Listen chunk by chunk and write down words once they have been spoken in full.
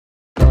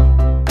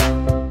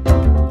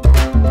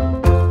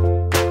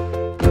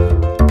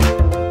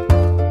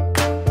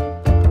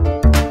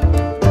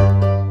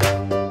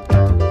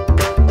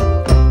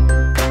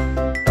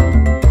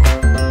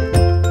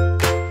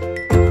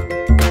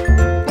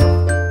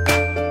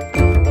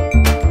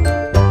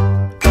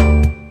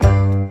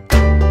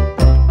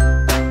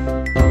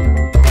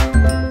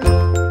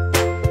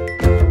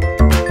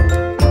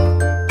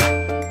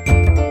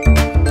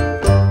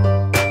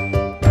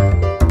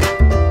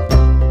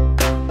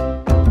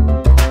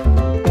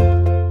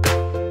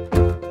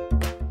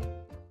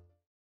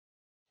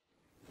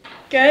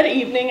Good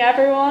evening,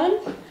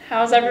 everyone.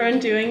 How's everyone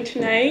doing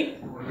tonight?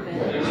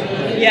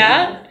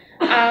 Yeah?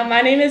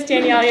 My name is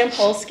Danielle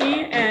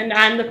Yampolsky, and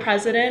I'm the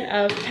president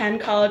of Penn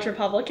College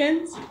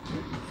Republicans.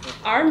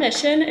 Our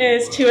mission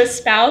is to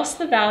espouse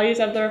the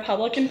values of the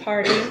Republican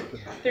Party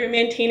through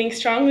maintaining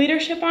strong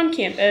leadership on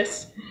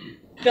campus,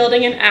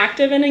 building an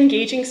active and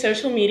engaging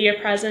social media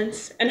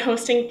presence, and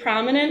hosting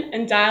prominent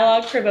and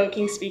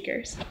dialogue-provoking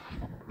speakers.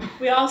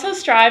 We also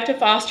strive to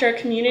foster a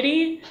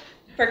community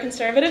for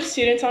conservative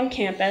students on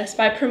campus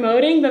by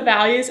promoting the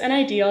values and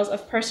ideals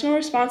of personal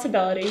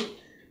responsibility,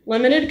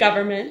 limited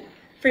government,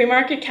 free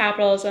market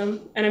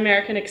capitalism, and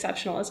American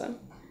exceptionalism.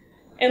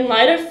 In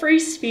light of free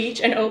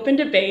speech and open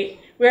debate,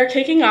 we are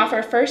kicking off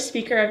our first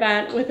speaker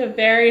event with a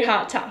very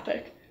hot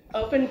topic: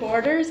 open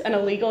borders and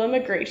illegal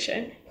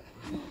immigration.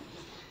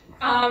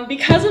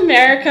 Because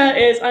America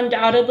is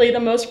undoubtedly the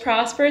most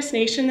prosperous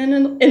nation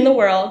in the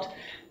world,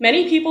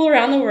 many people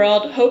around the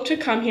world hope to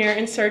come here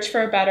in search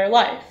for a better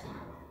life.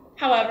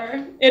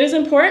 However, it is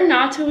important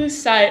not to lose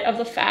sight of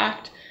the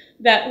fact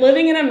that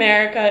living in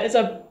America is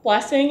a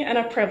blessing and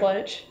a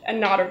privilege and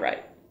not a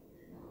right.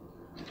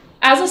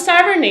 As a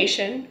sovereign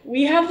nation,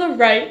 we have the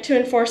right to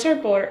enforce our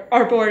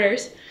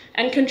borders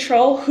and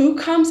control who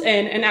comes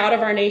in and out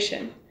of our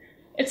nation.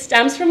 It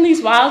stems from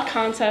these wild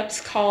concepts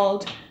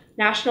called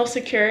national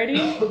security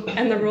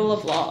and the rule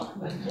of law.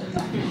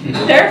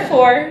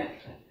 Therefore,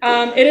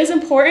 it is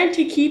important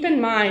to keep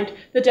in mind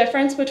the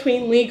difference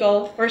between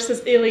legal versus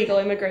illegal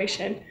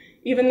immigration,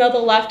 even though the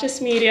leftist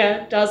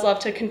media does love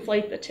to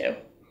conflate the two.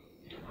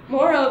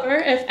 Moreover,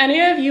 if any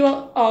of you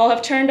all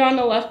have turned on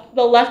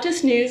the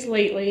leftist news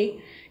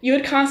lately, you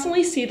would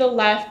constantly see the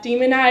left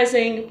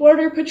demonizing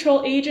Border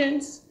Patrol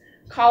agents,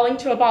 calling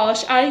to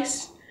abolish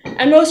ICE,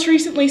 and most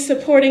recently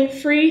supporting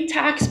free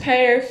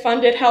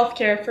taxpayer-funded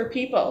healthcare for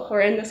people who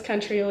are in this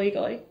country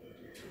illegally.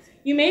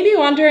 You may be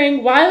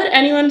wondering, why would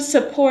anyone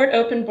support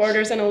open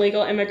borders and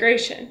illegal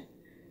immigration?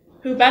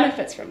 Who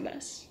benefits from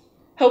this?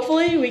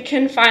 Hopefully, we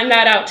can find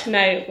that out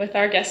tonight with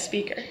our guest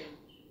speaker.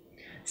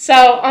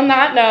 So, on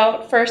that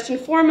note, first and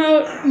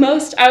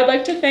foremost, I would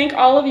like to thank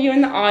all of you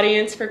in the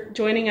audience for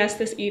joining us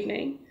this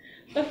evening.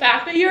 The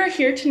fact that you are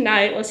here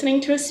tonight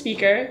listening to a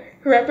speaker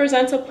who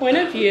represents a point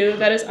of view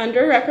that is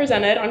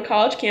underrepresented on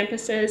college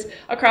campuses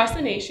across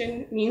the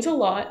nation means a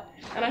lot,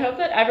 and I hope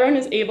that everyone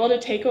is able to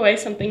take away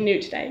something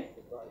new today.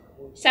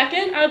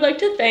 Second, I would like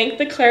to thank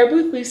the Claire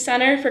Booth Luce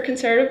Center for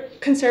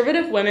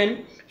Conservative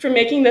Women for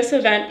making this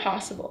event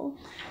possible.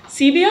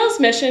 CBL's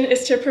mission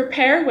is to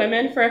prepare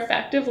women for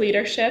effective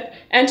leadership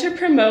and to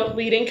promote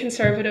leading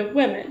conservative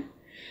women.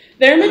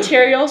 Their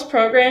materials,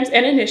 programs,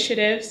 and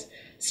initiatives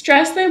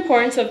stress the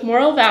importance of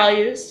moral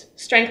values,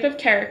 strength of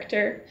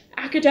character,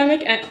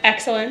 academic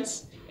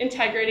excellence,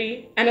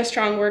 integrity, and a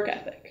strong work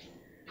ethic.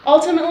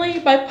 Ultimately,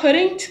 by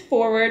putting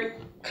forward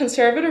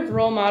conservative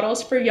role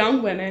models for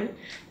young women,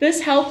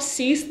 this helps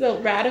seize the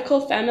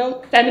radical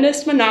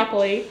feminist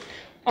monopoly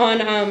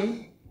on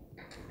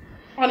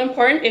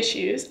important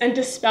issues and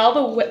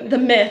dispel the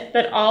myth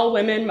that all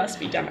women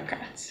must be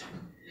Democrats.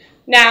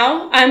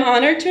 Now, I'm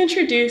honored to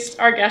introduce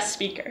our guest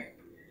speaker.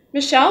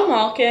 Michelle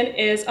Malkin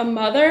is a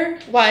mother,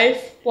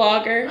 wife,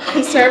 blogger,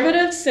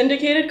 conservative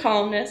syndicated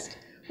columnist,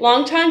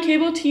 longtime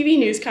cable TV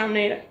news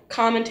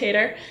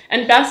commentator,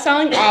 and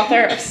best-selling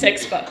author of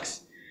 6 books.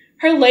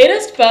 Her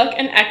latest book,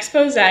 an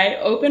expose,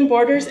 Open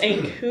Borders,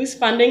 Inc., Who's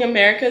Funding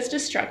America's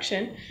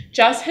Destruction,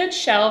 just hit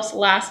shelves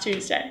last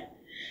Tuesday.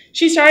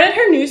 She started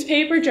her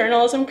newspaper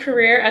journalism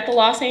career at the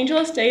Los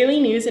Angeles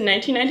Daily News in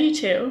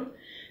 1992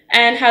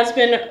 and has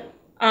been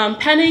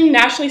penning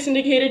nationally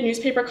syndicated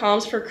newspaper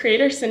columns for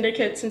Creator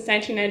Syndicate since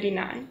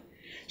 1999.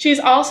 She is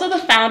also the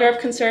founder of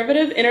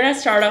conservative internet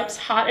startups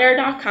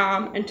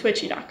HotAir.com and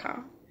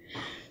Twitchy.com.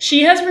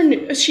 She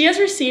has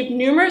received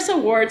numerous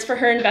awards for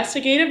her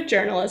investigative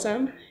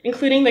journalism,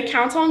 including the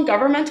Council on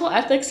Governmental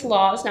Ethics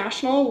Law's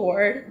National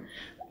Award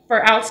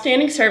for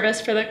Outstanding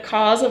Service for the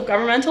Cause of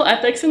Governmental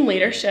Ethics and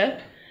Leadership,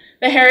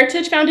 the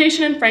Heritage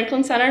Foundation and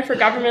Franklin Center for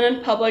Government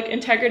and Public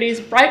Integrity's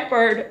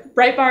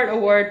Breitbart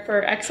Award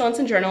for Excellence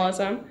in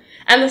Journalism,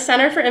 and the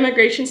Center for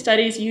Immigration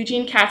Studies'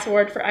 Eugene Katz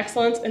Award for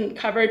Excellence in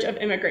Coverage of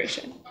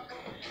Immigration.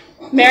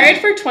 Married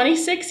for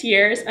 26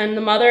 years and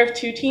the mother of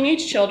 2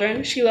 teenage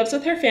children, she lives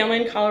with her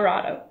family in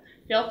Colorado.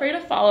 Feel free to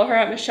follow her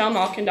at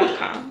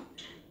michellemalkin.com.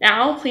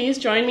 Now, please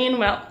join me in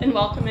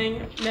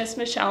welcoming Miss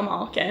Michelle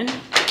Malkin.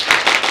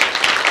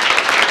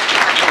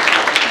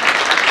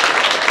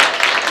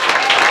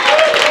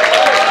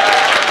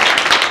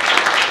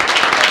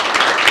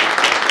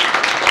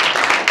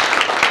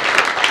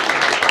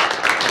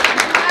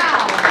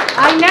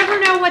 I never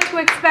know what to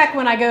expect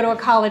when I go to a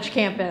college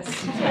campus.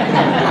 So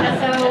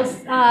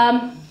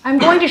I'm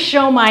going to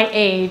show my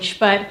age,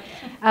 but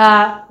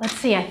let's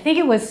see, I think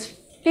it was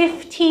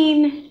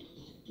 15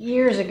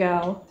 years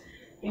ago,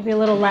 maybe a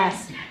little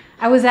less.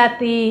 I was at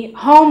the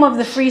home of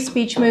the free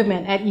speech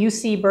movement at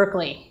UC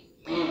Berkeley.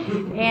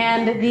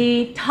 And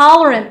the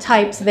tolerant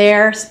types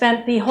there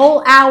spent the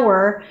whole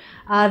hour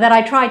that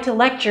I tried to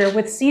lecture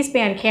with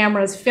C-SPAN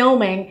cameras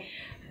filming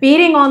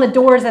beating on the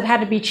doors that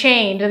had to be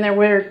chained, and there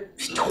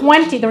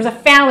was a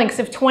phalanx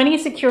of 20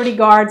 security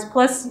guards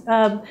plus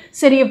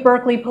City of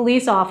Berkeley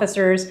police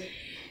officers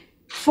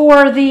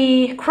for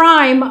the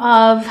crime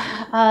of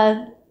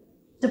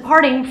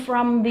departing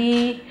from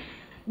the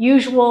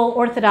usual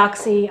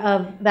orthodoxy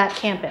of that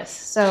campus.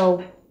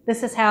 So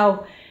this is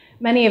how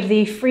many of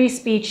the free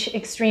speech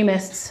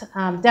extremists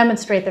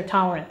demonstrate their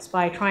tolerance,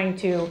 by trying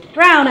to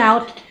drown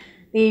out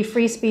the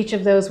free speech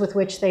of those with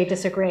which they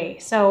disagree.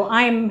 So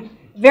I'm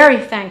very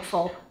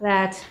thankful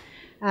that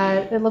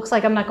it looks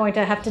like I'm not going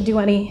to have to do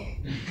any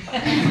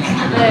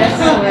this.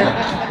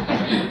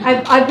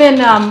 I've been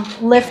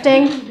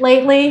lifting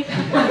lately. So,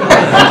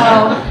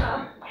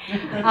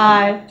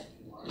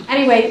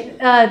 anyway,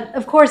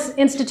 of course,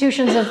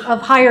 institutions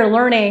of higher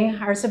learning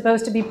are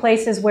supposed to be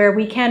places where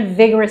we can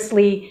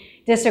vigorously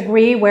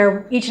disagree,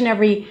 where each and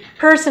every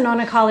person on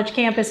a college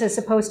campus is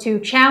supposed to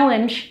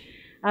challenge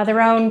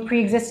their own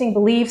pre-existing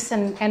beliefs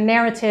and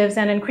narratives,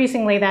 and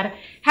increasingly that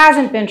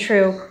hasn't been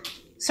true.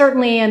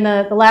 Certainly in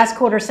the last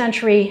quarter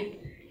century,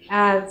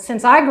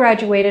 since I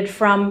graduated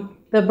from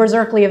the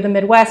Berkeley of the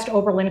Midwest,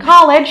 Oberlin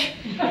College.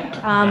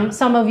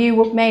 Some of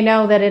you may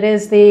know that it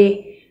is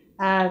the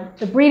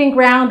breeding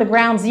ground, the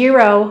ground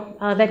zero,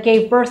 that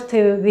gave birth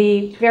to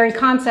the very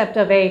concept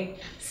of a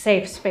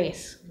safe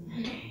space.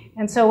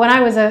 And so when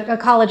I was a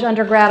college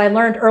undergrad, I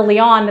learned early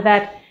on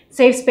that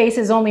safe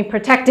spaces only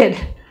protected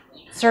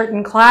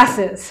certain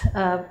classes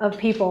of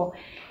people.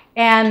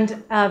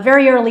 And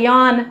very early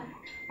on,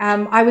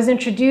 I was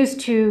introduced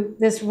to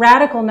this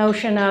radical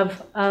notion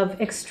of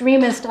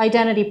extremist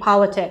identity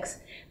politics,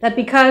 that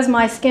because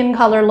my skin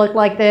color looked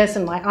like this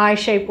and my eye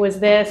shape was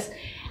this,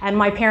 and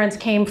my parents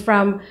came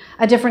from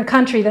a different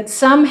country, that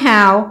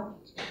somehow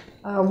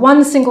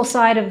one single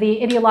side of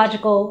the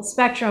ideological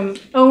spectrum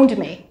owned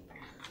me.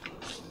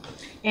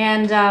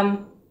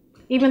 And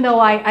even though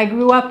I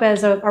grew up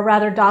as a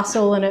rather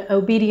docile and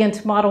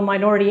obedient model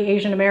minority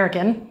Asian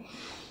American,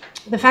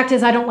 the fact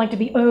is I don't like to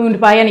be owned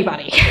by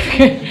anybody.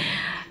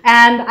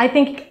 And I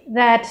think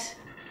that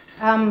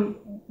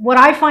what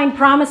I find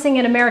promising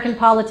in American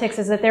politics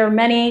is that there are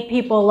many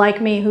people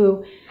like me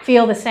who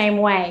feel the same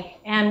way.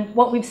 And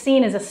what we've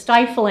seen is a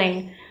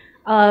stifling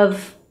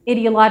of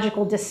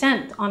ideological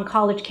dissent on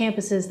college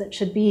campuses that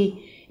should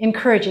be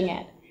encouraging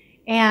it.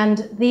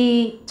 And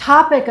the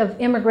topic of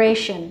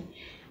immigration,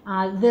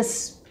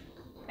 this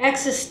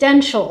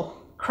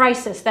existential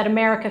crisis that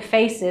America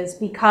faces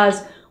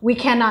because we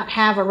cannot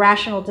have a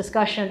rational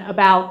discussion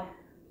about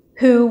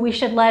who we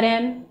should let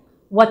in,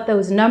 what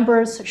those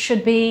numbers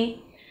should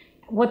be,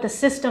 what the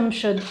system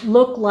should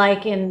look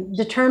like in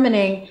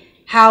determining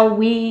how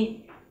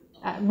we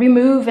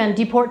remove and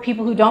deport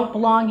people who don't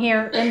belong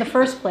here in the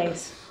first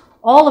place.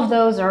 All of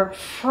those are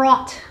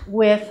fraught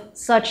with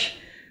such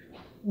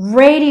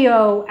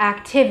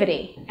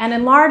radioactivity. And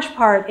in large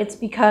part, it's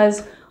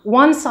because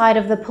one side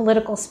of the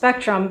political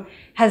spectrum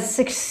has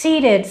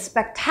succeeded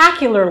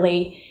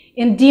spectacularly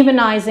in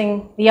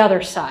demonizing the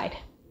other side.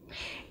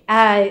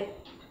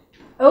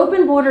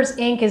 Open Borders,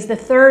 Inc. is the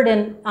third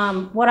in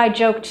what I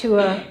joked to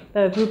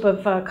a group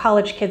of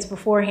college kids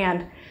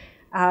beforehand,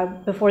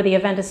 before the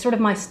event, is sort of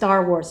my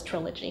Star Wars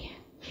trilogy.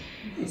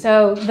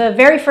 So the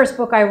very first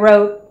book I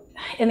wrote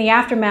in the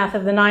aftermath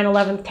of the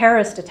 9/11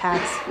 terrorist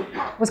attacks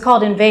was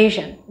called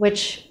Invasion,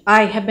 which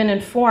I have been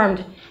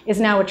informed is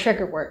now a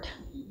trigger word.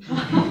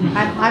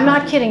 I'm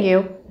not kidding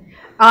you.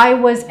 I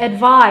was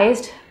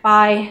advised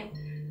by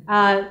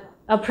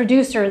a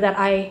producer that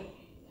I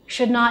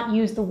should not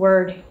use the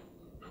word.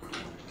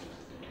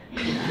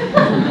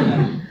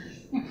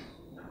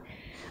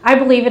 I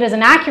believe it is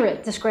an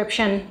accurate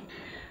description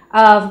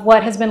of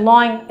what has been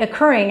long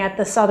occurring at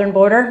the southern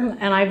border,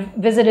 and I've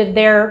visited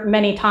there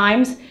many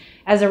times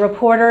as a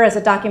reporter, as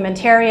a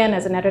documentarian,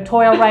 as an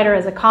editorial writer,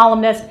 as a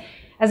columnist,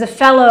 as a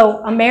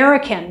fellow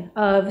American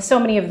of so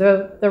many of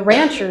the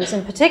ranchers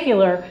in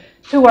particular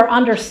who are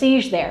under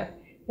siege there.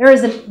 There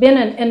has been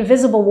an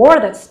invisible war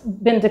that's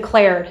been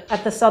declared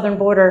at the southern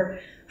border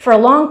for a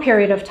long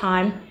period of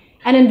time,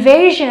 and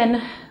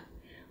invasion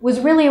was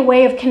really a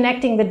way of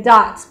connecting the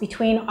dots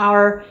between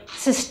our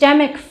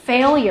systemic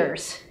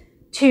failures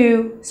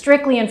to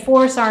strictly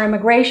enforce our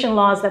immigration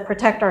laws that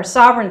protect our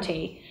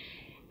sovereignty,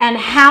 and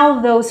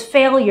how those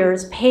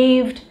failures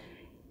paved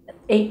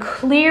a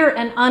clear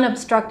and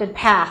unobstructed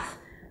path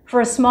for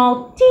a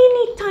small,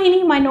 teeny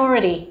tiny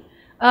minority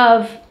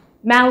of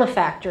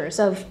malefactors,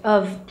 of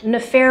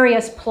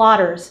nefarious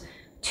plotters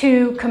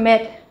to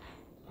commit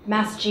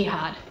mass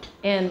jihad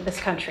in this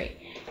country.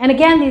 And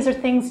again, these are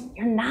things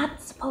you're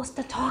not supposed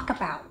to talk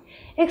about,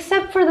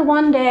 except for the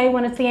one day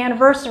when it's the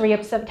anniversary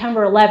of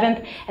September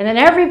 11th, and then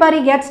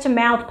everybody gets to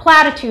mouth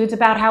platitudes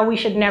about how we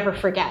should never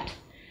forget.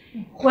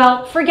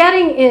 Well,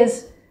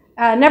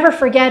 never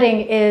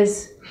forgetting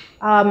is,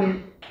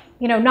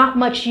 not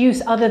much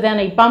use other than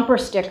a bumper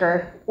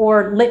sticker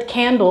or lit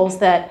candles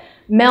that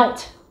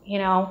melt,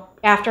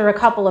 after a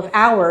couple of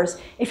hours,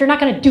 if you're not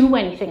going to do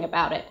anything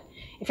about it,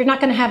 if you're not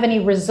going to have any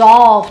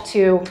resolve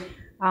to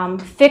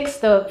fix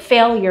the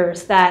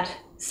failures that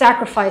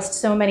sacrificed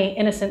so many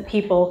innocent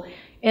people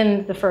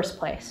in the first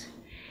place.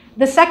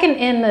 The second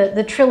in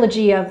the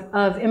trilogy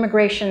of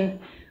immigration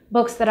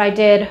books that I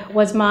did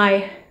was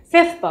my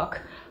fifth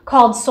book,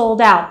 called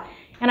Sold Out.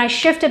 And I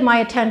shifted my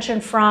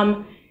attention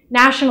from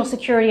national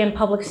security and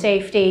public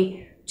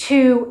safety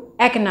to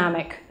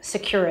economic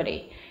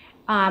security,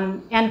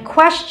 and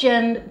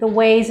questioned the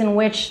ways in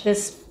which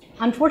this,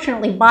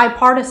 unfortunately,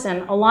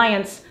 bipartisan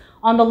alliance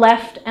on the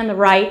left and the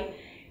right,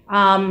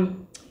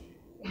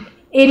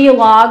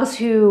 ideologues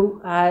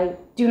who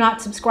do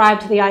not subscribe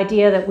to the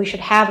idea that we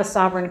should have a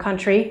sovereign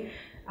country,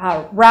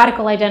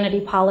 radical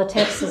identity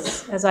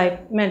politics, as I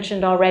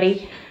mentioned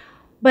already,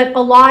 but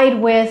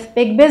allied with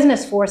big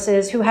business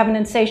forces who have an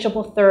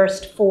insatiable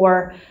thirst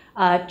for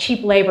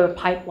cheap labor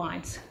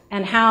pipelines,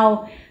 and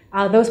how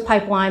those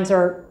pipelines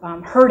are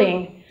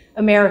hurting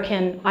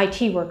American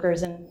IT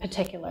workers in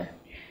particular.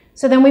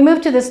 So then we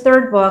moved to this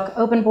third book,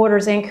 Open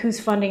Borders, Inc., Who's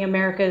Funding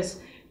America's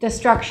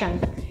Destruction?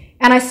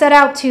 And I set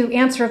out to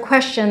answer a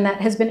question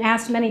that has been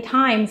asked many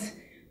times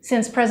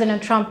since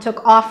President Trump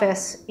took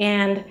office,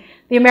 and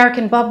the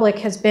American public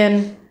has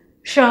been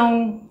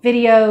shown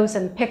videos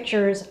and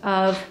pictures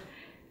of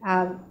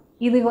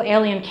illegal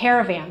alien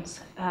caravans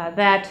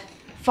that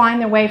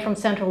find their way from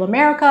Central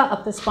America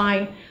up the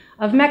spine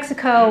of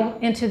Mexico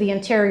into the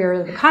interior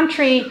of the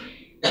country,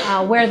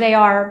 where they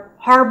are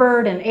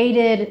harbored and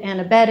aided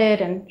and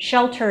abetted and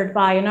sheltered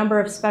by a number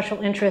of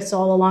special interests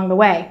all along the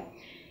way.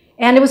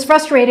 And it was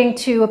frustrating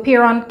to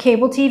appear on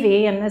cable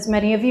TV, and as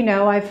many of you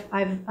know,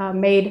 I've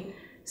made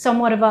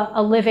somewhat of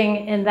a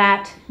living in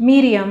that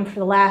medium for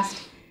the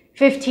last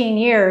 15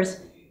 years,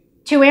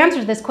 to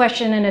answer this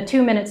question in a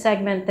 2-minute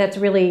segment that's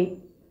really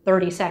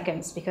 30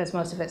 seconds, because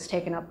most of it's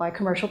taken up by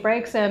commercial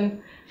breaks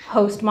and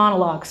host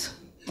monologues.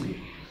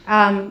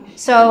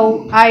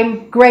 So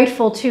I'm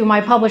grateful to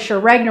my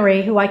publisher,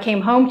 Regnery, who I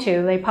came home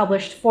to. They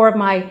published 4 of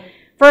my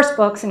first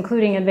books,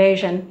 including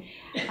Invasion,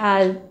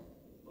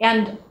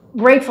 and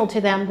grateful to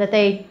them that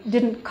they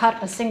didn't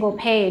cut a single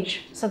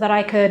page so that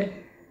I could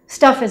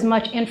stuff as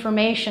much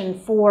information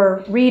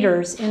for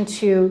readers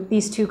into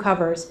these 2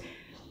 covers.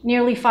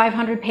 Nearly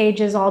 500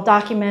 pages, all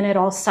documented,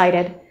 all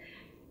cited.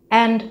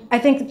 And I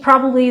think that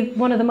probably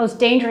one of the most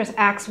dangerous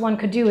acts one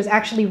could do is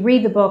actually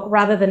read the book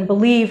rather than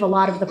believe a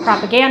lot of the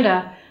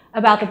propaganda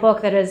about the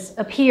book that has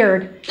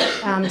appeared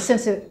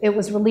since it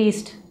was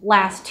released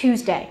last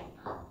Tuesday.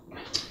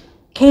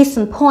 Case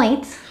in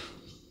point,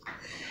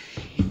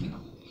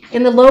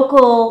 in the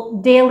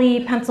local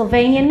daily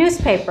Pennsylvania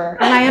newspaper,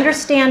 and I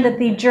understand that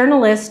the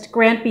journalist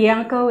Grant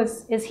Bianco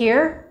is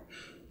here.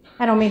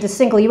 I don't mean to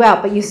single you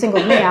out, but you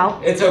singled me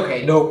out. It's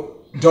okay. No,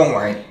 don't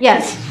worry.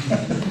 Yes.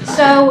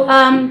 So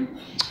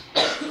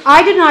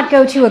I did not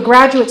go to a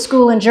graduate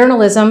school in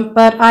journalism,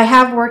 but I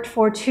have worked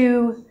for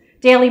 2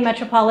 daily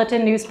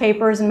metropolitan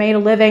newspapers and made a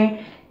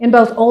living in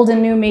both old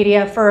and new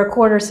media for a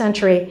quarter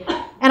century.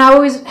 And I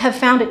always have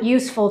found it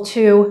useful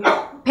to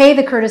pay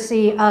the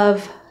courtesy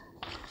of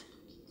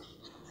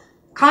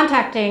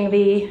contacting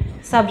the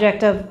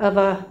subject of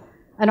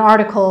an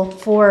article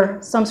for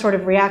some sort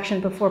of reaction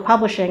before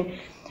publishing.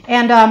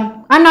 And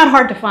I'm not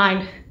hard to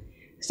find.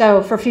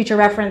 So for future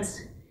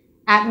reference,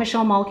 at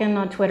Michelle Malkin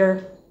on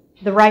Twitter,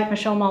 the right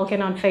Michelle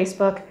Malkin on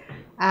Facebook.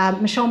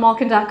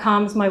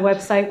 MichelleMalkin.com is my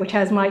website, which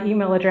has my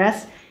email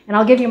address. And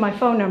I'll give you my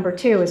phone number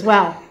too as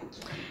well.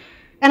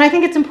 And I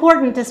think it's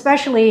important,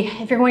 especially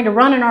if you're going to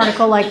run an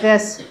article like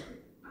this,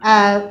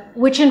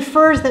 which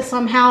infers that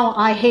somehow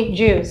I hate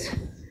Jews,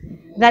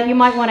 that you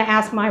might want to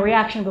ask my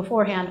reaction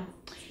beforehand.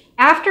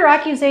 After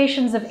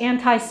accusations of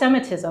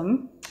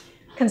anti-Semitism,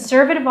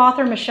 conservative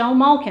author Michelle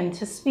Malkin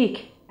to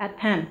speak at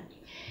Penn.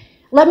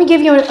 Let me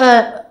give you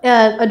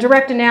a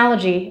direct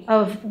analogy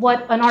of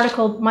what an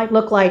article might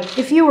look like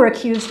if you were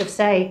accused of,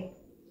 say,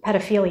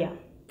 pedophilia.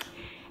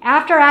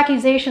 After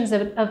accusations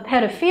of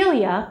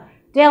pedophilia,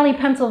 Daily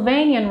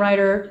Pennsylvanian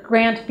writer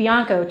Grant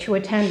Bianco to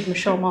attend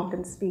Michelle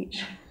Malkin's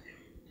speech.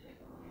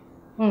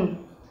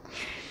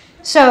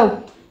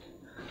 So,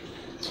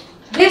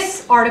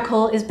 this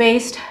article is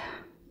based,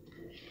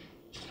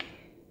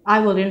 I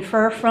would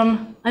infer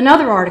from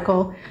another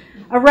article,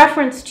 a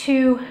reference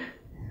to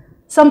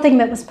something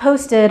that was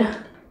posted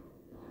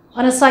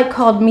on a site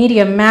called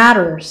Media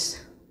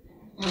Matters,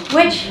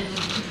 which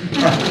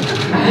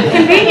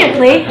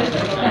conveniently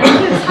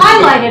is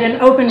highlighted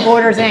in Open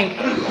Borders, Inc.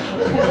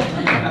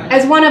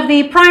 as one of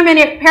the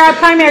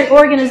primary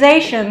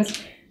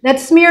organizations that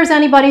smears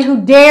anybody who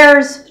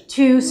dares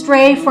to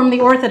stray from the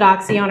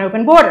orthodoxy on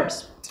open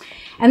borders.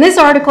 And this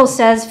article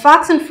says,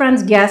 Fox and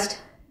Friends guest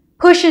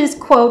pushes,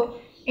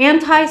 quote,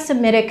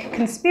 anti-Semitic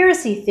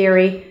conspiracy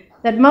theory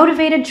that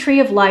motivated Tree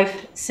of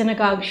Life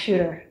synagogue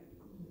shooter.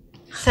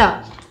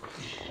 So,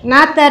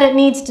 not that it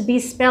needs to be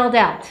spelled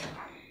out,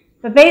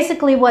 but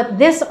basically what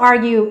this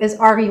argue is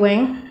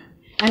arguing,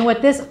 and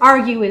what this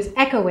argue is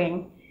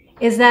echoing,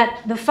 is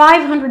that the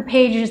 500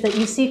 pages that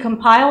you see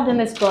compiled in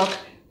this book,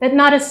 that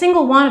not a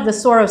single one of the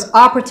Soros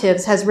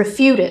operatives has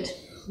refuted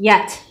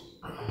yet,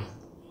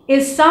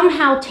 is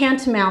somehow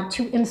tantamount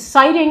to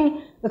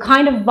inciting the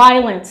kind of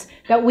violence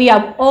that we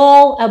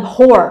all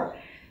abhor,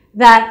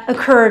 that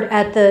occurred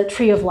at the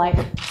Tree of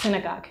Life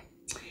Synagogue.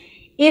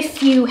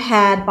 If you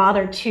had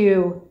bothered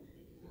to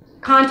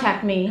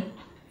contact me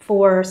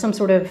for some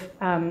sort of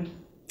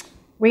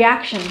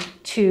reaction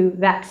to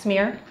that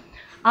smear,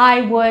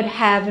 I would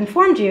have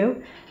informed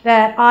you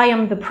that I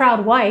am the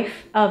proud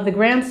wife of the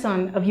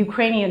grandson of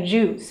Ukrainian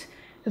Jews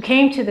who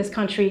came to this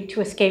country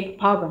to escape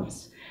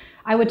pogroms.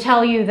 I would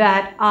tell you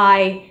that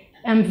I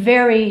am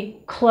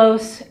very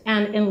close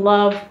and in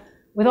love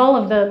with all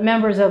of the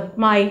members of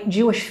my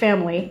Jewish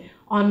family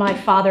on my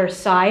father's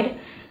side,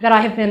 that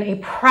I have been a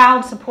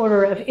proud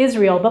supporter of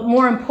Israel, but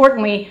more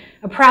importantly,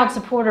 a proud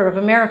supporter of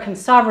American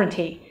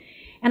sovereignty.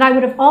 And I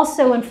would have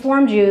also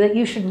informed you that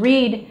you should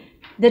read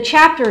the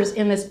chapters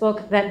in this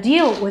book that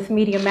deal with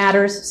media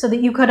matters so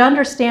that you could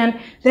understand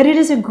that it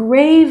is a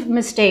grave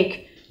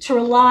mistake to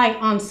rely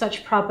on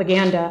such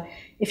propaganda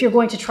if you're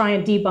going to try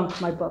and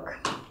debunk my book.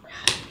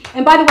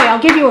 And by the way,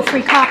 I'll give you a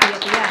free copy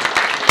at the end.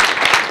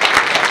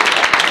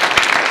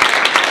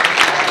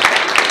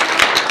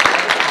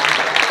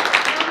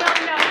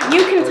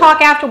 You can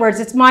talk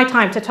afterwards. It's my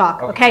time to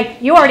talk, okay?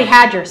 You already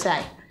had your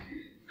say.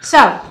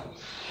 So,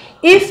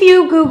 if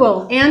you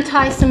Google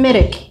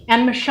anti-Semitic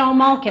and Michelle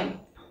Malkin,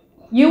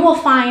 you will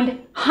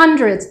find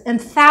hundreds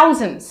and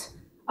thousands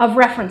of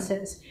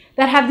references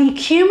that have the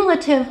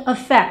cumulative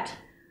effect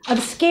of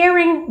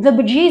scaring the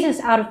bejesus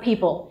out of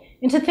people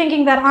into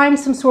thinking that I'm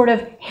some sort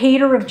of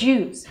hater of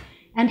Jews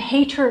and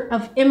hater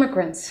of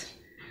immigrants.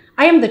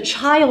 I am the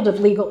child of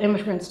legal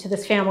immigrants to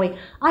this family.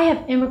 I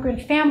have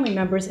immigrant family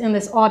members in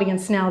this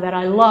audience now that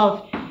I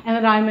love and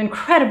that I'm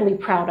incredibly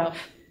proud of.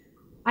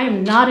 I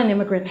am not an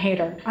immigrant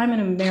hater. I'm an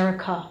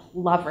America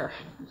lover.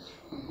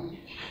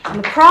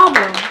 And the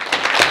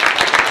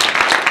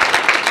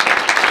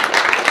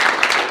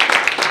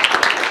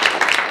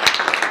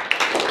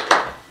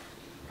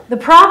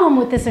problem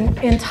with this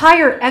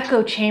entire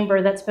echo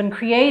chamber that's been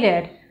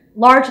created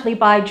largely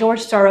by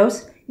George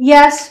Soros,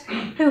 yes,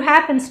 who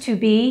happens to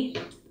be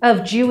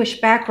of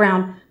Jewish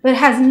background, but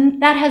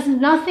that has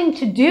nothing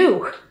to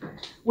do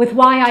with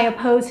why I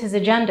oppose his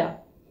agenda.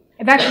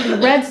 I've actually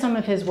read some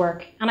of his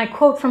work, and I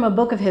quote from a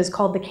book of his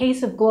called The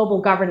Case of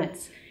Global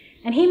Governance,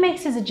 and he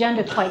makes his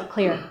agenda quite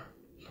clear.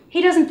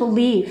 He doesn't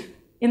believe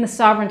in the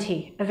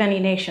sovereignty of any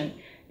nation,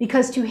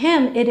 because to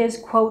him it is,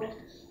 quote,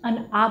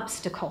 an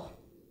obstacle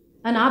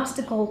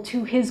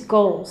to his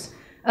goals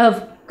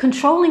of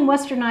controlling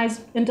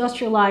westernized,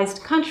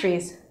 industrialized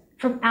countries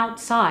from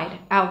outside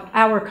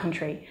our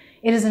country.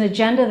 It is an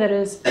agenda that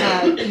is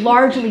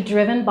largely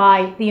driven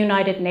by the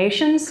United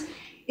Nations.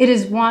 It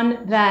is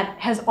one that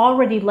has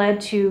already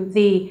led to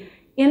the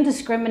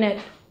indiscriminate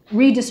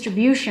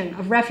redistribution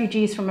of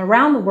refugees from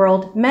around the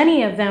world,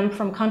 many of them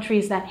from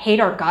countries that hate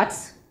our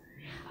guts,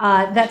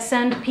 that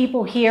send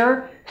people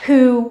here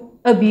who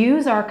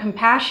abuse our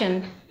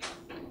compassion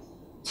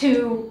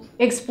to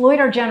exploit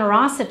our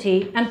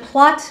generosity and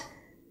plot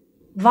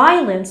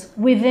violence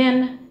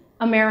within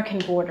American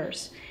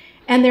borders.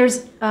 And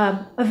there's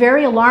a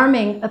very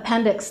alarming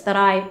appendix that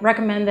I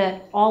recommend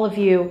that all of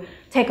you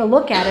take a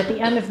look at the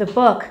end of the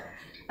book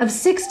of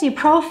 60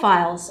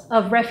 profiles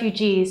of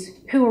refugees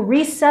who were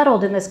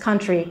resettled in this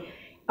country,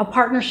 a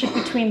partnership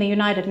between the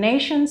United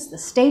Nations, the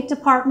State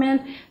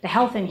Department, the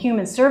Health and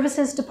Human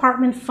Services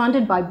Department,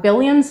 funded by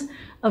billions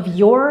of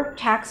your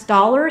tax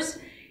dollars,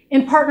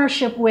 in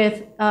partnership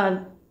with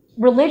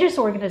religious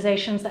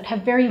organizations that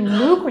have very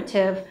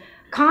lucrative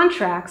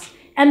contracts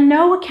and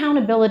no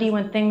accountability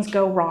when things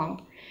go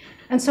wrong.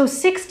 And so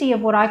 60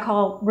 of what I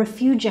call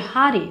refugee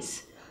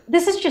jihadis.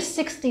 This is just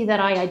 60 that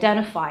I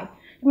identified.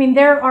 I mean,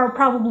 there are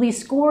probably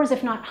scores,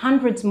 if not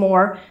hundreds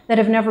more, that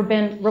have never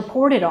been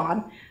reported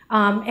on,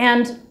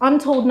 and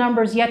untold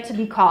numbers yet to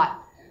be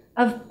caught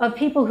of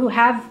people who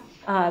have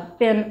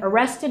been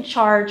arrested,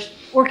 charged,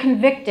 or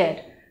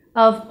convicted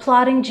of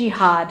plotting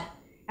jihad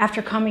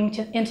after coming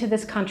into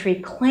this country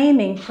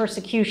claiming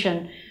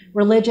persecution,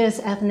 religious,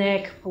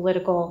 ethnic,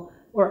 political,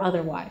 or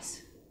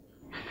otherwise.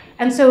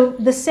 And so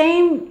the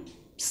same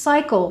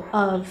cycle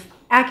of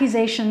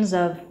accusations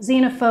of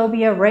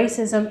xenophobia,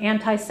 racism,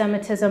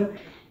 anti-Semitism,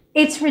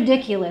 it's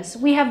ridiculous.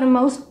 We have the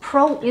most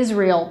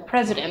pro-Israel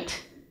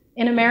president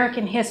in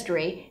American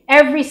history,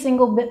 every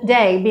single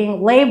day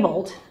being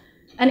labeled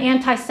an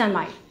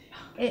anti-Semite.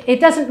 It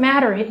doesn't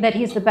matter that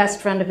he's the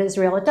best friend of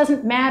Israel. It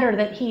doesn't matter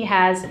that he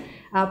has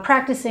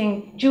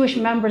practicing Jewish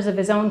members of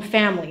his own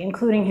family,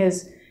 including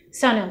his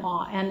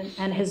son-in-law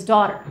and his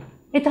daughter.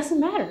 It doesn't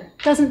matter.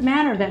 It doesn't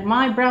matter that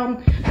my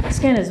brown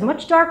skin is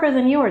much darker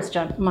than yours,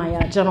 my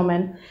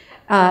gentleman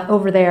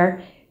over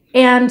there.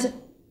 And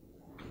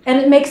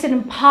it makes it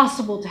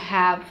impossible to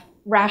have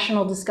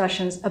rational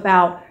discussions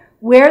about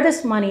where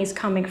this money is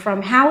coming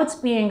from, how it's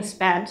being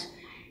spent,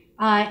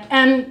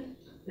 and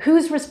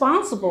who's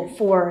responsible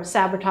for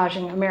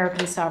sabotaging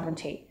American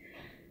sovereignty.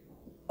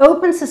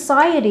 Open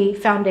Society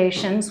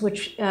Foundations,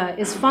 which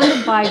is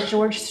funded by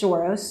George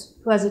Soros,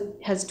 who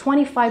has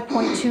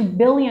 $25.2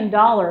 billion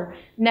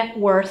net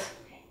worth,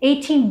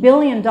 $18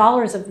 billion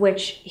of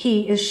which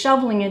he is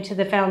shoveling into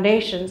the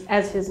foundations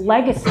as his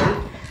legacy,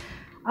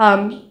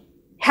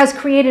 has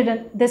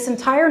created this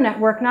entire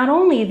network, not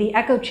only the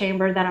echo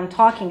chamber that I'm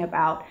talking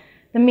about,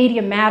 the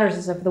media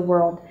matters of the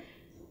world,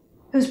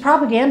 whose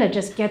propaganda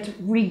just gets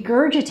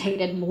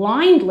regurgitated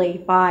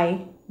blindly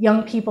by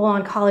young people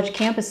on college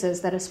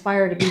campuses that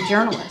aspire to be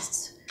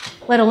journalists,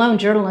 let alone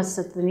journalists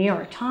at the New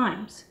York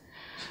Times.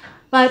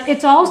 But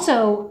it's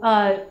also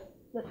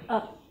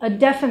a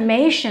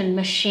defamation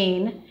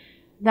machine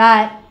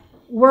that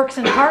works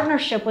in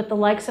partnership with the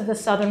likes of the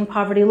Southern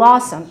Poverty Law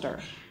Center.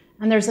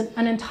 And there's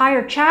an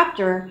entire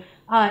chapter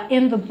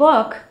in the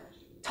book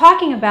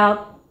talking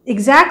about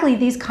exactly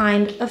these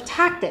kind of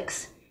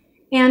tactics.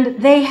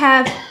 And they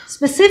have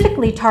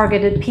specifically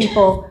targeted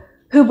people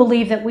who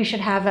believe that we should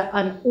have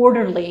an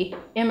orderly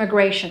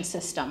immigration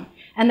system,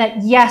 and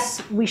that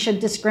yes, we should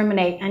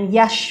discriminate, and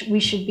yes, we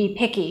should be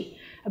picky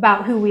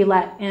about who we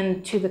let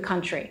into the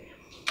country.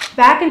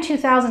 Back in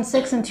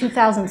 2006 and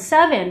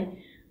 2007,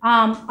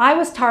 I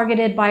was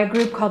targeted by a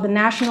group called the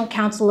National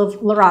Council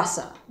of La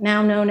Raza,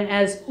 now known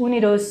as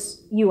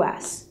Unidos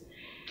US.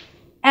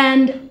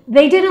 And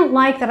they didn't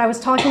like that I was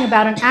talking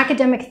about an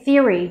academic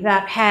theory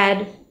that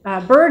had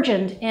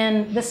burgeoned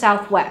in the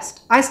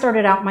Southwest. I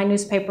started out my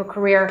newspaper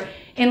career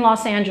in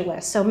Los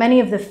Angeles, so many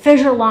of the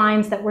fissure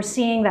lines that we're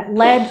seeing that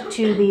led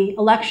to the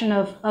election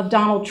of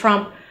Donald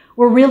Trump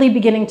were really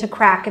beginning to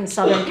crack in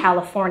Southern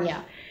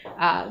California.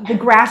 The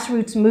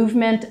grassroots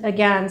movement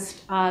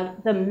against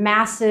the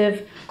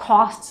massive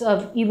costs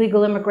of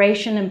illegal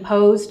immigration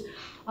imposed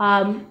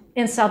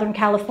in Southern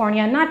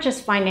California, not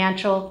just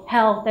financial,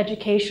 health,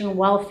 education,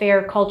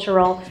 welfare,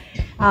 cultural.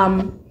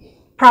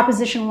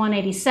 Proposition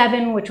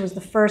 187, which was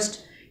the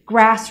first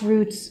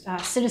grassroots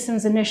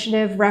citizens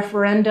initiative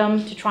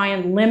referendum to try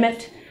and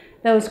limit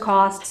those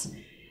costs.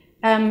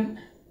 And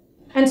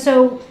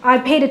so I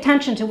paid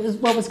attention to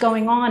what was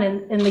going on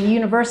in the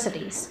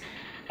universities.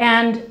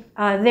 And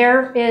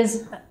there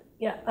is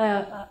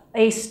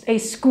a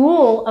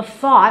school of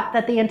thought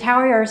that the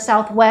entire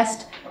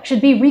Southwest should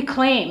be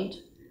reclaimed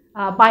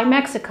by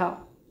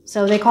Mexico.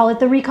 So they call it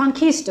the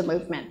Reconquista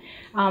movement.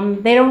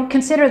 They don't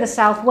consider the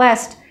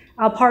Southwest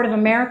part of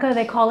America.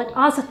 They call it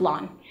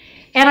Aztlan.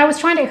 And I was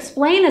trying to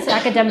explain this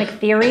academic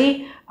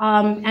theory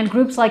and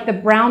groups like the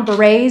Brown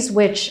Berets,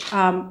 which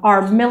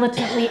are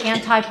militantly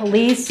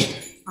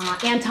anti-police,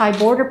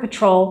 anti-border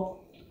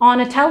patrol,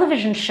 on a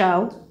television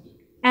show.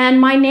 And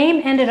my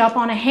name ended up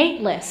on a hate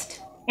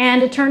list.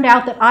 And it turned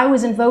out that I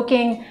was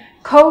invoking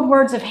code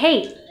words of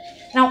hate.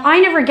 Now,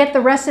 I never get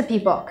the recipe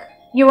book.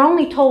 You're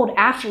only told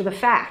after the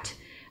fact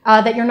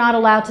that you're not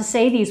allowed to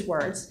say these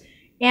words.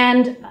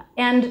 And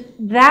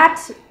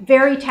that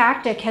very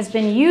tactic has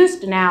been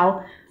used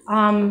now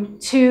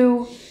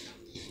to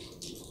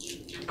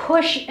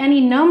push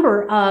any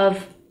number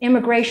of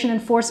immigration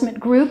enforcement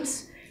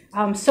groups,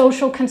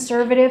 social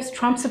conservatives,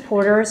 Trump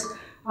supporters,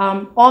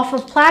 off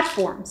of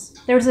platforms.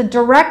 There's a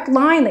direct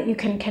line that you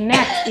can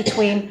connect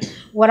between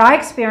what I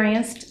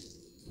experienced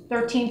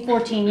 13,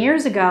 14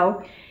 years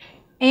ago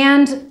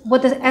and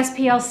what the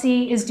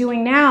SPLC is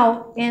doing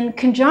now in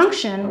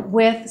conjunction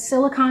with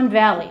Silicon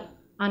Valley,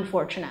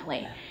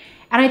 unfortunately.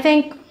 And I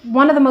think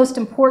one of the most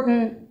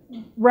important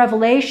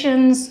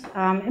revelations,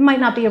 it might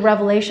not be a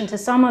revelation to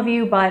some of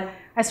you, but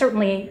I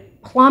certainly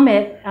plumb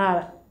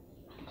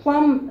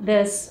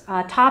this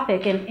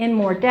topic in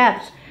more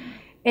depth,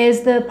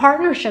 is the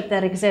partnership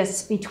that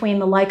exists between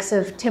the likes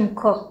of Tim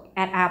Cook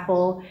at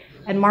Apple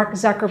and Mark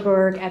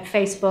Zuckerberg at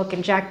Facebook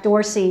and Jack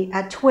Dorsey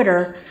at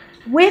Twitter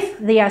with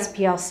the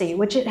SPLC,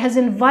 which it has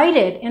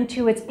invited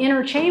into its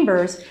inner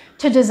chambers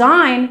to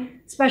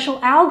design special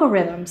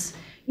algorithms.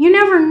 You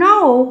never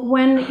know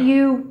when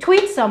you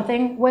tweet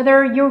something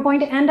whether you're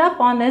going to end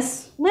up on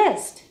this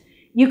list.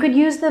 You could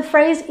use the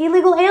phrase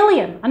illegal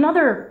alien,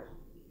 another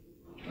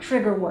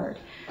trigger word.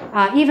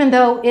 Even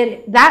though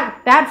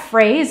that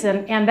phrase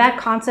and that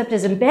concept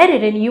is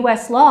embedded in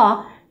US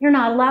law, you're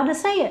not allowed to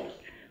say it.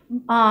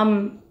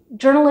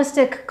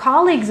 Journalistic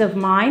colleagues of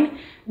mine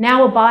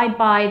now abide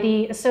by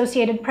the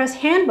Associated Press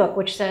handbook,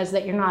 which says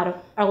that you're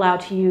not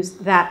allowed to use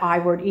that I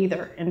word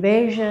either.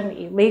 Invasion,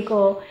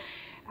 illegal.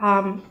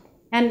 And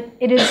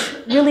it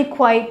is really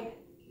quite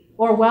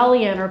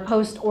Orwellian or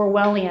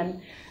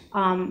post-Orwellian,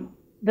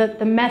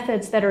 the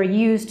methods that are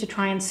used to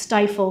try and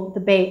stifle the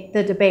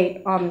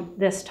debate on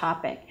this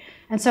topic.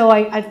 And so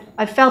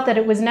I felt that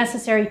it was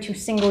necessary to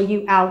single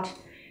you out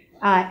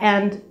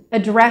and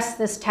address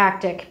this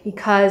tactic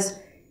because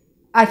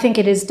I think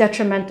it is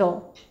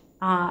detrimental.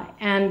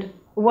 And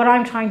what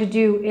I'm trying to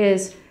do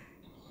is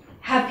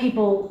have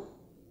people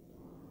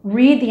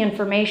read the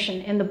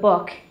information in the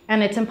book,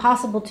 and it's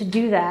impossible to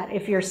do that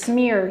if you're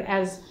smeared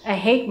as a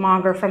hate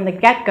monger from the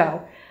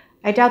get-go.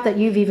 I doubt that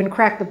you've even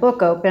cracked the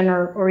book open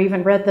or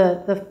even read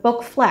the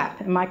book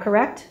flap. Am I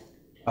correct?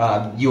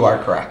 You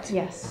are correct.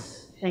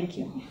 Yes, thank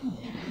you.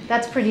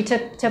 That's pretty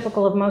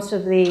typical of most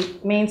of the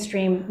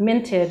mainstream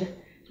minted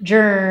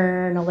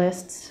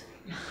journalists.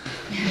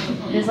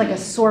 It is like a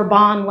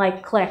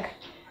Sorbonne-like clique.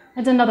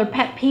 That's another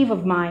pet peeve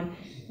of mine.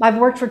 I've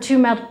worked for 2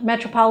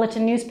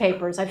 metropolitan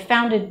newspapers. I've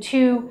founded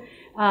 2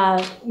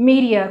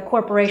 media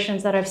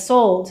corporations that I've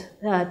sold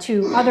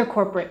to other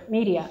corporate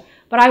media,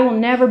 but I will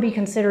never be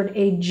considered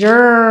a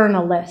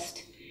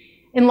journalist,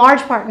 in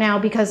large part now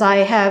because I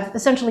have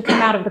essentially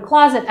come out of the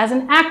closet as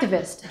an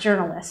activist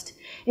journalist.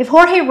 If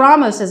Jorge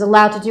Ramos is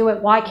allowed to do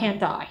it, why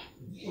can't I?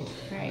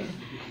 Right?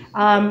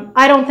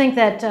 I don't think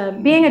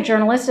that being a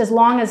journalist, as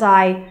long as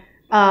I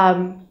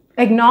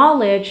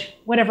acknowledge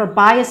whatever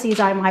biases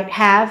I might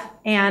have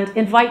and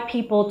invite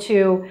people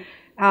to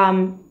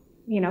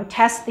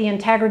test the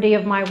integrity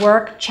of my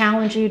work,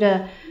 challenge you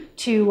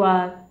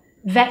to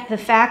vet the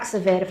facts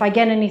of it. If I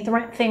get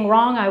anything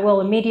wrong, I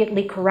will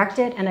immediately correct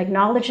it and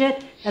acknowledge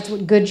it. That's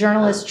what good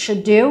journalists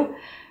should do.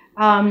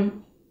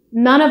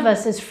 None of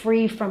us is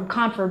free from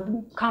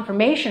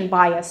confirmation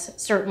bias,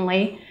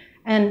 certainly.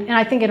 And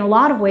I think in a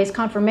lot of ways,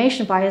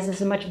 confirmation bias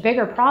is a much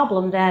bigger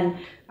problem than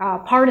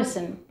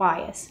partisan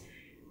bias.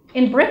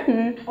 In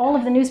Britain, all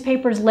of the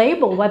newspapers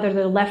label whether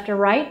they're left or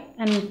right,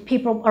 and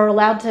people are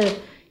allowed to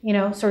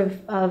sort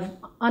of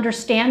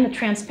understand the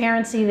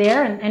transparency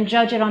there and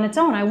judge it on its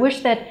own. I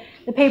wish that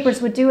the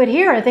papers would do it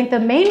here. I think the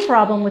main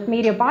problem with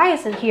media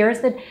bias here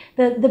is that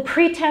the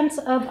pretense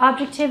of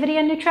objectivity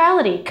and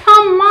neutrality.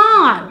 Come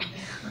on,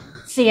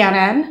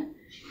 CNN,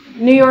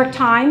 New York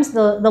Times,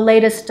 the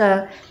latest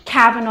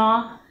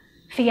Kavanaugh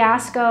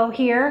fiasco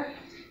here.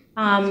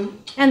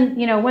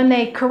 And when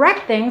they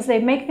correct things, they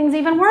make things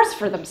even worse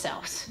for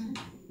themselves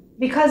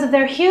because of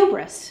their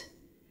hubris.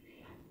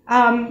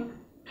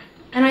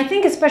 And I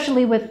think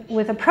especially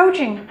with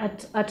approaching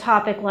a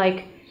topic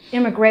like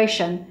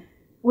immigration,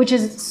 which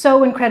is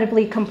so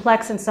incredibly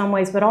complex in some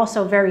ways, but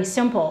also very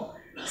simple,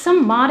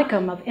 some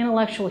modicum of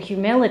intellectual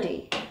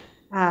humility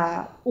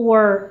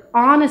or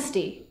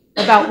honesty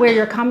about where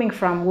you're coming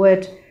from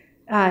would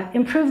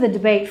improve the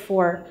debate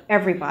for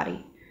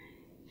everybody.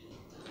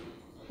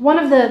 One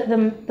of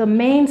the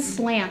main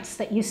slants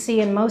that you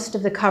see in most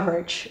of the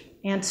coverage,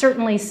 and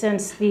certainly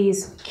since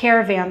these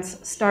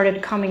caravans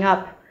started coming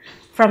up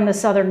from the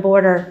southern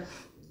border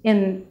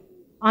in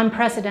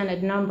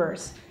unprecedented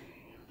numbers,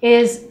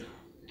 is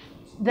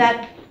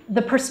that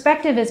the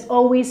perspective is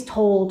always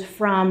told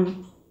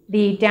from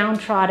the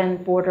downtrodden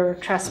border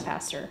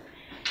trespasser.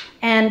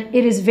 And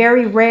it is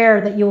very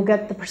rare that you'll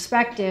get the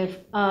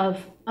perspective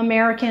of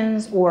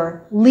Americans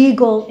or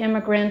legal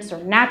immigrants or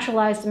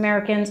naturalized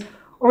Americans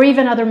or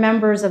even other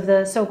members of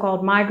the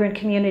so-called migrant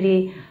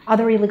community,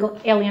 other illegal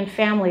alien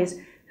families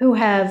who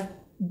have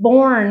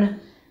borne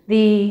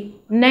the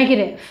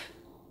negative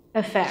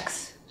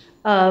effects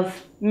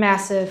of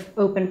massive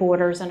open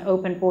borders and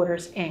Open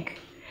Borders, Inc.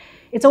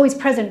 It's always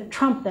President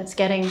Trump that's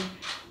getting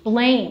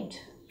blamed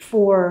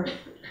for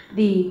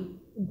the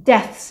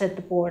deaths at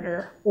the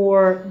border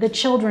or the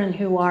children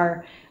who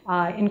are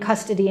in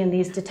custody in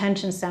these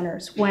detention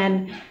centers,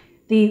 when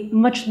the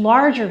much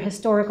larger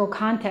historical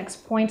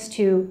context points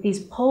to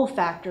these pull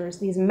factors,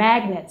 these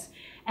magnets,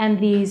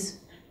 and these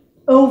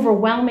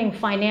overwhelming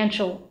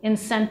financial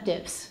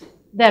incentives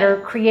that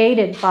are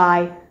created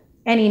by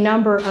any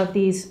number of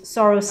these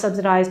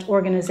Soros-subsidized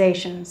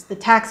organizations, the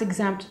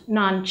tax-exempt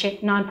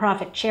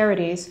nonprofit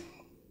charities,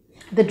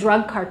 the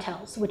drug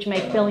cartels, which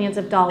make billions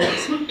of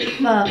dollars,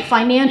 the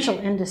financial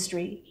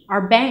industry,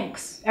 our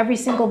banks, every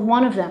single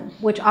one of them,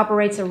 which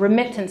operates a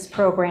remittance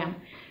program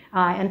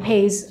and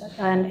pays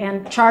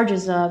and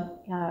charges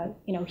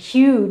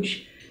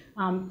huge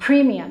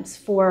premiums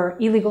for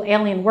illegal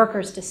alien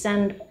workers to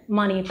send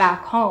money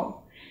back home.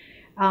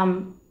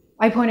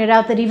 I pointed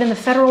out that even the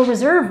Federal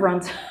Reserve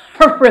runs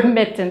a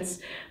remittance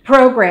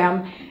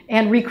program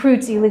and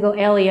recruits illegal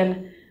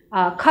alien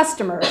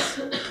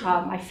customers.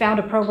 I found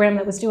a program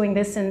that was doing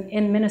this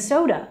in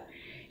Minnesota.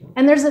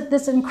 And there's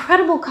this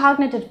incredible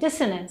cognitive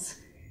dissonance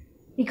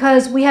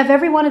because we have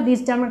every one of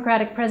these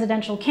Democratic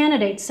presidential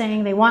candidates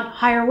saying they want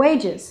higher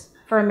wages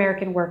for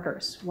American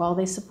workers, while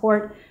they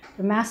support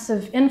the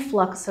massive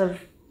influx of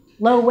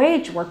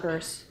low-wage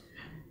workers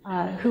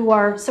who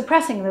are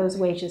suppressing those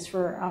wages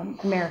for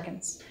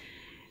Americans.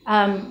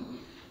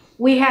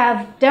 We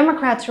have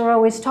Democrats who are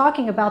always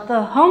talking about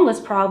the homeless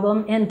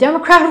problem in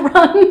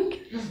Democrat-run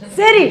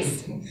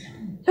cities.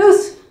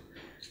 Who's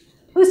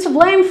to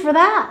blame for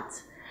that?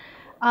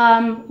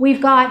 We've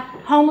got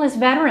homeless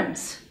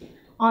veterans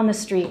on the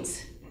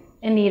streets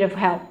in need of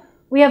help.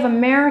 We have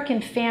American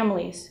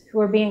families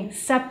who are being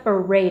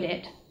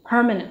separated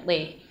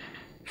permanently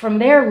from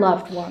their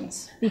loved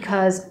ones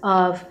because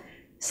of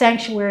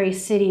sanctuary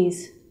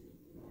cities,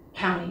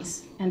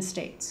 counties, and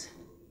states.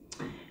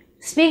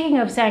 Speaking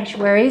of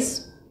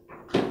sanctuaries,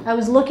 I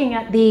was looking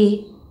at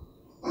the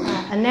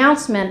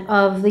announcement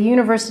of the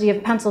University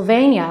of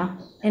Pennsylvania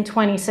in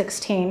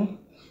 2016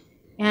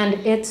 and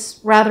its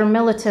rather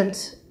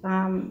militant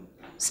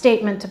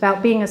statement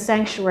about being a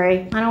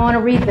sanctuary. I don't want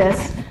to read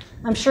this.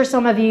 I'm sure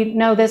some of you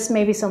know this,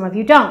 maybe some of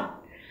you don't.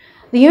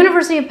 The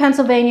University of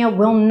Pennsylvania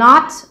will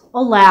not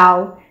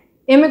allow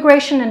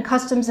Immigration and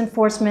Customs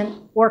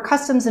Enforcement or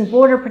Customs and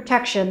Border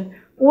Protection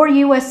or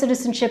U.S.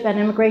 Citizenship and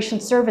Immigration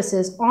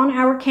Services on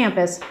our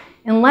campus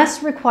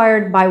unless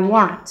required by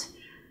warrant.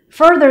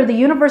 Further, the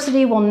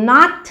university will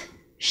not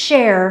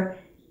share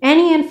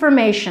any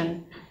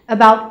information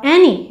about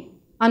any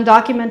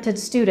undocumented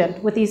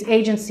student with these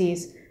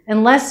agencies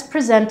unless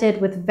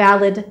presented with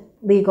valid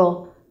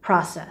legal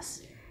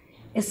process,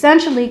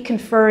 essentially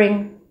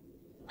conferring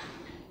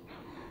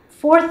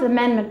Fourth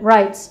Amendment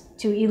rights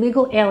to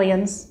illegal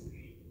aliens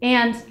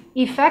and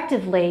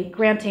effectively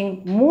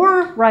granting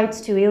more rights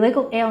to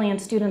illegal alien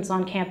students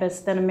on campus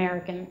than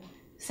American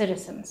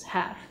citizens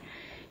have.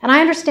 And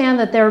I understand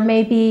that there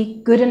may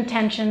be good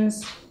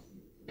intentions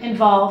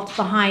involved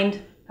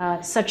behind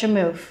such a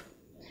move.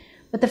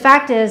 But the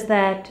fact is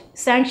that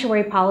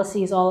sanctuary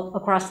policies all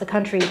across the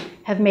country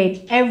have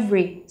made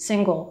every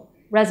single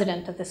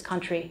resident of this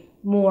country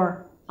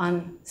more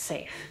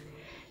unsafe.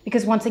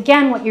 Because once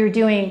again, what you're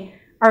doing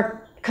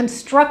are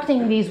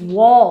constructing these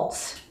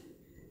walls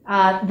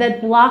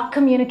that block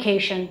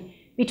communication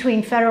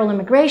between federal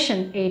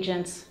immigration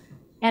agents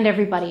and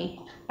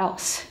everybody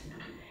else.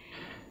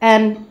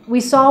 And we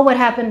saw what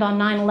happened on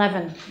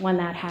 9/11 when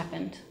that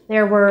happened.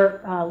 There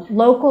were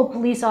local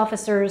police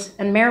officers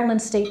and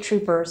Maryland state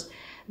troopers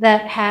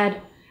that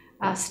had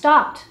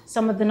stopped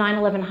some of the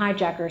 9/11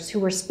 hijackers who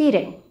were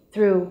speeding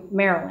through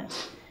Maryland.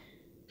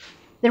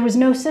 There was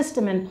no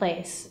system in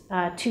place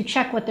to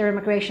check what their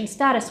immigration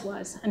status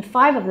was, and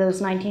 5 of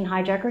those 19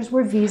 hijackers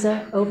were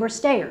visa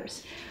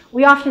overstayers.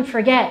 We often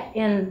forget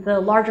in the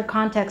larger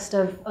context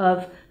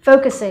of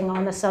focusing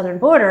on the southern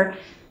border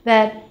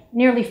that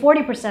nearly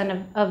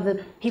 40% of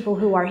the people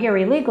who are here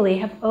illegally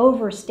have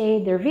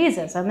overstayed their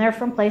visas, and they're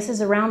from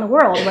places around the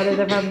world, whether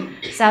they're from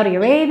Saudi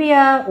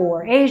Arabia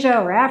or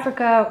Asia or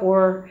Africa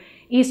or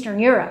Eastern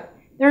Europe.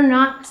 They're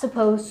not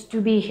supposed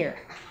to be here.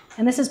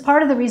 And this is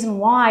part of the reason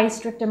why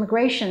strict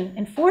immigration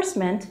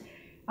enforcement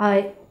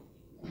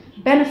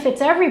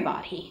benefits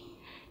everybody.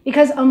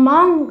 Because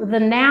among the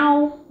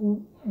now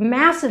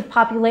massive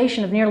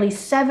population of nearly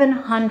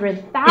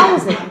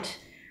 700,000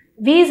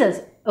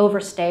 visas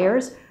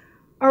overstayers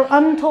are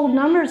untold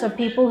numbers of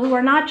people who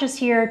are not just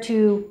here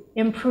to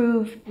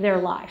improve their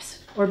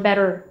lives or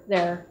better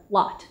their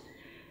lot.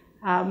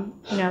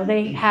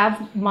 They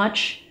have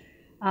much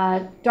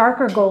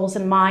darker goals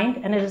in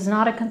mind, and it is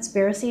not a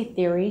conspiracy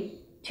theory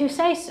to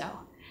say so.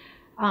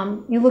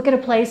 You look at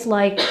a place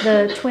like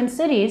the Twin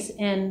Cities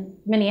in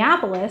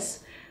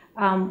Minneapolis,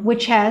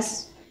 which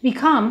has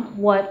become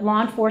what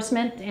law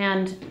enforcement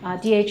and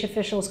DH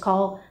officials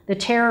call the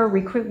terror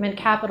recruitment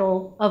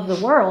capital of the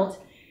world.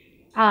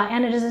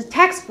 And it is a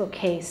textbook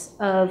case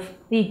of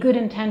the good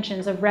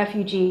intentions of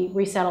refugee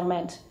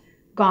resettlement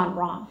gone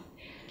wrong.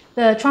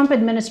 The Trump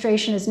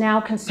administration is now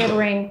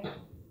considering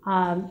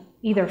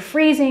either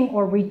freezing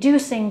or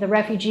reducing the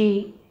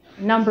refugee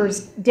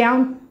numbers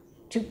down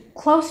to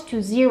close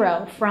to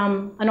 0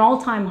 from an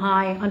all-time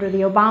high under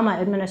the Obama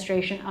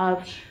administration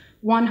of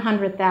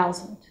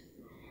 100,000.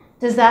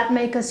 Does that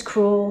make us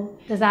cruel?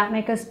 Does that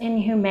make us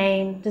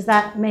inhumane? Does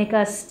that make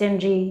us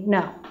stingy?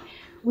 No.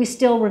 We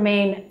still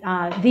remain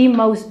the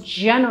most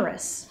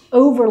generous,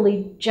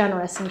 overly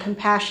generous and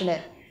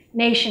compassionate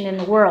nation in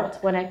the world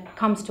when it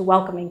comes to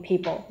welcoming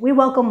people. We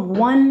welcome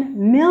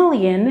 1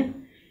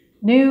 million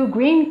new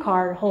green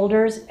card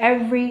holders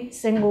every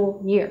single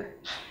year.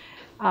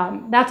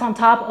 That's on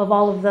top of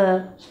all of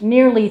the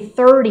nearly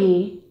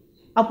 30,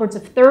 upwards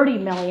of 30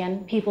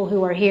 million people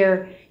who are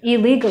here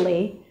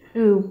illegally,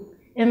 who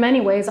in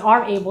many ways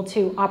are able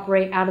to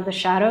operate out of the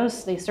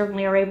shadows. They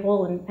certainly are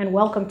able and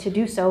welcome to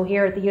do so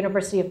here at the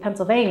University of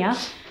Pennsylvania.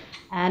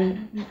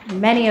 And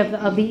many of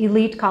the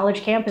elite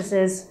college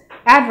campuses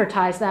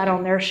advertise that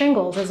on their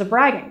shingles as a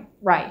bragging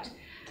right.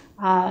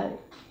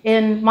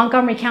 In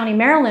Montgomery County,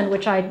 Maryland,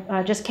 which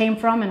I just came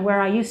from and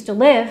where I used to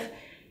live,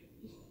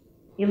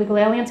 illegal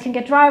aliens can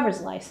get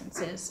driver's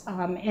licenses.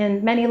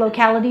 In many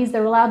localities,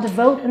 they're allowed to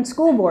vote in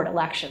school board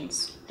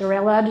elections. They're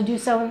allowed to do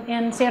so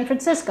in San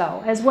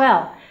Francisco as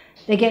well.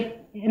 They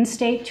get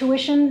in-state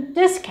tuition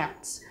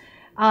discounts.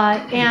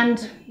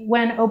 And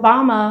when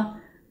Obama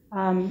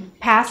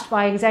passed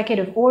by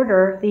executive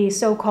order the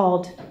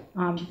so-called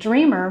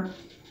Dreamer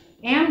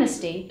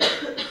amnesty,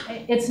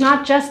 it's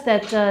not just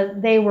that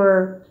they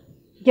were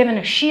given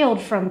a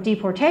shield from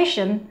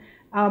deportation.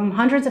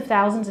 Hundreds of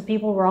thousands of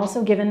people were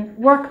also given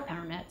work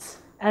permits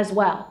as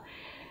well.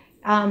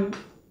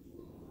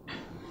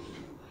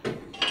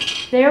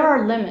 There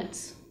are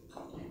limits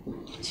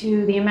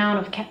to the amount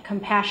of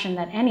compassion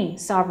that any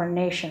sovereign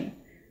nation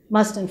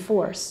must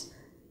enforce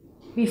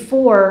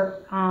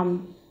before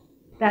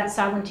that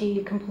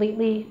sovereignty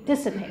completely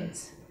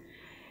dissipates.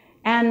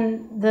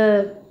 And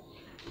the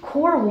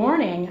core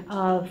warning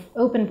of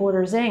Open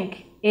Borders,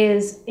 Inc.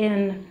 is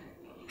in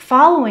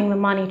following the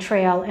money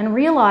trail and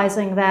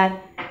realizing that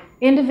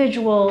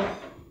individual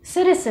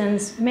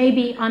citizens may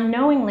be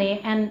unknowingly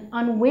and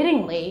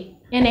unwittingly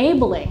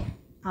enabling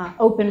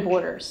Open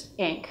Borders,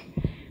 Inc.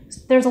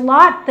 There's a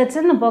lot that's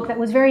in the book that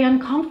was very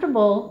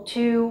uncomfortable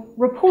to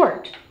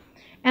report.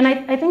 And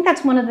I think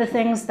that's one of the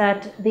things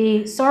that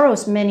the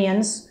Soros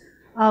minions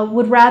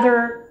would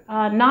rather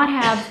not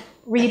have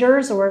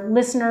readers or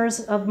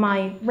listeners of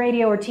my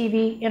radio or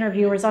TV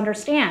interviewers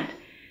understand.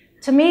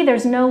 To me,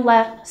 there's no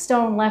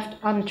stone left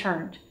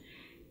unturned.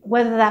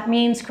 Whether that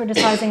means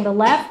criticizing the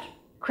left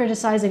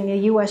criticizing the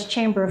U.S.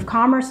 Chamber of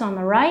Commerce on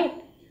the right,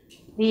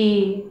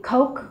 the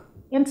Koch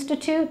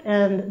Institute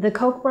and the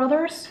Koch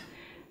brothers,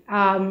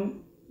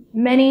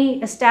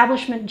 many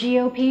establishment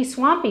GOP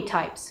swampy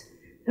types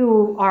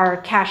who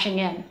are cashing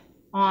in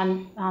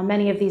on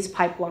many of these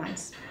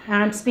pipelines.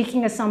 And I'm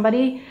speaking as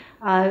somebody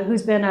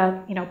who's been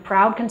a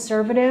proud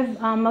conservative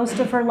most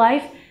of her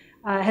life,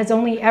 has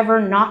only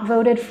ever not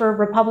voted for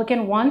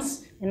Republican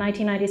once in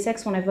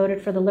 1996 when I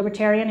voted for the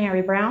Libertarian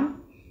Harry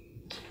Brown.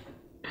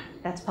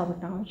 That's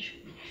public knowledge.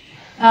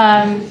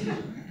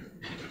 And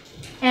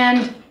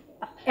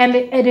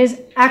it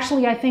is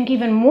actually, I think,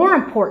 even more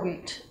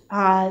important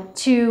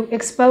to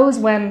expose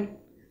when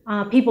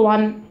people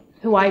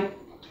who I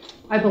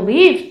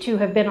believe to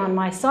have been on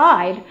my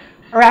side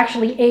are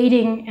actually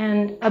aiding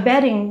and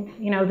abetting,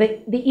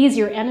 the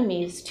easier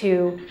enemies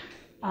to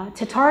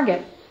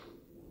target.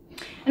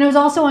 And it was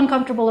also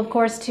uncomfortable, of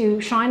course, to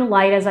shine a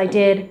light, as I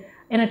did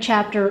in a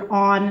chapter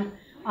on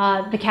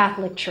the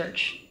Catholic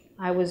Church.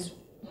 I was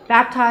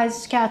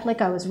baptized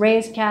Catholic, I was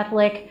raised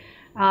Catholic,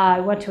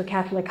 I went to a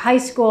Catholic high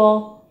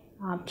school,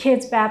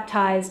 kids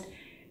baptized,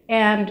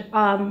 and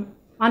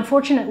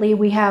unfortunately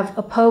we have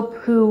a Pope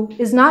who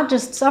is not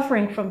just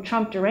suffering from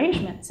Trump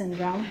derangement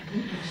syndrome,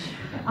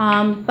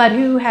 but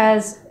who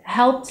has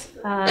helped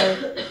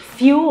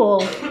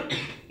fuel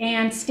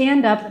and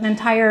stand up an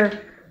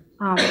entire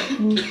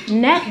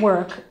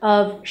network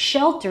of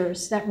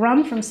shelters that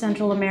run from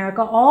Central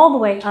America all the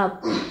way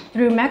up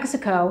through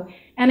Mexico,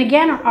 and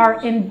again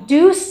are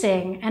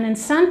inducing and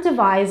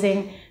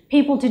incentivizing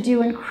people to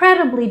do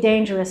incredibly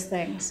dangerous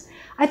things.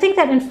 I think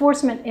that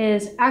enforcement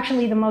is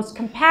actually the most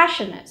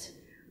compassionate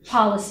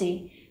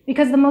policy,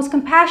 because the most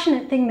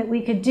compassionate thing that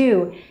we could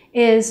do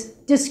is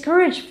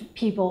discourage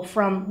people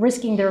from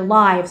risking their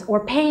lives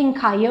or paying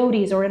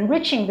coyotes or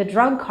enriching the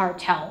drug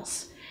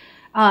cartels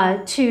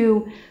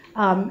to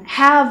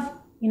have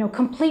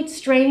complete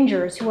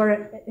strangers who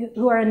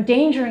are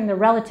endangering their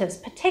relatives,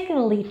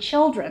 particularly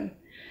children,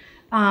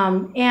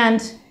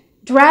 and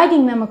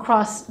dragging them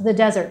across the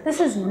desert. This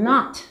is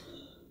not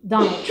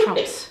Donald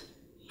Trump's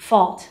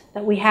fault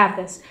that we have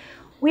this.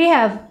 We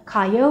have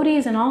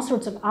coyotes and all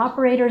sorts of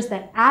operators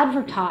that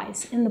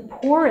advertise in the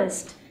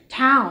poorest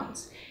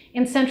towns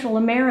in Central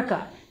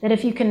America that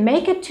if you can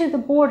make it to the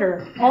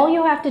border, all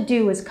you have to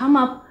do is come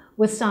up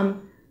with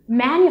some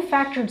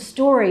manufactured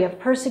story of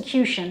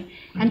persecution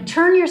and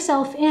turn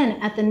yourself in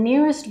at the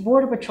nearest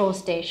Border Patrol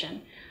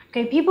station.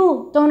 Okay,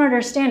 people don't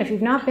understand, if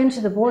you've not been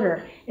to the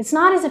border, it's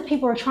not as if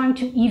people are trying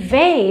to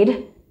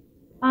evade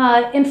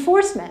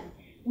enforcement.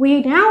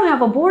 We now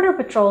have a Border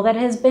Patrol that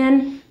has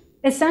been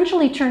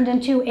essentially turned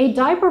into a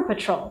diaper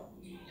patrol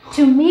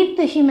to meet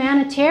the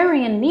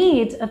humanitarian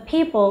needs of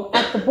people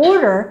at the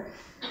border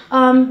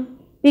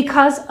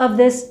because of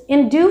this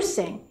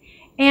inducing.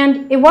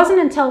 And it wasn't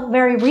until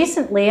very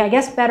recently, I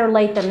guess better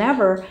late than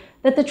never,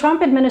 that the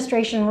Trump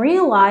administration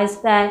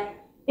realized that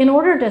in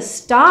order to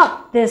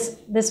stop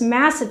this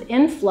massive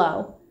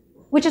inflow,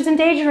 which is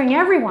endangering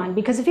everyone,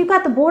 because if you've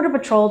got the Border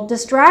Patrol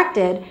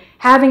distracted,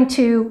 having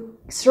to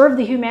serve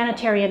the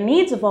humanitarian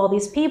needs of all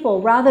these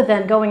people rather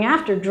than going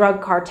after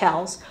drug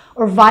cartels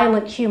or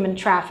violent human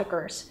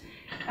traffickers,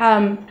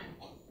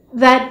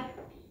 that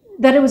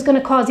it was going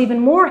to cause even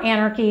more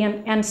anarchy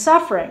and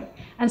suffering.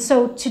 And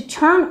so to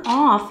turn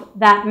off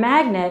that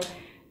magnet,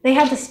 they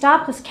had to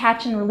stop this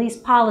catch and release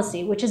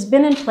policy, which has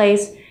been in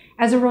place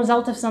as a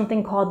result of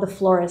something called the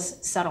Flores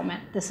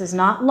Settlement. This is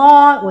not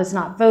law. It was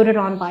not voted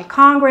on by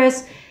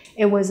Congress.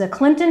 It was a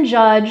Clinton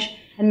judge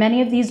and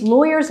many of these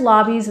lawyers'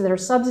 lobbies that are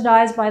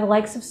subsidized by the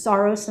likes of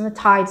Soros and the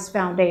Tides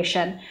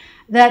Foundation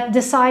that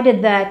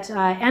decided that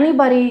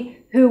anybody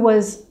who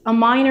was a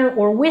minor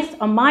or with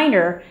a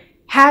minor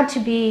had to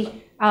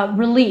be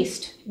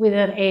released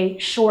within a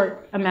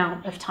short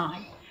amount of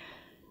time.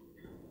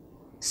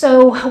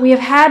 So we have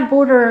had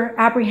border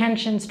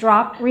apprehensions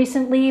drop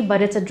recently,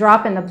 but it's a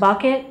drop in the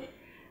bucket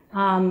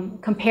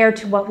compared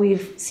to what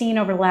we've seen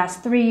over the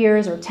last 3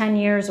 years or 10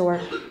 years or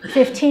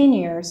 15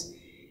 years.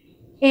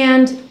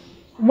 And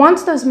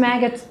once those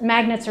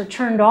magnets are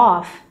turned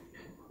off,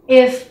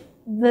 if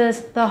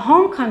the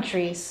home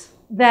countries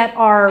that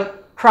are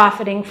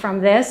profiting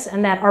from this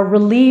and that are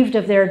relieved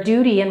of their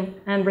duty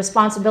and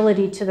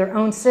responsibility to their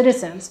own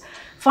citizens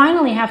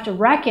finally have to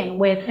reckon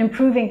with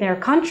improving their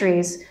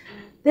countries,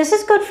 this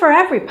is good for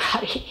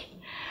everybody.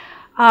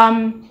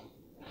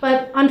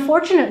 But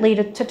unfortunately,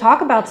 to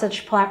talk about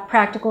such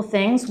practical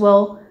things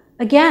will,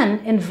 again,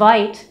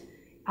 invite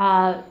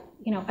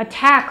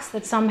attacks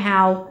that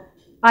somehow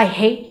I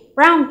hate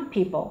brown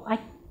people. I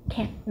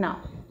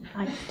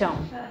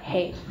don't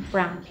hate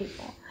brown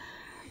people.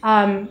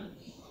 And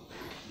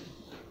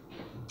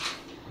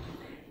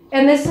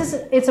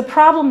it's a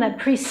problem that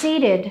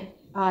preceded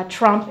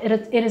Trump.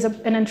 It is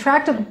an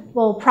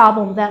intractable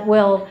problem that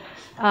will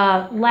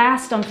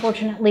last,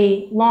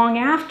 unfortunately, long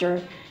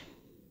after.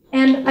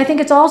 And I think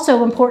it's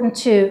also important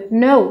to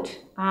note,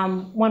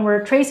 when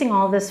we're tracing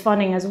all this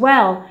funding as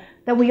well,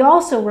 that we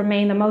also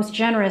remain the most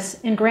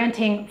generous in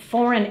granting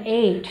foreign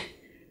aid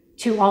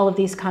to all of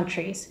these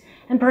countries.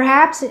 And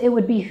perhaps it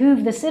would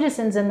behoove the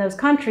citizens in those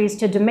countries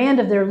to demand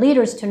of their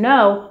leaders to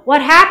know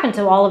what happened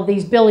to all of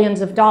these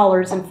billions of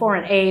dollars in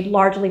foreign aid,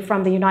 largely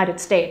from the United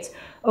States,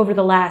 over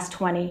the last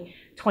 20,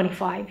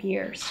 25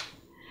 years.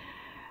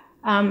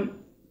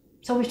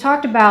 So we've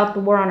talked about the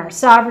war on our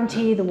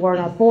sovereignty, the war on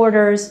our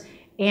borders,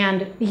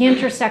 and the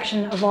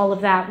intersection of all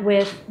of that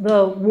with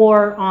the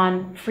war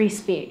on free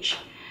speech.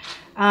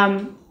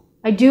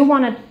 I do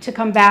want to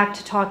come back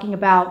to talking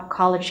about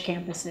college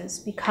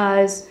campuses,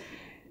 because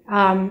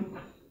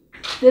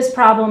this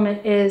problem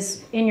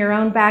is in your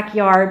own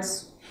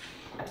backyards.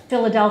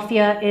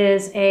 Philadelphia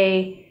is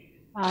a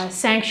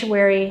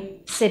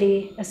sanctuary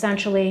city,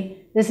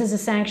 essentially. This is a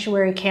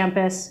sanctuary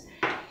campus.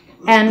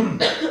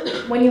 And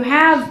when you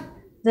have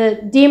the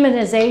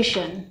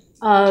demonization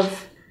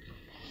of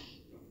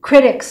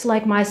critics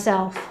like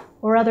myself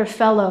or other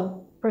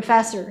fellow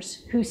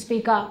professors who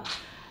speak up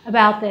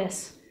about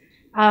this,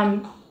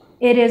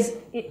 it is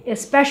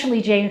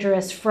especially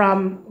dangerous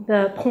from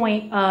the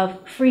point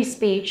of free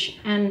speech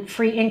and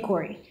free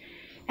inquiry.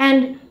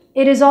 And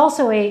it is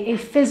also a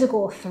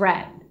physical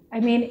threat. I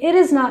mean, it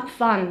is not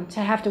fun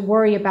to have to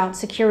worry about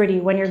security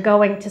when you're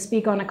going to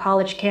speak on a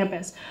college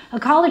campus. A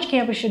college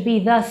campus should be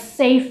the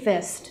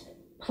safest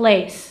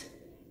place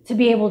to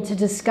be able to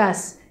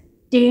discuss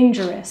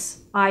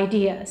dangerous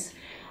ideas.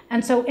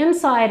 And so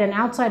inside and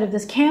outside of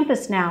this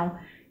campus now,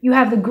 you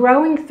have the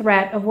growing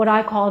threat of what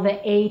I call the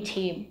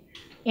A-team.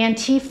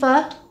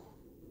 Antifa,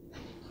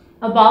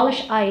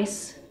 Abolish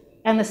ICE,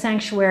 and the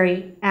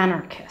sanctuary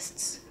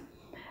anarchists.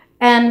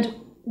 And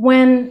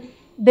when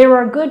there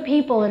are good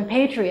people and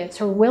patriots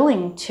who are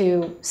willing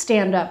to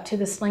stand up to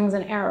the slings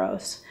and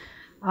arrows,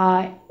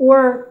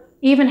 or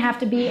even have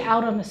to be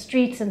out on the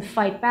streets and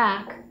fight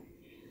back,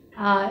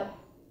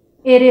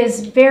 it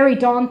is very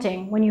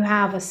daunting when you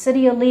have a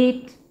city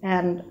elite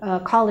and a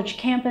college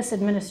campus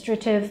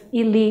administrative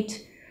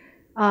elite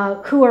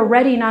who are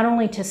ready not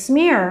only to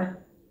smear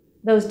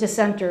those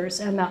dissenters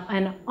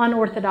and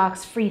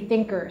unorthodox free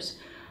thinkers,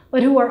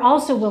 but who are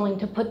also willing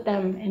to put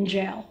them in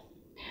jail.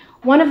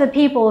 One of the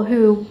people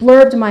who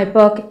blurbed my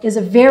book is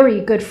a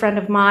very good friend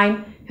of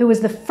mine who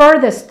is the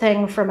furthest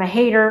thing from a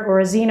hater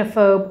or a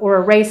xenophobe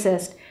or a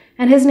racist,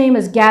 and his name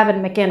is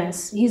Gavin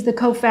McInnes. He's the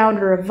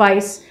co-founder of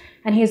Vice,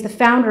 and he is the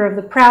founder of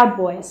the Proud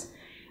Boys.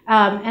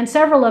 And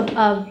several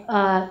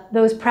of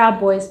those Proud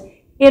Boys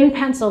in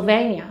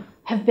Pennsylvania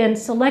have been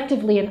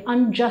selectively and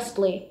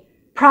unjustly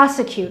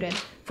prosecuted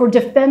for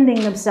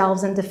defending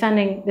themselves and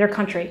defending their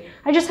country.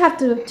 I just have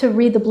to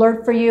read the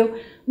blurb for you.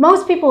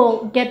 Most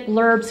people get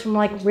blurbs from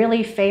like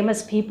really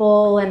famous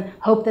people and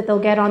hope that they'll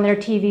get on their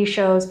TV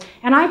shows.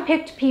 And I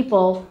picked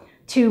people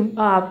to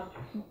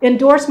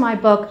endorse my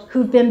book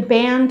who've been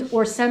banned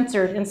or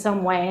censored in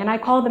some way. And I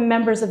call them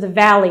members of the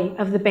Valley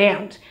of the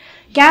Banned.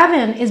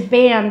 Gavin is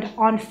banned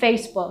on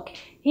Facebook.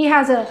 He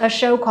has a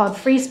show called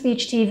Free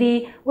Speech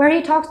TV where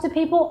he talks to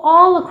people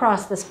all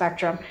across the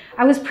spectrum.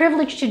 I was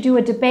privileged to do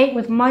a debate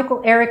with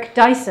Michael Eric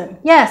Dyson.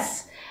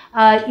 Yes,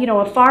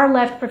 a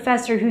far-left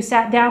professor who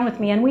sat down with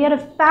me, and we had a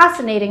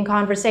fascinating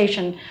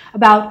conversation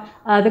about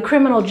the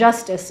criminal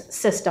justice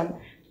system.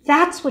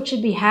 That's what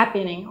should be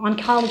happening on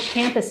college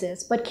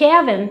campuses. But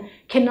Gavin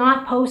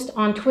cannot post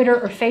on Twitter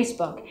or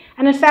Facebook.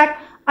 And in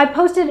fact, I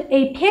posted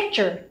a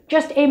picture,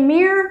 just a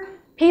mere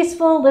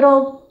peaceful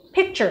little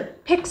picture,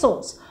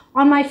 pixels,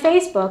 on my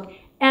Facebook,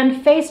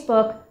 and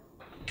Facebook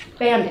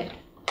banned it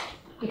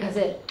because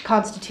it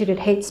constituted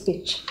hate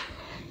speech.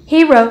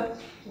 He wrote,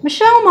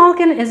 "Michelle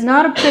Malkin is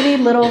not a pretty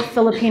little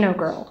Filipino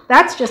girl.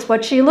 That's just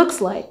what she looks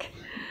like.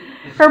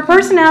 Her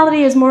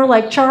personality is more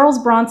like Charles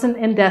Bronson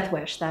in Death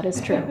Wish." That is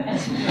true.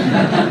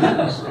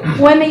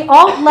 When the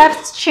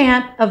alt-left's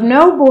chant of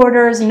no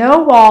borders,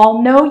 no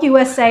wall, no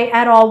USA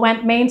at all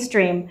went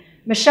mainstream,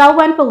 Michelle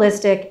went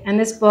ballistic, and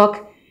this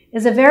book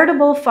is a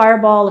veritable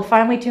fireball of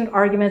finely tuned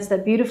arguments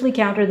that beautifully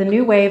counter the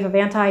new wave of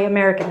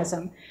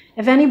anti-Americanism.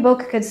 If any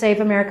book could save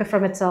America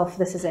from itself,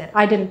 this is it.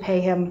 I didn't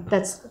pay him.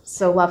 That's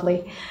so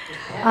lovely.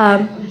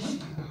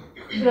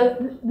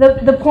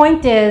 The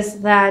point is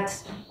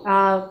that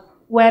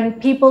when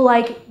people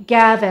like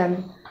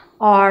Gavin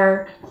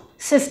are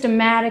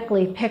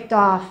systematically picked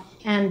off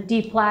and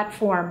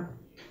deplatformed,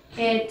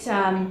 it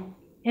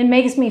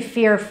makes me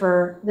fear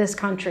for this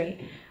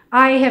country.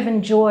 I have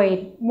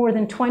enjoyed more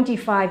than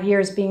 25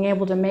 years being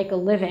able to make a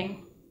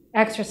living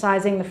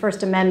exercising the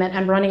First Amendment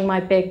and running my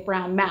big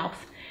brown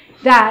mouth.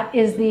 That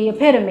is the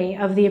epitome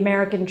of the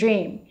American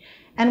dream.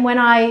 And when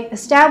I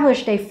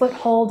established a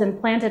foothold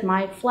and planted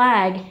my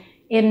flag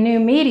in new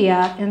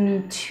media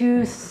in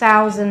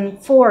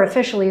 2004,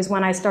 officially is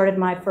when I started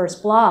my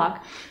first blog,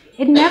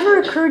 it never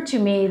occurred to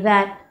me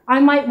that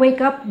I might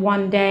wake up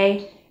one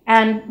day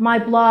and my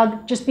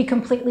blog just be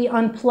completely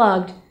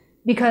unplugged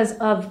because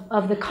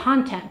of the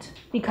content,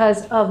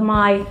 because of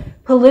my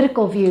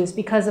political views,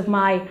 because of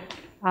my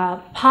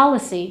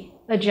policy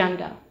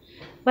agenda.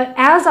 But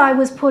as I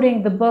was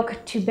putting the book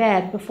to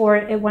bed before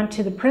it went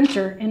to the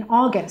printer in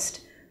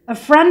August, a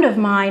friend of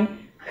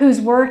mine whose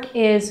work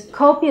is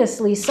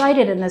copiously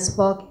cited in this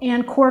book,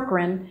 Ann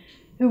Corcoran,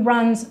 who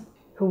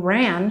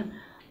ran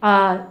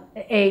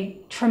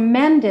a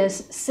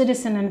tremendous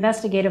citizen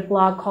investigative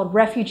blog called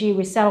Refugee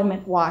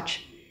Resettlement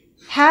Watch,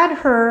 had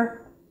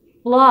her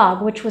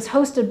blog, which was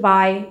hosted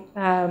by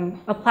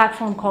a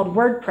platform called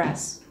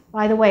WordPress.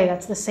 By the way,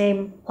 that's the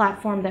same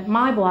platform that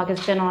my blog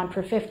has been on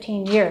for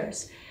 15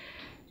 years.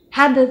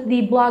 Had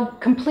the blog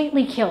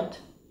completely killed.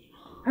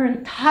 Her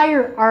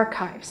entire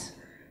archives,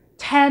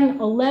 10,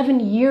 11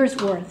 years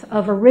worth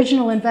of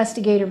original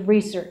investigative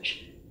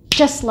research,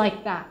 just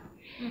like that.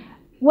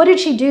 What did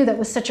she do that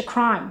was such a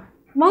crime?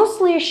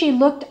 Mostly she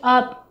looked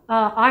up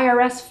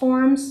IRS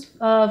forms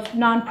of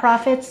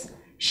nonprofits.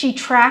 She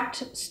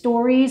tracked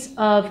stories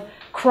of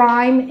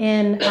crime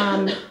in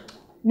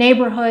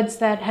neighborhoods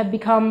that have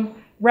become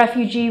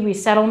refugee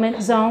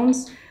resettlement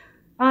zones.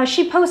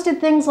 She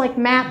posted things like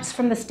maps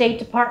from the State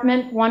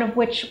Department, one of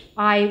which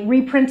I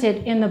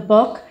reprinted in the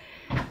book,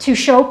 to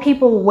show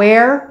people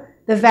where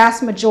the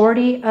vast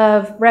majority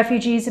of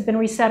refugees have been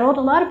resettled.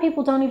 A lot of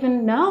people don't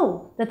even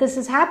know that this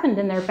has happened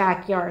in their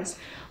backyards.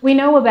 We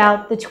know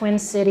about the Twin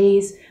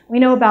Cities. We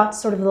know about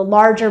sort of the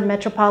larger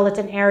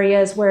metropolitan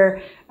areas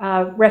where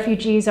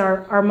refugees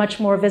are much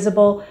more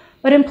visible.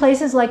 But in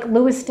places like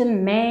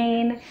Lewiston,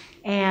 Maine,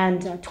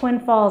 and Twin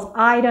Falls,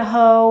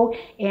 Idaho,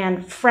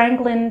 and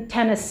Franklin,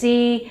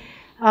 Tennessee,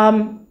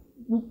 the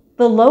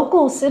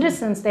local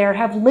citizens there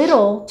have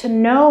little to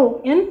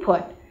no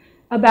input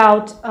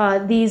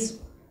about these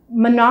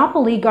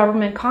monopoly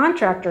government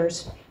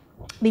contractors.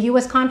 The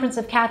U.S. Conference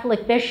of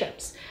Catholic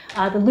Bishops,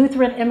 the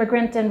Lutheran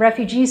Immigrant and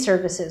Refugee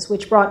Services,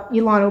 which brought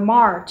Ilhan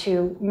Omar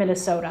to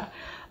Minnesota,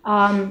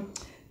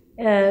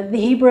 the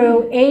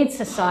Hebrew Aid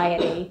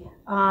Society,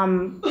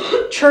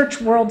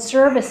 Church World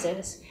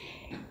Services.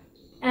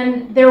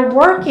 And they're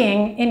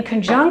working in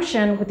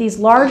conjunction with these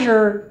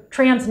larger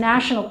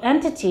transnational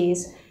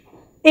entities,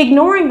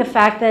 ignoring the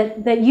fact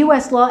that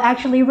U.S. law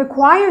actually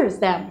requires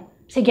them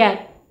to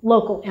get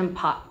local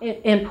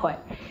input.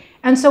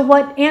 And so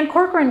what Ann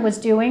Corcoran was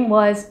doing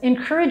was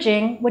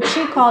encouraging what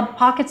she called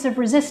pockets of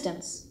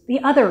resistance,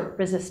 the other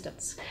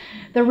resistance,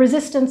 the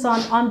resistance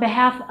on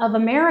behalf of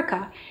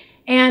America.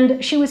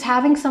 And she was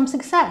having some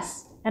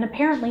success. And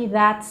apparently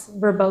that's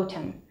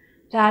verboten.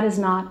 That is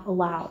not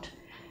allowed.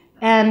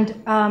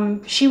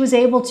 And she was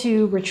able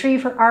to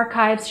retrieve her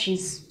archives.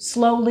 She's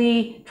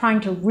slowly trying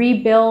to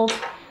rebuild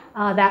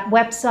that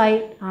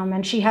website,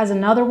 and she has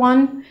another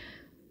one.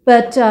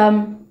 But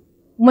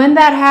when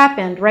that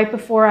happened, right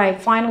before I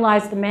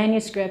finalized the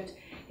manuscript,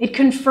 it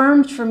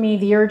confirmed for me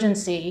the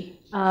urgency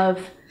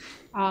of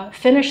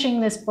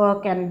finishing this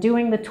book and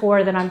doing the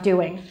tour that I'm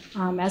doing.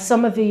 As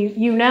some of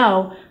you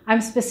know,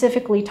 I'm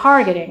specifically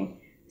targeting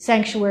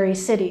sanctuary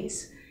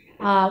cities.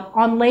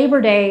 On Labor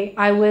Day,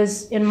 I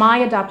was in my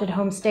adopted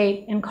home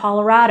state in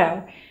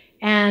Colorado,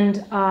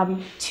 and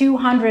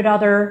 200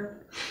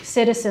 other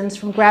citizens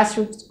from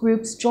grassroots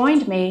groups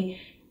joined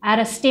me at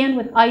a Stand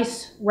With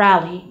ICE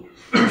rally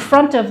in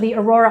front of the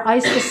Aurora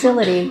ICE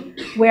facility,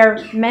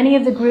 where many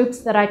of the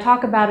groups that I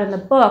talk about in the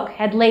book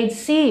had laid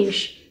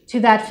siege to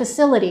that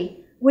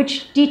facility,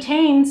 which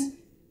detains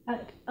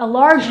a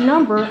large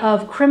number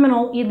of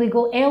criminal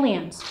illegal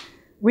aliens,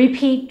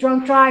 repeat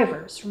drunk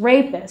drivers,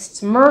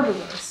 rapists,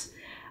 murderers.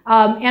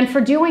 And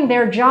for doing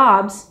their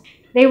jobs,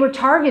 they were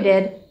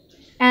targeted,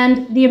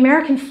 and the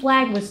American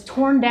flag was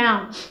torn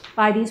down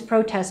by these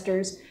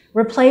protesters,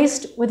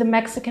 replaced with a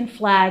Mexican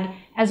flag,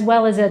 as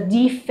well as a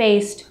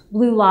defaced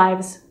Blue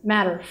Lives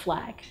Matter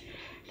flag.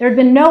 There had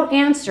been no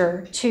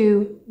answer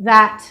to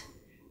that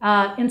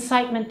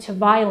incitement to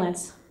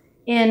violence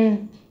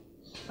in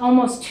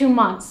almost 2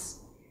 months.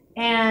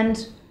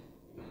 And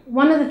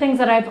one of the things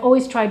that I've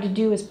always tried to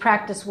do is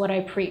practice what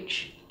I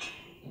preach.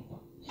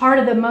 Part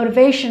of the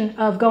motivation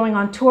of going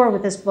on tour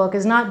with this book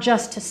is not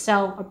just to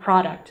sell a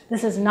product.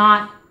 This is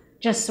not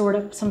just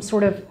some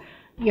sort of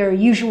your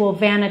usual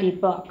vanity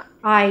book.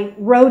 I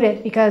wrote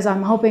it because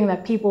I'm hoping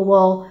that people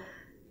will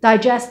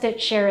digest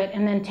it, share it,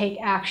 and then take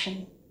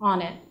action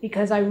on it.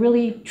 Because I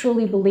really,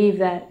 truly believe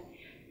that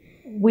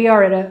we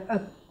are at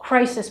a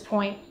crisis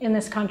point in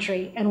this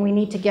country, and we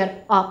need to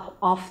get up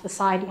off the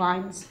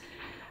sidelines.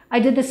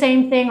 I did the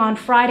same thing on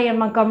Friday in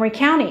Montgomery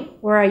County,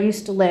 where I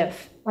used to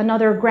live.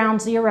 Another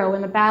ground zero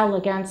in the battle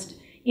against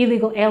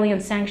illegal alien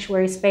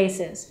sanctuary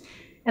spaces.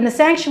 And the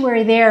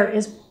sanctuary there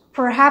is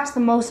perhaps the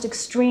most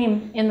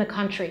extreme in the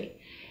country,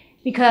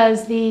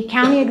 because the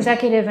county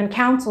executive and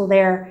council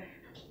there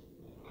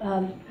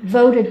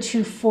voted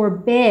to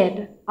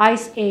forbid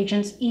ICE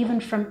agents even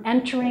from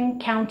entering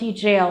county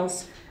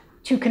jails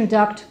to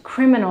conduct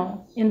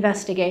criminal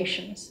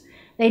investigations.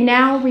 They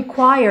now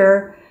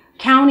require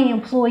county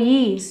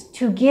employees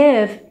to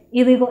give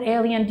illegal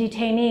alien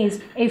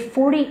detainees a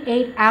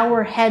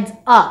 48-hour heads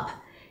up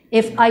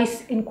if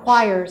ICE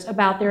inquires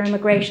about their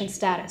immigration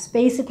status,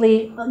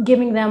 basically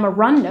giving them a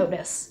run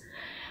notice,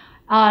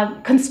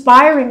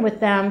 conspiring with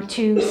them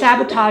to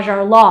sabotage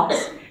our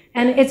laws.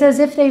 And it's as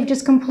if they've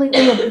just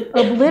completely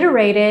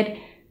obliterated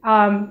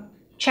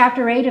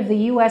Chapter 8 of the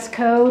U.S.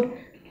 Code,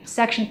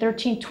 Section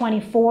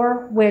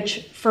 1324,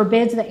 which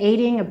forbids the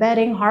aiding,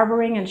 abetting,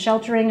 harboring, and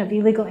sheltering of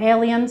illegal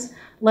aliens,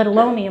 let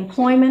alone the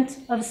employment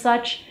of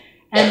such,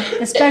 and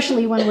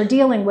especially when we're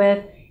dealing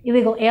with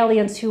illegal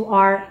aliens who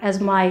are, as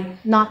my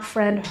not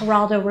friend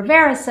Geraldo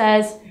Rivera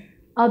says,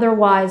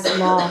 otherwise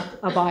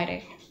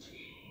law-abiding.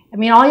 I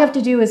mean, all you have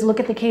to do is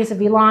look at the case of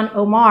Ilhan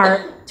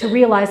Omar to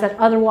realize that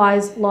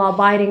otherwise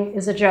law-abiding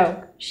is a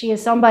joke. She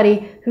is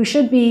somebody who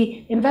should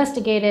be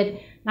investigated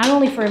not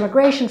only for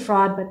immigration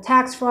fraud, but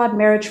tax fraud,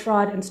 marriage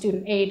fraud, and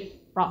student aid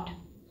fraud.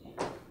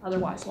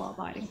 Otherwise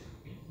law-abiding.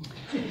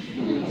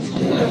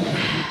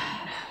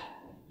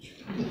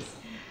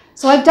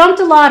 So I've dumped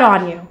a lot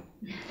on you.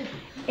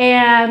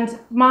 And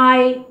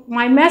my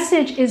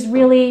message is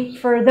really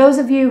for those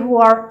of you who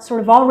are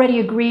sort of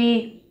already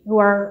agree, who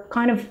are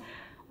kind of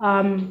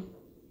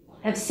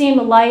have seen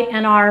the light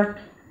and are,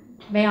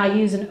 may I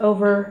use an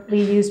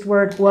overly used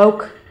word,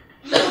 woke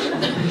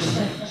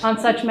on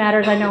such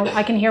matters. I know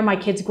I can hear my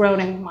kids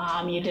groaning,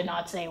 "Mom, you did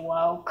not say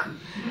woke."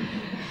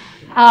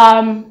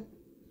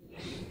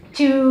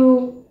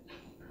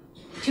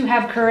 To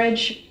have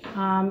courage,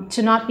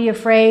 to not be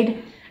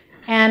afraid,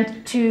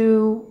 and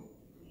to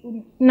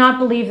not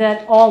believe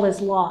that all is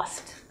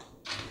lost.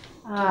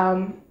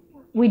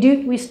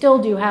 We still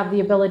do have the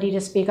ability to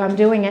speak. I'm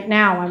doing it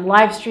now. I'm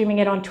live streaming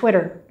it on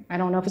Twitter. I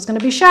don't know if it's going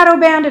to be shadow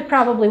banned. It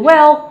probably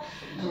will,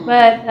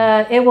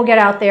 but it will get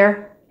out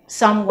there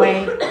some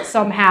way,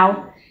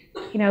 somehow.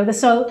 You know, the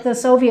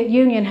Soviet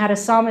Union had a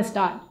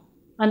samizdat,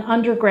 an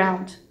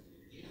underground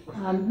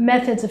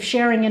methods of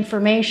sharing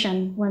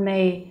information when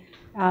they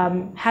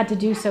had to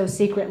do so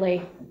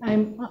secretly.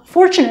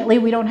 Fortunately,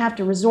 we don't have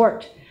to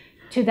resort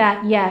to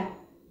that yet.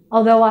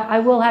 Although I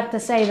will have to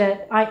say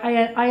that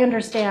I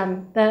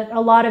understand that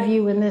a lot of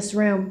you in this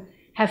room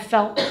have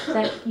felt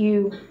that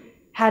you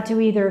had to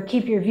either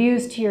keep your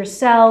views to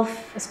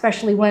yourself,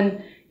 especially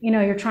when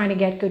you're trying to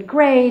get good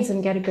grades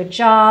and get a good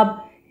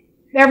job.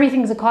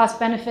 Everything's a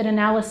cost-benefit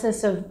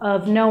analysis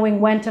of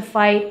knowing when to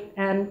fight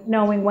and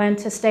knowing when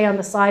to stay on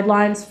the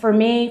sidelines. For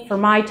me, for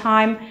my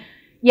time,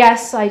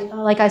 yes,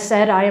 like I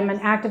said, I am an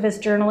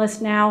activist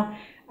journalist now,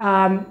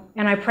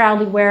 and I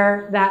proudly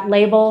wear that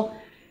label.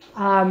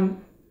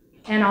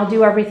 And I'll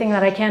do everything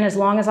that I can as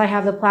long as I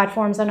have the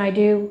platforms that I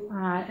do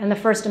and the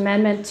First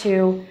Amendment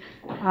to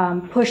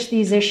push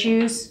these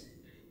issues.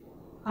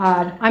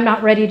 I'm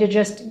not ready to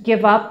just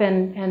give up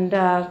and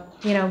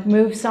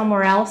move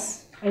somewhere else.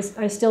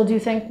 I still do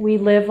think we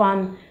live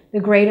on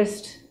the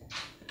greatest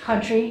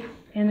country,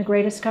 in the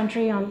greatest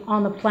country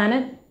on the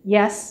planet.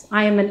 Yes,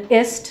 I am an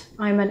ist.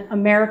 I'm an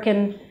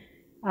American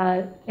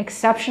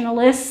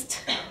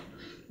exceptionalist.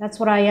 That's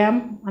what I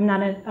am.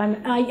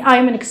 I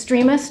am an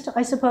extremist,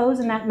 I suppose,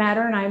 in that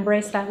matter, and I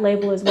embrace that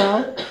label as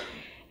well.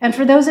 And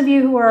for those of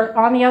you who are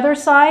on the other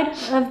side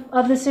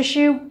of this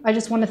issue, I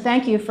just want to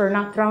thank you for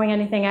not throwing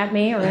anything at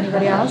me or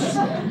anybody else,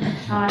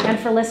 and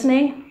for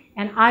listening.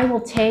 And I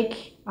will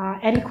take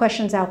any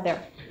questions out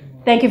there.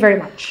 Thank you very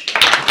much.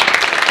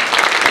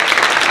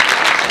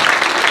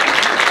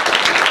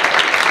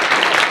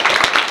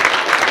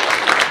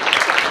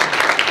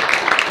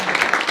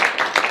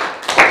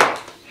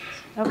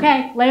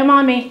 Okay, lay them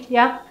on me.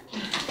 Yep.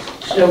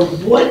 So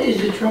what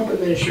is the Trump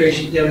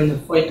administration doing to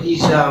fight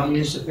these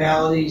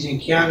municipalities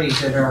and counties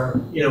that are,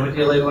 with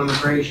the illegal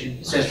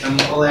immigration system,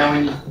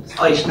 allowing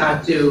ICE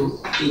not to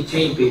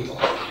detain people?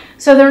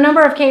 So there are a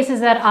number of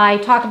cases that I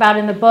talk about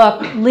in the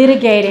book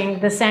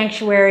litigating the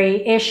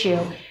sanctuary issue.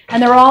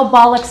 And they're all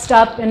bollocksed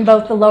up in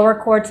both the lower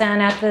courts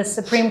and at the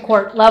Supreme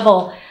Court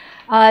level.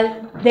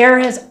 There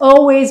has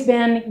always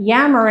been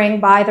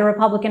yammering by the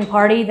Republican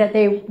Party that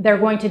they're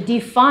going to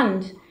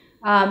defund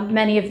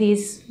many of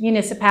these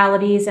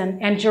municipalities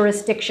and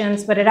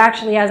jurisdictions, but it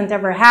actually hasn't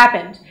ever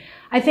happened.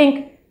 I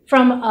think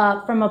from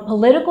a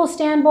political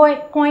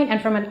standpoint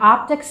and from an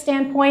optics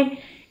standpoint,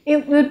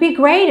 it would be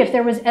great if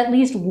there was at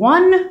least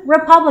one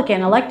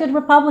Republican, elected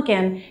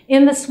Republican,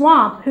 in the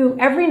swamp who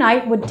every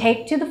night would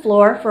take to the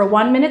floor for a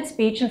 1-minute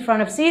speech in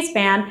front of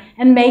C-SPAN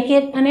and make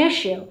it an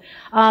issue.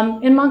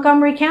 In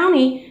Montgomery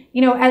County,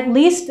 at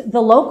least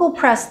the local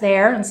press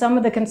there and some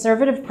of the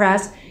conservative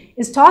press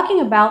is talking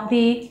about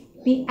the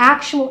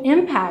actual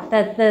impact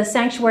that the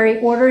sanctuary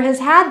order has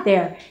had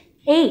there.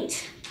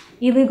 8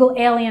 illegal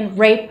alien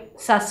rape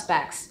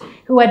suspects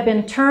who had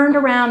been turned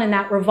around in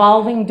that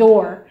revolving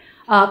door,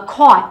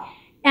 caught.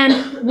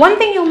 And one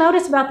thing you'll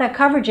notice about that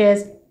coverage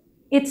is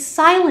it's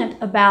silent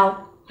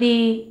about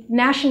the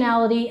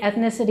nationality,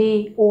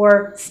 ethnicity,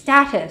 or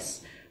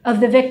status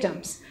of the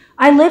victims.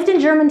 I lived in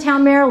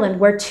Germantown, Maryland,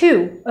 where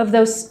 2 of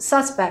those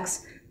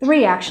suspects,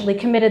 3 actually,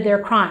 committed their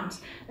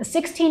crimes. A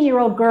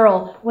 16-year-old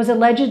girl was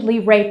allegedly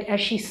raped as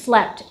she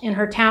slept in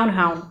her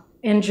townhome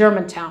in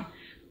Germantown.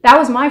 That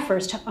was my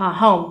first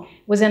home,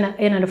 was in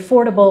an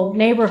affordable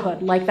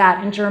neighborhood like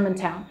that in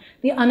Germantown.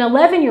 An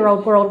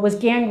 11-year-old girl was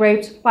gang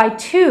raped by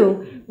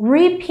 2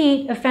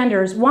 repeat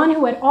offenders, one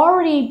who had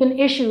already been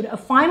issued a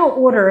final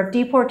order of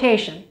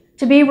deportation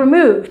to be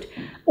removed,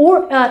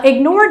 or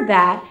ignored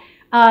that,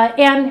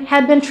 and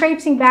had been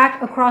traipsing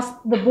back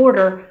across the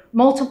border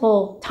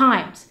multiple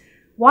times.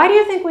 Why do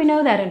you think we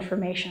know that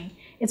information?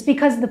 It's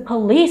because the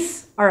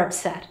police are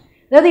upset.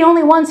 They're the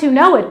only ones who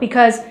know it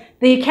because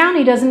the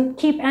county doesn't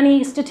keep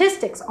any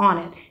statistics on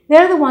it.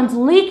 They're the ones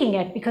leaking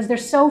it because they're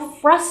so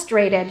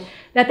frustrated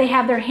that they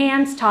have their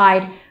hands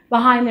tied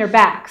behind their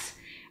backs.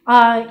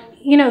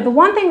 You know, the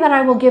one thing that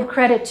I will give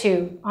credit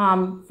to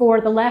for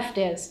the left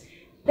is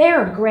they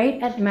are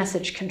great at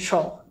message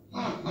control.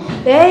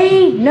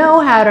 They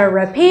know how to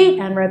repeat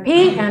and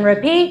repeat and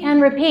repeat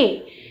and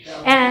repeat.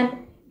 And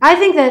I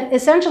think that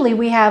essentially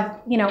we have,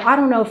 you know, I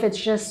don't know if it's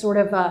just sort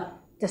of a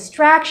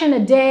distraction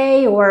a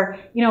day or,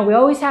 you know, we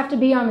always have to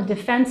be on the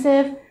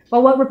defensive.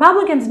 But what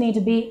Republicans need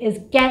to be is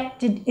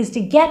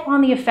to get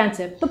on the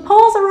offensive. The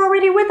polls are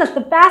already with us. The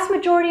vast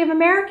majority of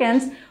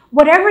Americans,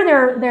 whatever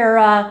their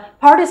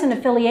partisan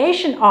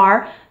affiliation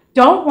are,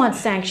 don't want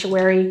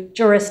sanctuary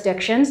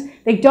jurisdictions.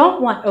 They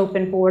don't want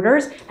open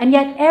borders. And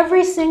yet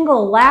every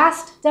single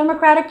last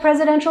Democratic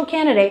presidential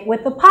candidate,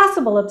 with the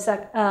possible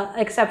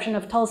exception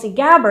of Tulsi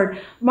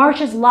Gabbard,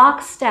 marches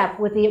lockstep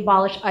with the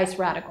abolish ICE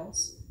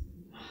radicals.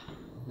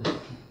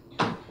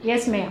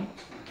 Yes, ma'am.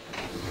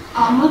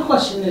 My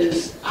question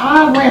is,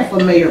 I ran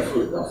for mayor of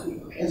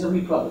Philadelphia as a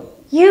Republican.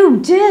 You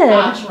did?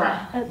 I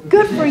tried.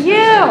 Good for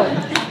you.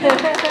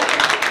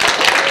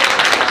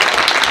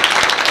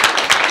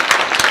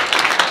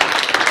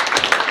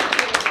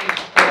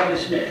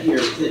 Here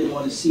didn't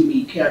want to see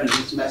me carry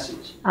this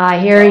message. I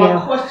hear you.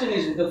 My question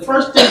is, the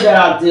first thing that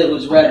I did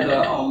was read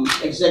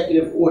the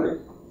executive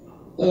order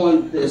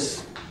on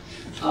this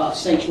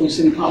sanctuary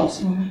city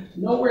policy.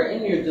 Nowhere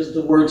in here does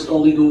the words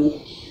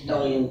illegal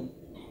alien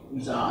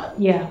reside.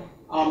 Yeah.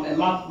 And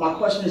my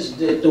question is,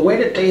 the way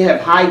that they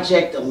have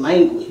hijacked the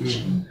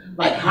language,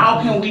 like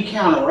how can we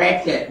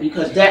counteract that?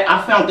 Because that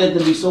I found that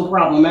to be so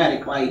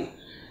problematic. Like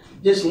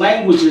this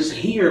language is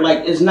here,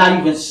 like it's not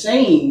even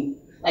saying.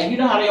 Like, you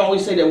know how they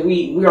always say that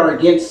we are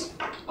against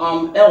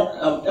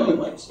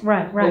immigrants.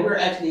 Right. But we're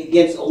actually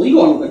against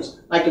illegal immigrants.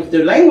 Like, if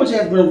the language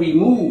has been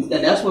removed,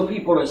 and that's what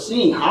people are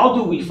seeing, how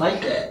do we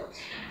fight that?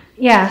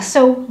 Yeah,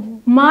 so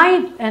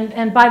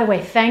and by the way,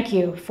 thank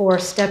you for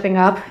stepping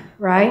up,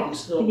 right?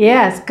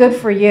 Yes, good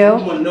for you.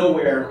 I'm going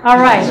nowhere. All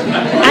right.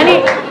 I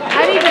need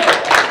to...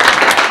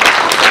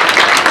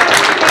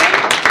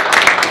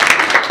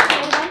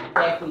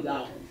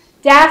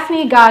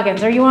 Daphne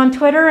Goggins. Are you on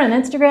Twitter and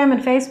Instagram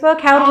and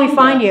Facebook? How do we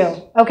find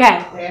you?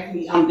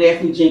 Okay. I'm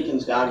Daphne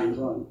Jenkins Goggins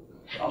on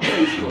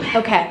Facebook.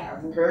 Okay.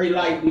 Very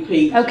lively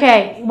page.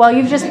 Okay. Well,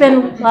 you've just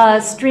been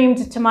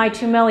streamed to my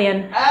 2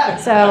 million,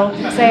 so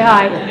say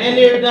hi. And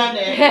they've done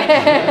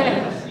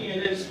that. See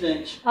an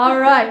instant. All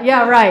right.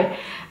 Yeah, right.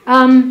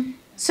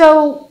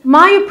 So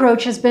my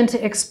approach has been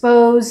to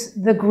expose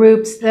the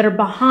groups that are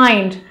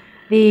behind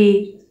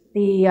the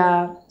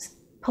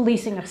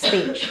policing of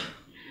speech.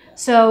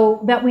 So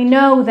that we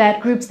know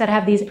that groups that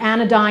have these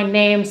anodyne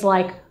names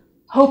like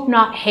Hope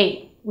Not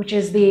Hate, which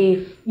is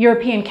the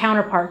European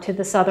counterpart to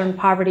the Southern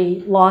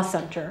Poverty Law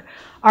Center,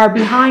 are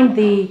behind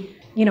the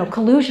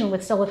collusion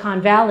with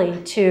Silicon Valley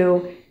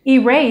to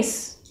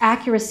erase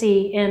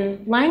accuracy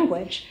in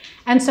language.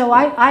 And so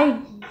I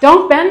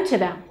don't bend to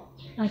them.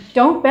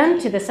 Don't bend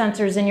to the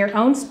censors in your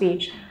own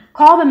speech.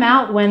 Call them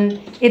out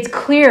when it's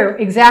clear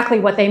exactly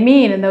what they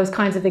mean in those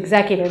kinds of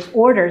executive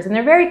orders. And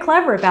they're very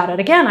clever about it.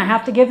 Again, I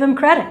have to give them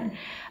credit.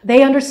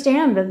 They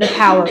understand the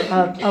power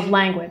of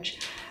language.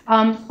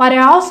 But I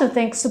also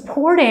think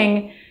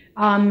supporting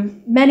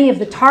many of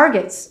the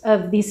targets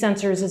of these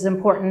censors is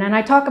important. And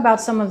I talk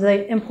about some of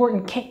the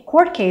important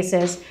court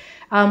cases,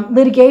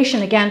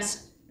 litigation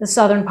against the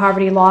Southern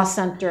Poverty Law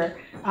Center,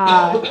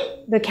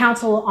 the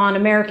Council on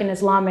American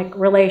Islamic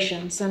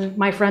Relations, and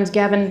my friends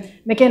Gavin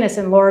McInnes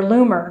and Laura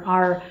Loomer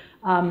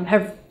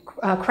have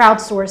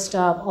crowdsourced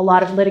a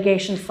lot of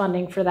litigation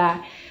funding for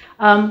that.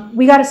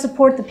 We got to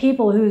support the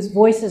people whose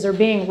voices are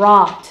being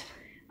robbed.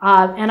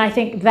 And I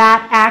think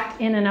that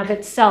act in and of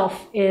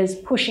itself is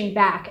pushing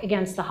back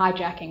against the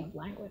hijacking of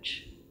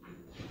language.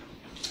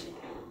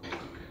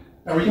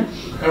 How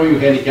are you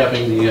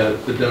handicapping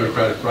the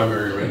Democratic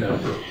primary right now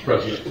for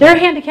president? They're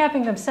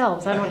handicapping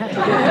themselves. I don't have to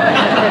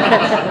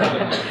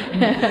do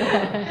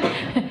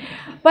that.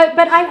 but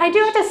I do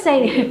have to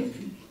say,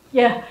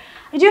 yeah,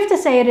 I do have to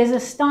say it is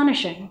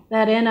astonishing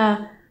that in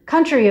a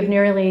country of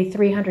nearly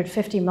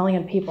 350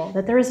 million people,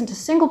 that there isn't a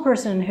single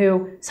person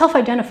who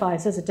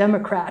self-identifies as a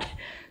Democrat,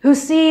 who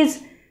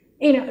sees,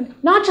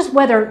 not just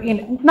whether,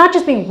 not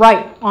just being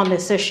right on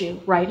this issue,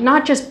 right,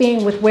 not just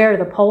being with where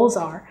the polls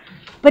are,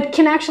 but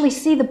can actually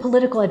see the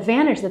political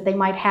advantage that they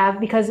might have,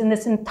 because in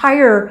this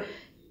entire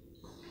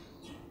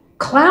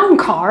clown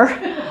car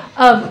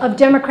of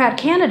Democrat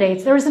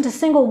candidates, there isn't a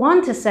single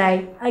one to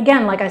say,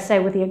 again, like I say,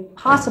 with the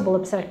possible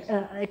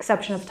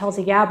exception of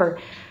Tulsi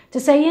Gabbard, to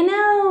say,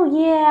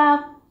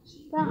 yeah,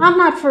 I'm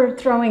not for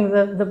throwing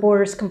the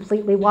borders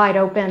completely wide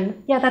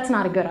open. Yeah, that's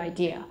not a good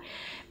idea.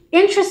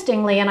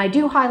 Interestingly, and I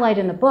do highlight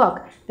in the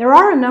book, there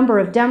are a number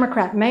of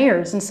Democrat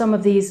mayors in some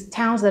of these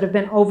towns that have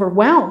been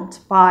overwhelmed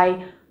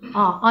by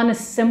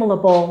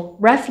unassimilable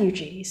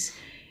refugees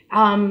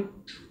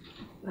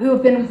who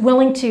have been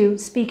willing to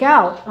speak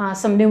out.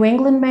 Some New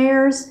England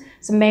mayors,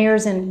 some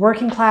mayors in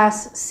working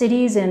class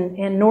cities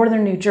in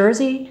northern New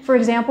Jersey, for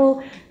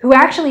example, who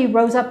actually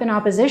rose up in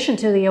opposition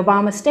to the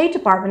Obama State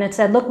Department and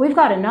said, look, we've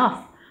got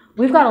enough.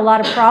 We've got a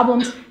lot of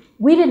problems.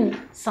 We didn't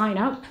sign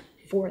up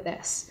for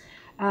this.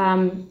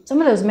 Some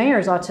of those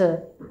mayors ought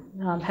to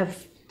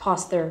have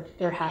tossed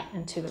their hat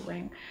into the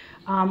ring.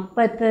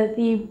 But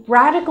the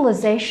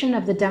radicalization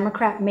of the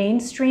Democrat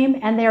mainstream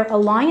and their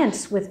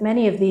alliance with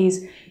many of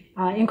these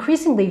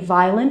increasingly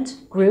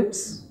violent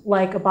groups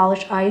like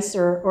Abolish ICE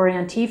or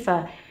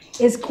Antifa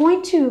is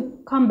going to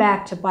come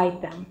back to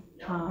bite them,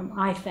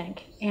 I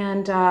think.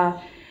 And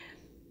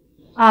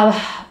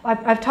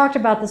I've talked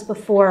about this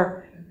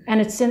before,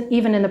 and it's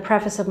even in the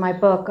preface of my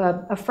book.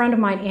 A friend of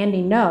mine,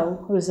 Andy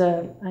No, who's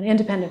an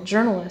independent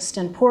journalist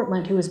in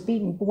Portland, who was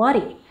beaten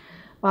bloody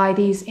by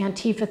these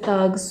Antifa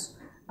thugs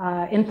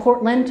in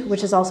Portland,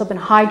 which has also been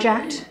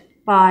hijacked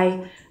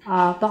by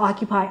the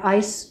Occupy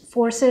ICE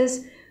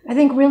forces, I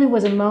think really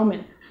was a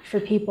moment for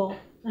people.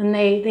 And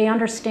they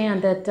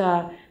understand that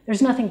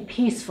there's nothing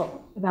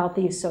peaceful about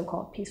these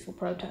so-called peaceful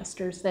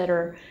protesters that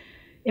are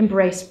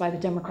embraced by the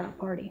Democrat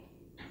Party.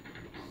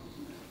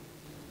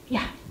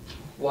 Yeah.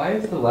 Why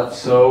is the left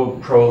so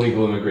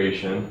pro-legal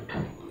immigration?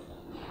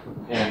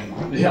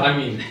 And yeah, I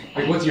mean,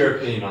 like, what's your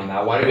opinion on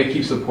that? Why do they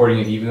keep supporting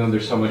it, even though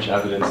there's so much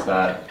evidence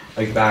that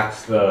like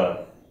backs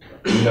the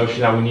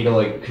notion that we need to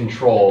like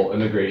control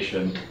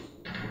immigration?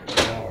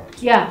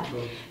 Yeah.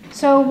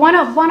 So one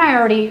I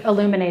already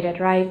illuminated,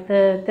 right?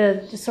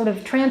 The sort of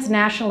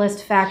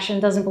transnationalist faction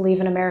doesn't believe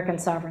in American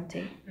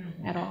sovereignty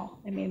at all.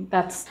 I mean,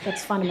 that's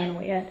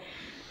fundamentally it.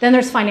 Then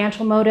there's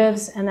financial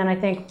motives, and then I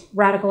think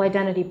radical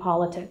identity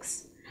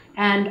politics.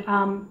 And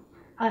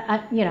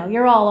you know,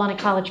 you're all on a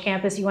college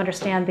campus. You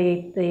understand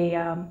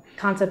the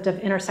concept of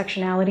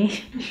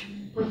intersectionality.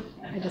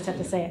 I just have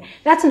to say it.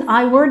 That's an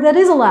I word that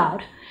is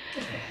allowed.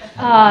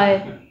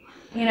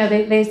 You know,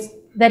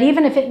 that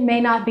even if it may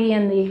not be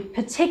in the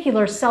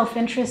particular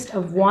self-interest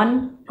of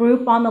one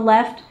group on the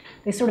left,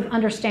 they sort of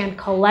understand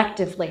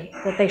collectively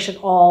that they should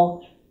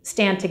all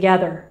stand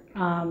together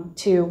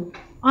to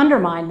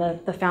undermine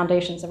the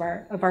foundations of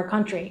our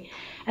country.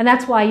 And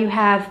that's why you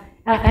have,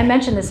 I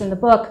mentioned this in the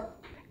book,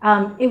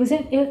 it was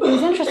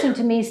interesting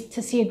to me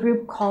to see a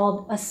group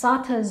called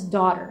Assata's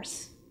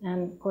Daughters.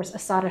 And of course,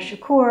 Assata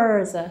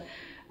Shakur is a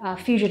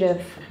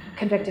fugitive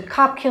convicted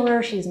cop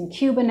killer. She's in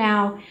Cuba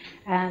now.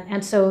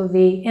 And so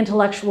the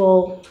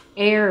intellectual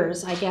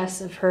heirs, I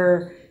guess, of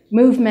her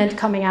movement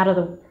coming out of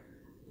the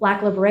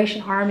Black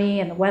Liberation Army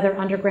and the Weather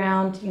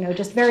Underground, you know,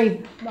 just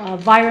very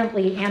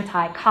violently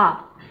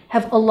anti-cop,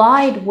 have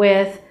allied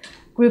with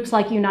groups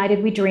like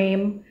United We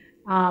Dream,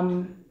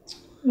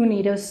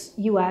 Unidos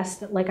US,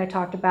 that, like I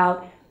talked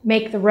about,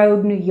 Make the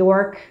Road New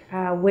York,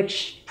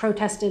 which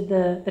protested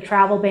the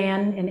travel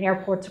ban in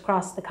airports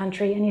across the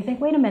country. And you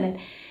think, wait a minute,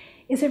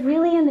 is it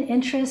really in the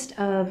interest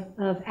of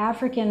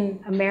African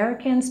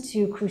Americans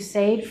to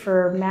crusade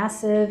for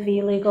massive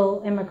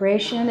illegal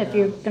immigration? If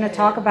you're going to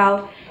talk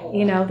about,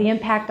 you know, the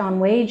impact on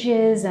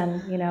wages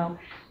and, you know,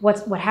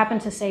 what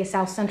happened to, say,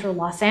 South Central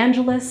Los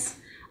Angeles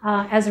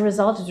as a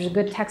result, there's a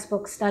good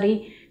textbook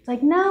study. It's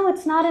like, no,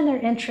 it's not in their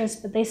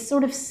interest, but they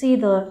sort of see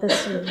the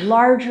sort of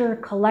larger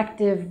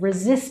collective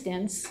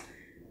resistance,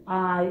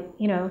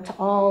 you know, to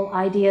all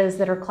ideas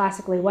that are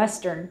classically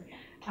Western.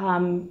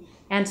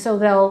 And so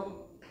they'll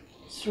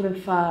sort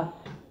of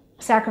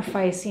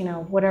sacrifice, you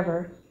know,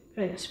 whatever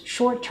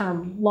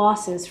short-term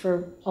losses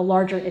for a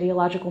larger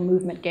ideological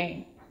movement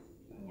gain.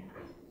 Yeah.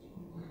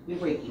 You're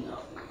waking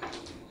up.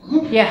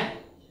 Yeah.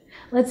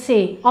 Let's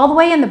see. All the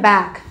way in the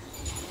back.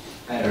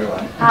 Hi,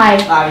 everyone.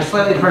 Hi. A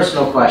slightly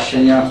personal question.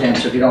 You don't have to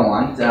answer if you don't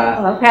want.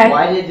 Okay.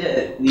 Why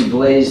did the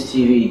Blaze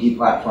TV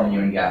deplatform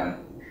you and Gavin?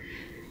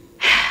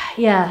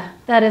 Yeah,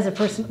 that is a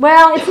personal.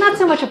 Well, it's not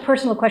so much a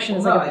personal question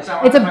as like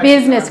it's a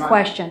business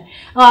question.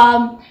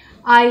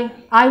 I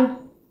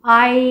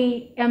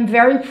am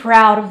very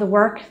proud of the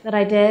work that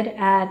I did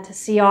at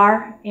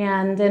CR,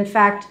 and in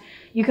fact,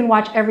 you can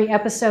watch every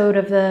episode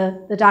of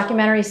the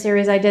documentary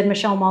series I did,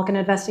 Michelle Malkin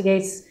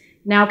Investigates,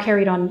 now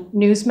carried on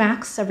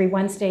Newsmax every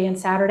Wednesday and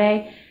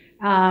Saturday.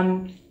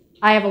 I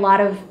have a lot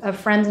of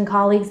friends and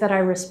colleagues that I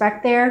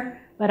respect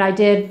there, but I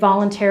did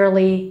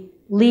voluntarily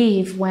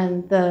leave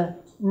when the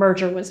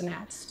merger was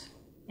announced.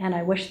 And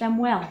I wish them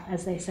well,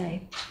 as they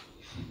say.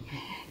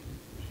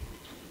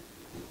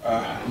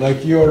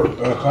 Like your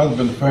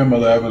husband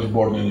family, I was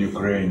born in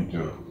Ukraine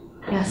too.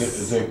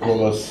 Yes. They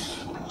call us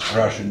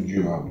Russian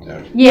Jew up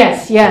there.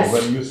 Yes, yes. So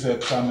when you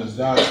said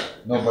samizdat,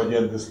 nobody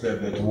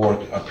understood that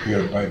word up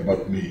here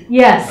but me.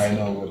 Yes. I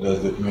know what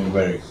does it mean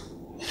very.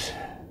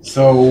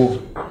 So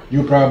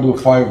you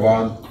probably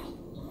 5'1",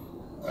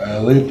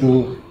 a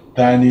little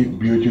tiny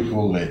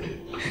beautiful lady.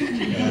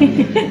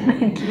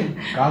 And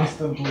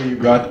constantly you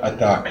got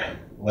attacked,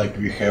 like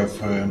we have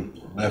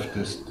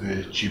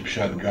leftist cheap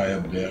shot guy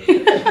up there. So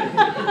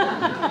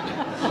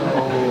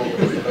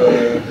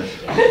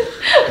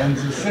at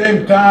the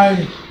same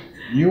time,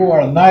 you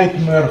are a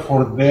nightmare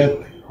for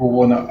that who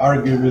want to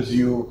argue with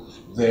you.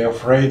 They're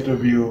afraid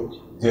of you.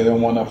 They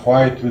don't want to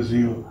fight with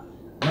you.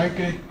 My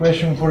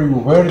question for you,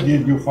 where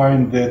did you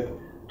find that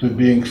to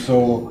being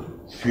so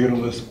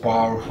fearless,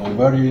 powerful?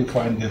 Where do you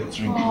find that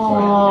strength to fight?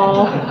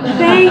 Oh,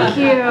 thank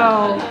you.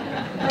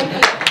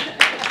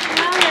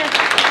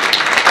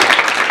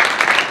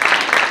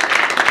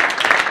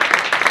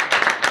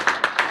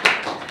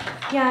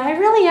 Yeah, I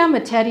really am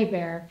a teddy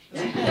bear.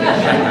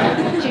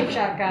 Cheap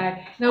shot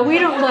guy. No, we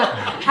don't look.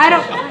 I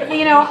don't,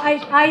 you know,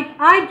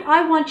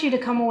 I want you to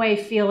come away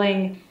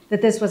feeling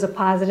that this was a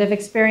positive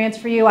experience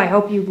for you. I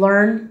hope you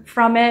learn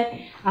from it,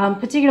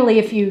 particularly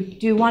if you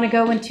do want to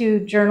go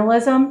into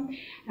journalism.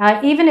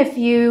 Even if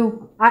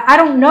you, I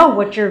don't know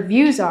what your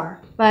views are,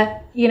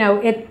 but you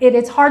know,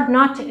 it's hard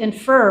not to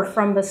infer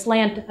from the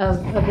slant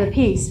of the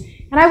piece.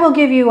 And I will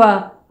give you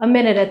a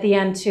minute at the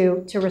end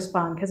to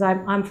respond, because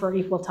I'm for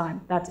equal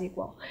time. That's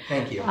equal.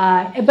 Thank you.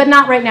 But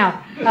not right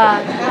now, because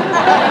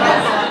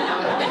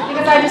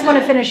I just want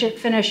to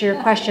finish your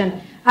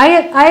question.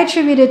 I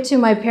attribute it to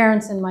my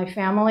parents and my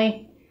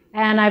family,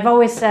 and I've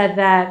always said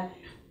that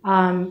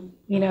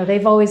you know,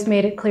 they've always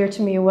made it clear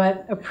to me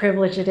what a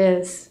privilege it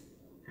is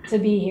to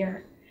be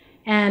here,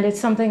 and it's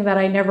something that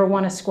I never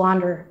want to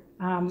squander.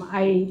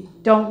 I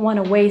don't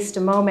want to waste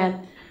a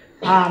moment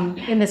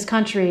in this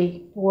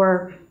country,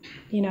 or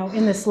you know,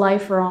 in this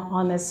life, or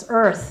on this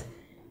earth.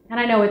 And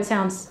I know it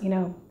sounds, you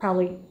know,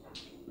 probably,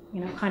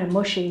 you know, kind of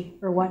mushy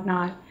or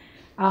whatnot,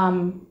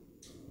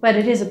 but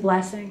it is a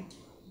blessing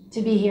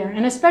to be here,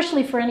 and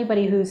especially for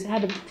anybody who's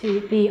had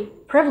the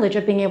privilege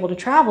of being able to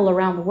travel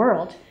around the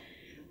world.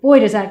 Boy,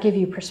 does that give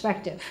you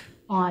perspective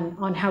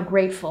on how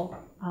grateful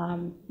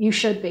you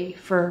should be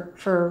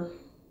for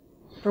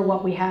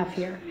what we have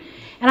here.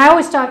 And I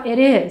always thought it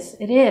is,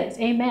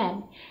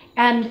 amen.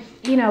 And,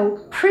 you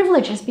know,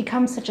 privilege has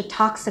become such a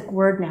toxic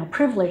word now.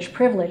 Privilege.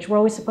 We're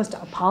always supposed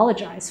to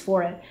apologize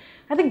for it.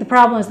 I think the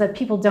problem is that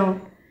people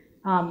don't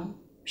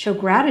show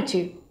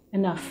gratitude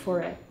enough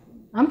for it.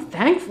 I'm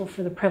thankful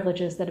for the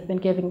privileges that have been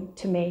given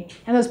to me.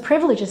 And those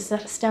privileges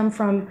stem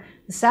from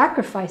the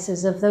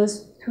sacrifices of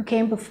those who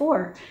came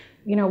before,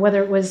 you know,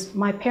 whether it was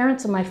my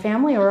parents and my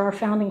family or our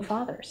founding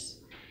fathers.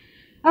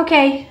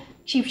 Okay,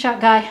 cheap shot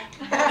guy.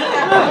 Go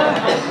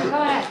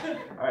ahead.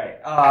 All right.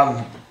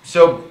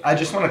 So I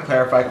just want to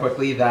clarify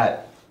quickly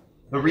that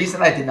the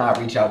reason I did not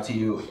reach out to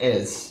you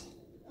is,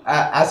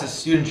 as a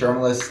student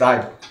journalist,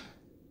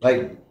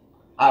 we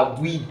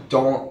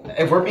don't.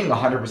 If we're being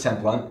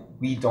 100% blunt,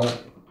 we don't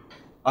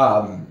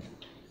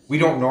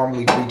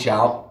normally reach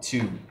out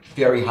to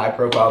very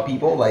high-profile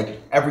people. Like,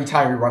 every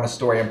time we run a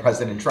story on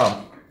President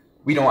Trump,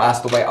 we don't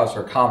ask the White House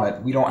for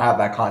comment. We don't have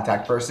that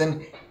contact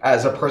person.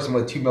 As a person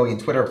with 2 million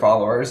Twitter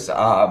followers,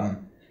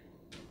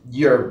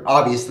 you're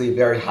obviously a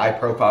very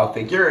high-profile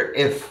figure.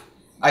 If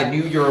I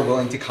knew you were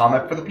willing to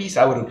comment for the piece,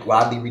 I would have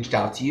gladly reached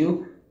out to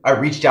you. I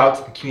reached out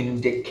to the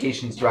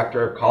communications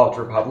director of College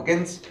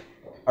Republicans.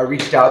 I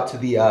reached out to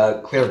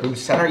the Claire Booth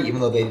Center,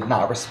 even though they did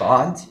not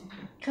respond.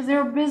 Because they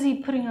were busy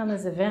putting on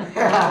this event.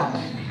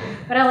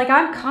 But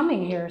I'm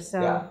coming here,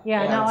 so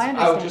yeah, no, I understand.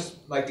 I would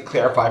just like to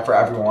clarify for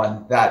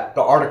everyone that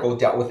the article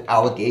dealt with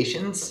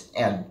allegations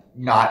and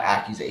not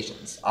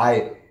accusations.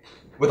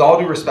 With all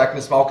due respect,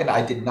 Ms. Malkin,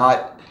 I did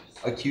not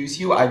accuse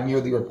you. I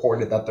merely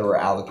reported that there were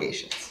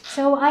allegations.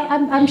 So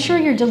I'm sure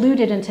you're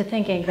deluded into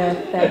thinking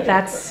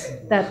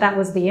that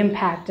was the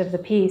impact of the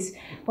piece.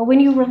 But when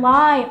you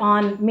rely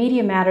on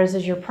Media Matters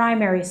as your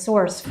primary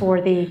source for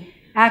the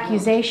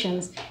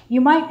accusations, you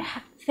might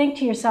think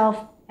to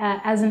yourself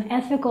as an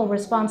ethical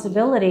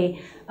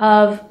responsibility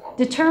of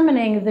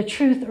determining the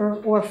truth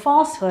or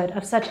falsehood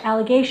of such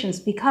allegations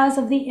because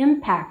of the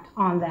impact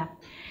on them.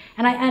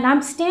 And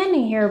I'm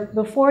standing here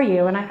before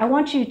you, and I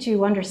want you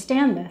to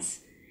understand this.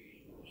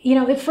 You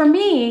know, for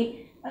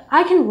me,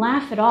 I can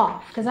laugh it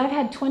off because I've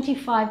had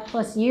 25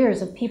 plus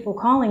years of people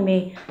calling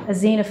me a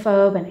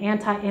xenophobe and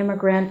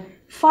anti-immigrant.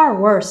 Far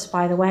worse,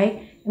 by the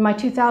way. In my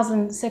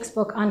 2006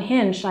 book,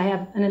 Unhinged, I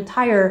have an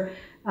entire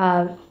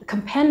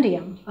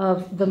compendium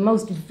of the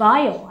most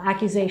vile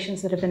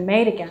accusations that have been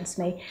made against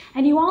me.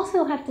 And you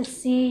also have to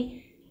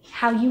see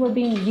how you are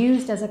being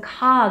used as a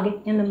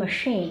cog in the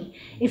machine.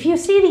 If you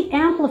see the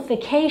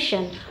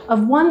amplification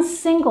of one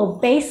single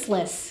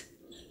baseless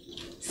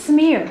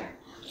smear,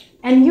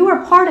 and you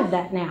are part of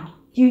that now.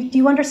 Do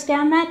you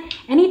understand that?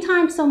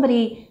 Anytime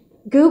somebody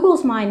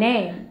Googles my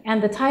name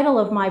and the title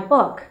of my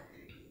book,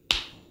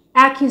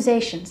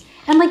 accusations,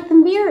 and like the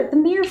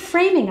mere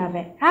framing of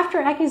it,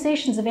 after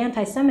accusations of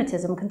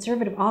anti-Semitism,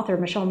 conservative author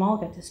Michelle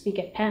Malkin to speak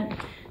at Penn,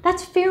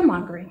 that's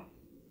fear-mongering,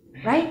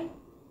 right?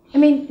 I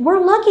mean,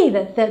 we're lucky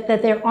that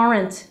there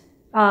aren't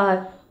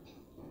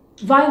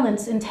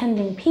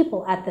violence-intending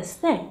people at this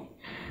thing.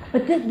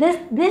 But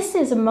this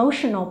is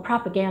emotional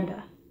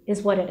propaganda,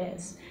 is what it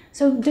is.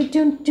 So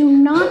do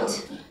not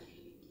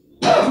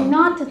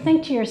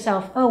think to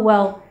yourself, oh,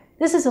 well,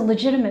 this is a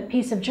legitimate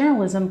piece of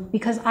journalism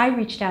because I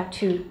reached out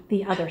to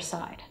the other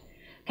side.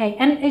 Okay,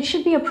 and it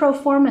should be a pro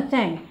forma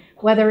thing,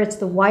 whether it's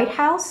the White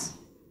House,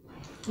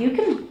 you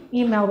can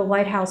email the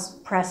White House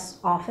press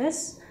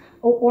office,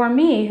 or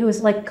me, who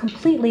is like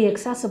completely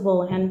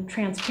accessible and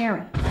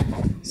transparent.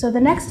 So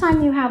the next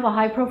time you have a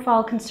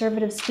high-profile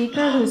conservative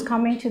speaker who's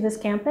coming to this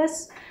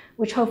campus,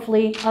 which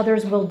hopefully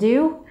others will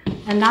do,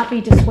 and not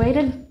be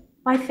dissuaded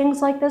by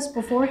things like this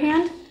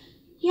beforehand,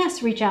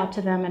 yes, reach out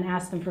to them and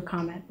ask them for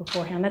comment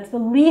beforehand. That's the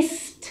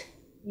least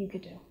you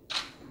could do.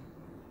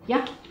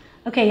 Yeah?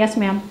 Okay, yes,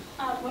 ma'am.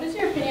 What is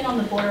your opinion on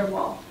the border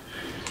wall?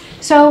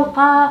 So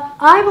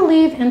I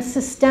believe in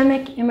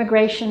systemic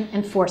immigration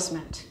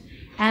enforcement.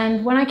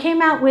 And when I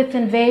came out with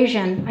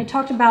invasion, I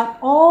talked about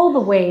all the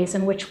ways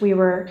in which we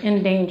were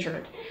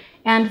endangered.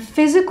 And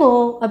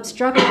physical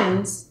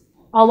obstructions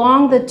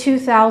along the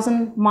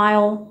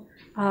 2,000-mile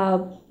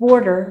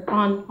border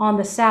on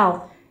the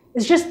south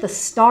is just the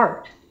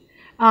start.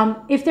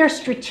 If they're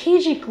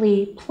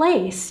strategically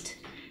placed,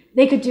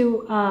 they could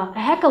do a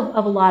heck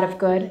of a lot of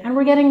good, and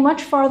we're getting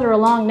much farther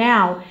along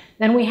now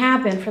than we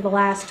have been for the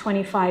last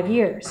 25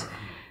 years.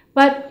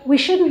 But we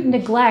shouldn't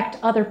neglect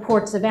other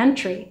ports of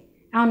entry.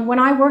 And when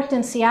I worked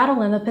in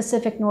Seattle in the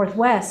Pacific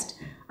Northwest,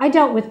 I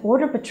dealt with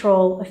Border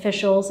Patrol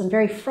officials and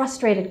very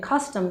frustrated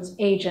customs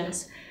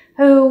agents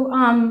who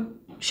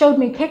showed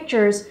me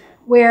pictures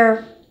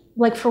where,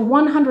 like, for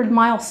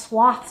 100-mile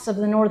swaths of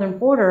the northern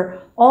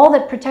border, all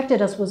that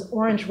protected us was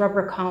orange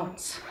rubber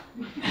cones.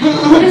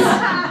 This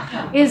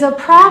is a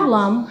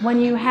problem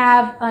when you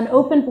have an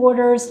open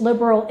borders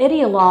liberal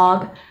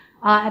ideologue.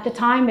 At the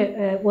time,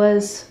 it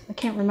was, I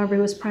can't remember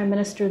who was prime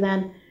minister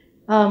then,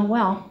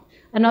 well,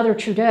 another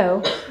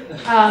Trudeau.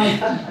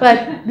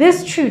 But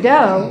this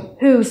Trudeau,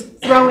 who's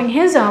throwing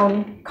his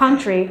own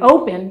country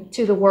open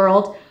to the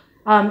world,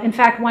 in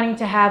fact, wanting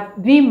to have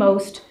the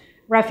most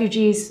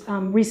refugees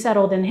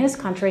resettled in his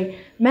country,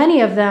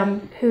 many of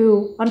them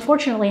who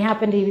unfortunately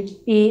happen to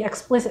be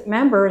explicit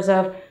members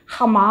of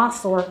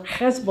Hamas or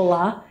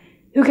Hezbollah,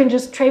 who can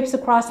just traipse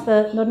across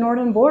the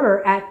northern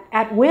border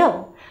at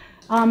will.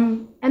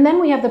 And then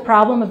we have the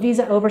problem of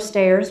visa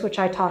overstayers, which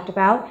I talked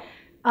about.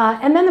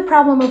 And then the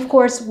problem, of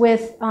course,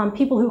 with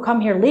people who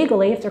come here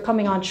legally, if they're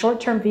coming on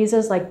short-term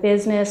visas like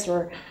business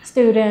or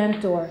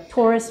student or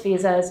tourist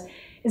visas,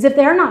 is if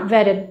they're not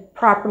vetted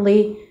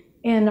properly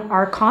in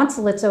our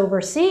consulates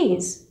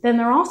overseas, then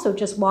they're also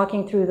just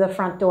walking through the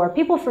front door.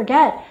 People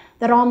forget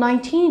that all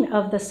 19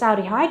 of the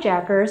Saudi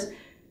hijackers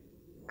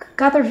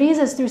got their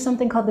visas through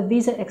something called the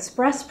Visa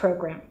Express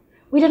program.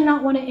 We did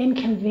not want to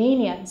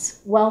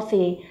inconvenience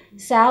wealthy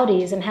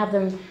Saudis and have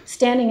them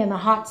standing in the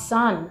hot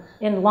sun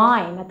in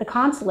line at the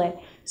consulate.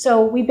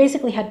 So we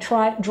basically had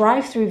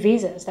drive-through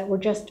visas that were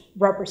just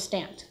rubber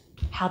stamped.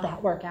 How'd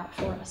that work out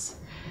for us?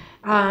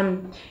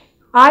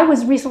 I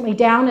was recently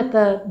down at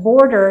the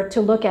border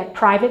to look at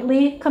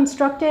privately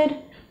constructed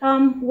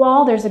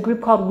wall. There's a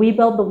group called We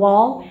Build the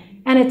Wall.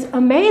 And it's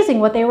amazing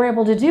what they were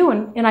able to do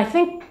in I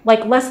think,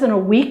 like less than a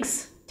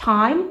week's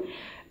time.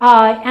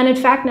 And in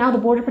fact, now the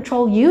Border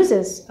Patrol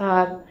uses,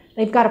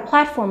 they've got a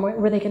platform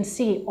where they can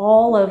see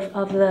all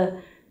of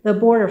the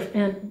border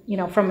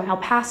from El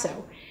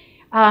Paso.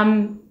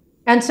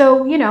 And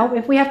so,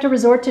 if we have to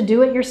resort to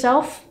do it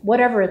yourself,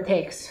 whatever it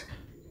takes.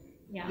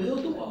 Yeah.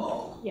 Build the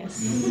wall.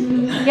 Yes.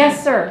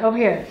 Yes, sir, over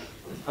here.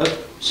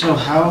 So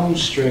how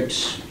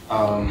strict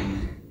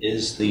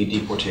is the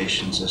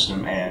deportation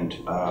system, and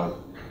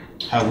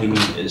how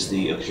lenient is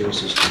the appeal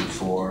system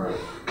for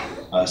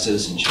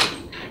citizenship?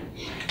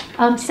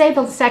 Say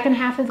the second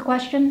half of the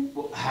question.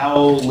 How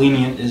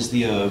lenient is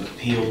the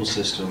appeal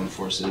system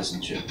for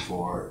citizenship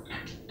for,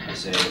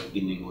 say,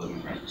 illegal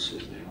immigrants,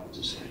 if they want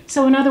to say?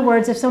 So in other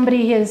words, if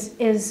somebody is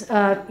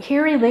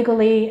here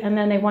illegally and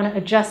then they want to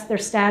adjust their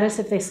status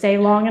if they stay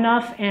long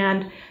enough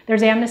and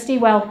there's amnesty,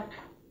 well,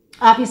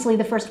 obviously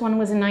the first one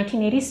was in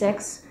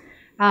 1986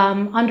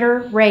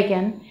 under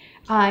Reagan.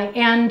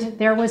 And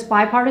there was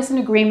bipartisan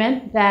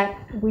agreement that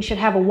we should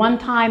have a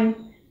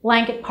one-time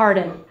blanket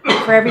pardon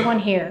for everyone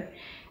here.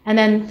 And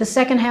then the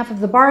second half of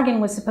the bargain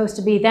was supposed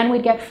to be, then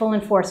we'd get full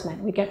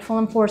enforcement. We'd get full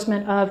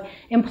enforcement of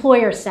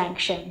employer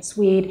sanctions.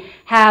 We'd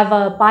have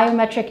a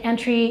biometric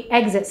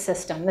entry-exit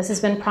system. This has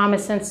been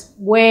promised since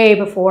way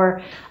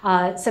before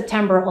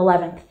September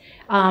 11th.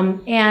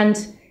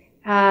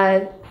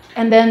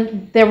 And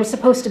then there was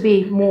supposed to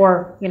be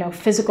more,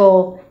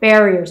 physical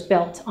barriers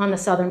built on the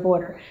southern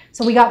border.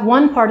 So we got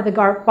one part of the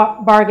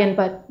bargain,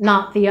 but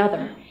not the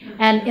other.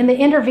 And in the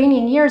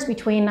intervening years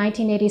between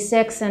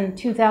 1986 and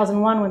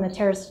 2001, when the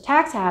terrorist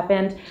attacks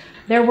happened,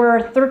 there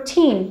were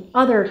 13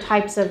 other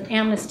types of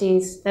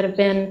amnesties that have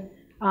been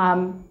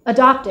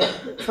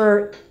adopted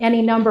for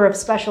any number of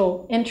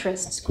special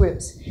interests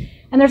groups.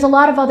 And there's a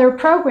lot of other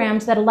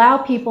programs that allow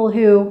people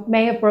who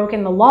may have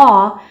broken the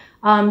law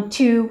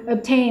to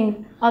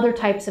obtain other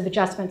types of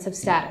adjustments of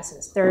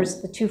statuses.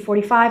 There's the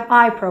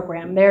 245I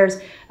program, there's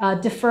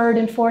deferred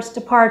enforced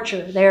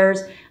departure,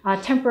 there's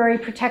temporary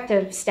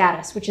protective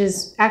status, which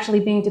is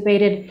actually being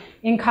debated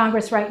in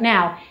Congress right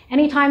now.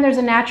 Anytime there's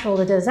a natural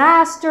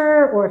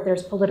disaster or if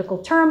there's political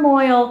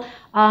turmoil,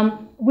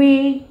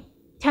 we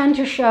tend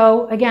to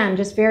show, again,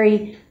 just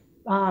very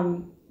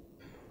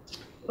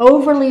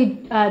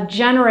overly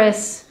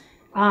generous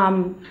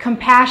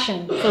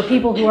compassion for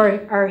people who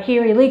are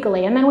here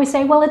illegally. And then we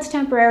say, well, it's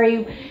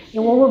temporary,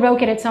 we'll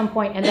revoke it at some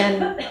point, and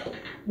then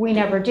we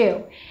never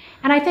do.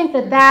 And I think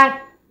that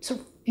that sort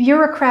of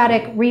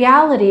bureaucratic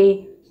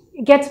reality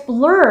gets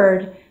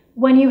blurred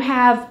when you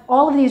have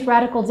all of these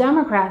radical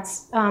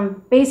Democrats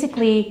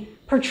basically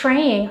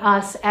portraying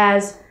us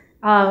as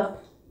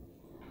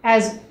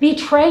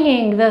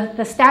betraying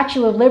the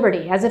Statue of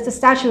Liberty, as if the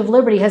Statue of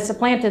Liberty has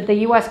supplanted the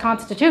US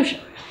Constitution.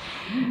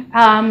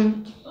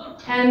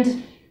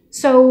 And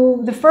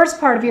so the first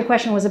part of your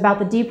question was about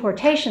the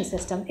deportation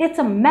system. It's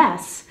a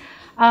mess.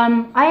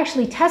 I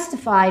actually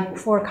testified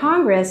before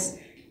Congress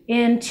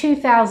in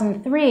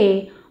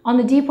 2003 on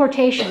the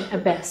deportation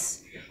abyss.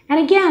 And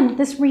again,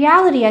 this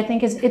reality, I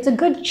think, it's a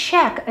good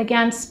check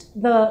against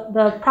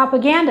the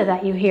propaganda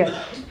that you hear.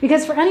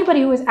 Because for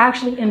anybody who is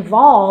actually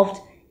involved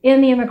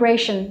in the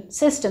immigration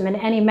system in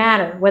any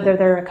manner, whether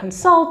they're a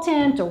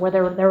consultant or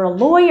whether they're a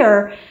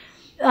lawyer,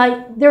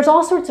 there's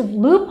all sorts of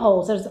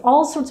loopholes. There's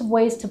all sorts of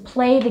ways to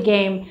play the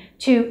game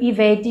to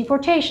evade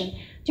deportation.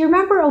 Do you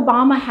remember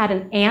Obama had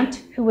an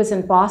aunt who was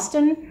in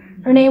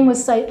Boston? Her name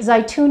was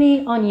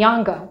Zaituni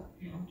Onyango.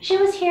 She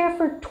was here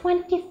for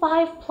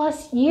 25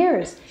 plus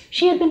years.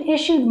 She had been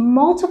issued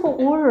multiple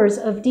orders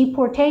of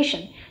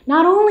deportation.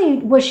 Not only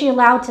was she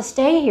allowed to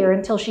stay here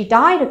until she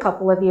died a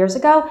couple of years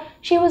ago,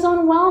 she was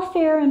on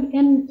welfare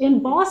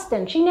in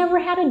Boston. She never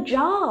had a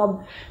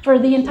job for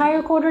the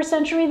entire quarter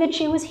century that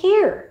she was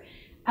here.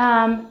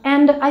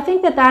 And I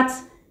think that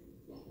that's,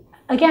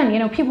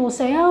 again, people will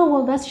say, oh,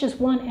 well, that's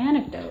just one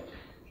anecdote.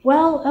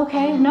 Well,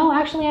 okay, no,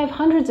 actually I have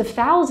hundreds of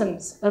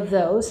thousands of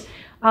those.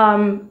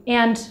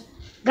 And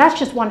that's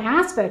just one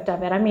aspect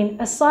of it. I mean,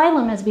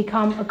 asylum has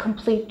become a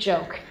complete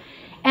joke.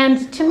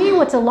 And to me,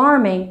 what's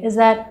alarming is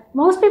that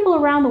most people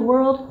around the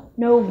world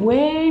know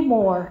way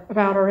more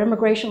about our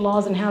immigration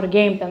laws and how to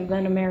game them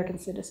than American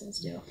citizens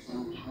do.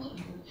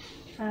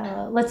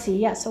 Let's see,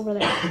 yes, over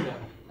there.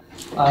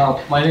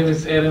 My name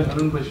is Aaron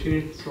Harun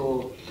Bashir,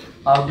 so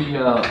I'll be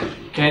a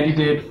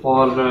candidate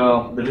for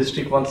the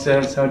District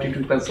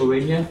 1772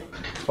 Pennsylvania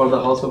for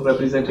the House of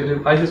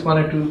Representatives. I just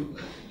wanted to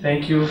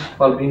thank you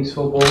for being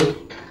so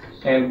bold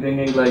and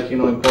bringing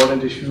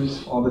important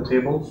issues on the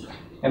table.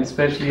 And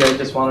especially I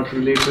just wanted to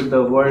relate with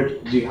the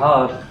word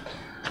jihad.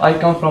 I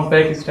come from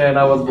Pakistan,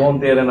 I was born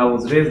there and I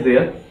was raised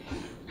there.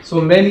 So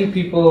many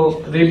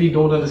people really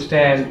don't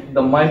understand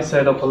the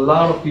mindset of a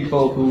lot of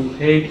people who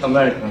hate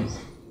Americans.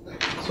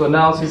 So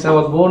now since I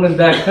was born in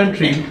that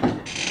country,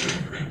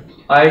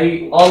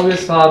 I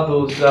always saw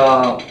those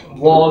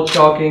wall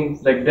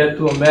chalkings like death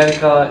to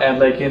America and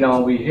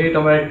we hate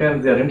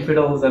Americans, they're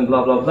infidels and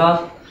blah blah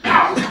blah.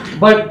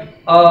 But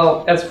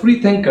as free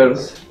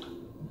thinkers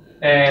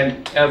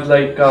and as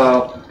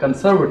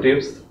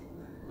conservatives,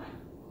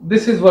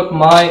 this is what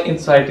my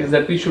insight is,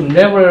 that we should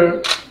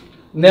never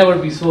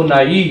be so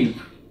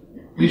naive.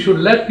 We should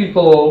let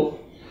people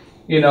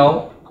in,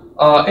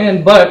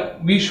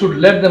 but we should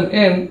let them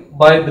in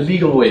by the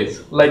legal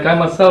ways. Like I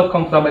myself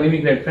come from an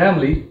immigrant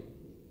family.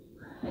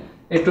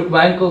 It took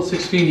my uncle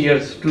 16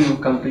 years to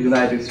come to the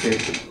United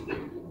States.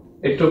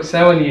 It took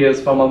 7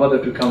 years for my mother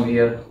to come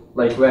here,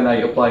 like when I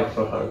applied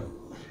for her.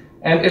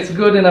 And it's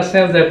good in a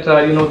sense that,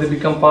 they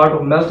become part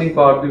of melting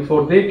pot.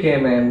 Before they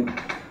came in,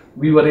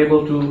 we were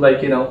able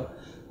to,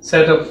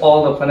 set up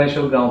all the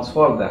financial grounds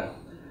for them.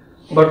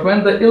 But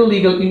when the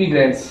illegal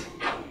immigrants,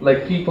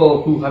 like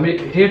people who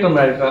hate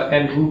America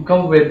and who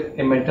come with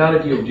a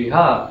mentality of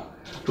jihad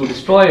to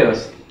destroy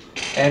us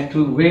and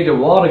to wage a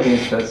war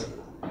against us,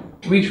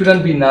 we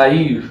shouldn't be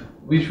naive.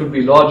 We should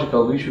be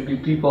logical. We should be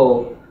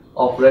people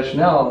of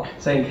rationale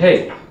saying,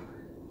 hey,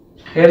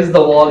 here is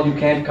the wall, you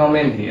can't come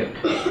in here.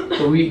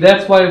 So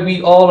that's why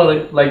we all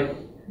are, like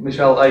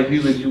Michelle, I agree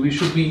with you, we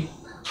should be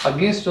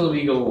against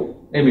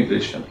illegal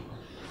immigration.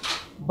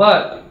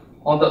 But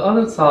on the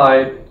other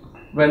side,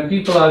 when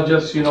people are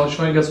just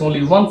showing us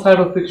only one side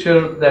of the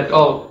picture, that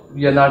oh,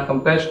 we are not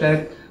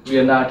compassionate, we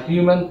are not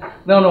human.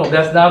 No,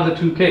 that's not the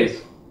true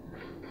case.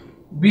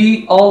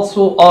 We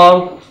also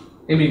are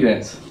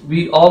immigrants.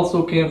 We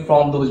also came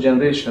from those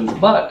generations,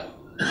 but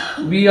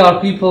we are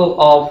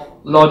people of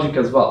logic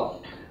as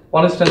well.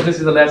 For instance, this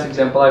is the last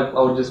example. I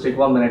will just take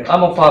 1 minute.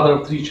 I'm a father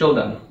of 3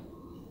 children.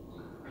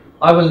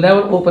 I will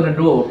never open a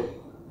door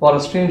for a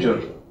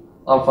stranger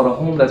or for a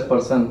homeless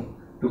person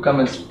to come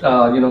and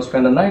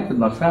spend the night with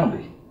my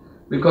family,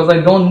 because I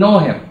don't know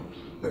him.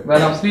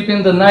 When I'm sleeping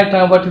in the night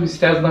time, what if he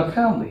stabs my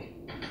family?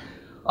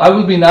 I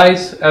will be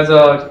nice as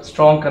a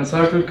strong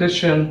conservative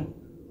Christian.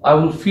 I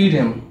will feed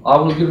him. I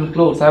will give him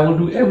clothes. I will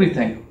do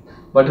everything.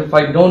 But if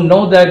I don't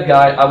know that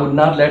guy, I would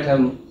not let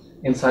him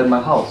inside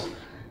my house.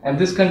 And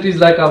this country is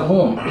like our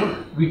home.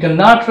 We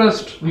cannot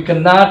trust. We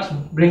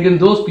cannot bring in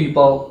those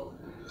people.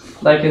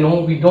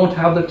 We don't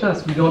have the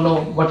trust. We don't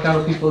know what kind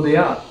of people they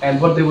are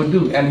and what they would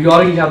do. And we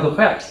already have the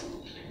facts.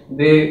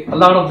 A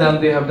lot of them,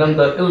 they have done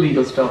the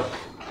illegal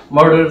stuff.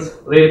 Murders,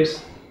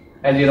 rapes,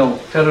 and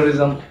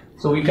terrorism.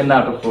 So we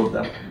cannot afford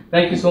them.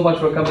 Thank you so much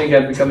for coming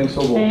and becoming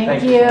so bold.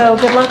 Thank you.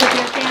 Good luck with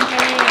your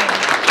campaign.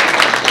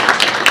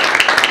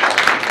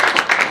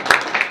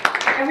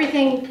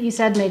 everything you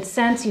said made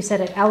sense. You said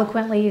it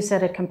eloquently, you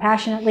said it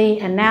compassionately,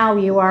 and now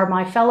you are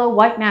my fellow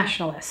white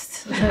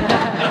nationalist.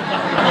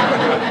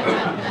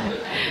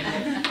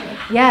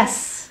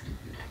 Yes.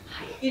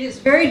 It is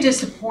very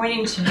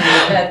disappointing to me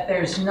that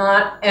there's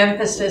not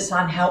emphasis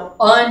on how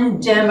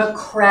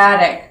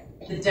undemocratic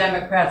the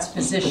Democrats'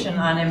 position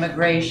on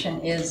immigration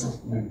is.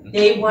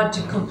 They want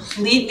to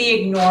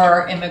completely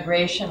ignore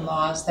immigration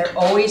laws. They're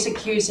always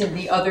accusing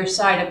the other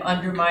side of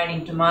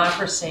undermining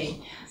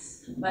democracy.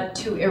 But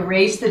to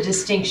erase the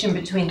distinction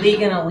between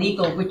legal and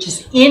illegal, which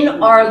is in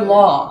our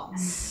law,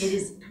 it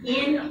is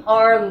in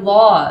our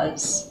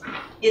laws,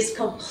 is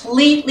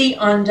completely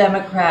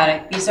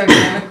undemocratic. These are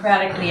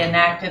democratically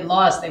enacted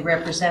laws. They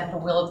represent the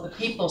will of the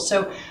people.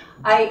 So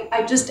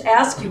I just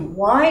ask you,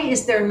 why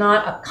is there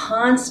not a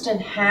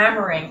constant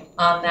hammering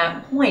on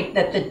that point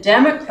that the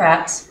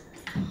Democrats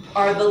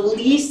are the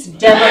least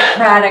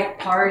democratic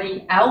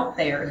party out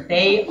there?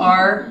 They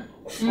are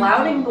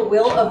flouting the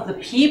will of the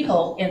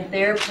people in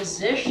their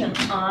position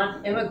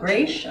on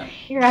immigration.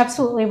 You're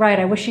absolutely right.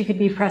 I wish you could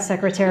be press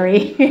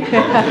secretary.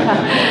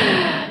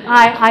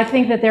 I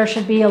think that there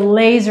should be a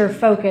laser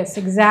focus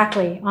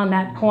exactly on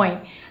that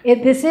point.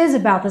 This is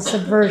about the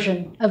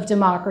subversion of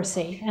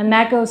democracy, and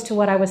that goes to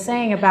what I was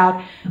saying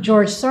about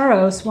George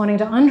Soros wanting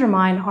to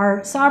undermine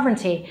our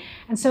sovereignty.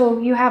 And so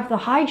you have the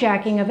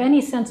hijacking of any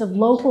sense of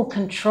local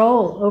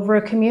control over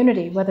a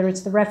community, whether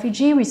it's the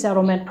refugee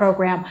resettlement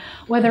program,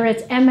 whether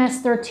it's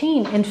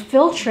MS-13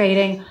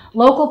 infiltrating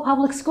local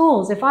public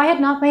schools. If I had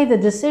not made the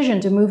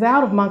decision to move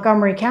out of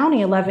Montgomery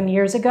County 11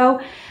 years ago,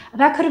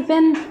 that could have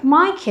been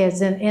my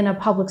kids in a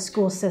public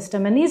school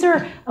system. And these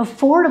are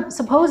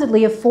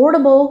supposedly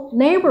affordable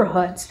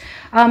neighborhoods.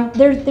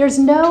 There's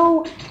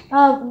no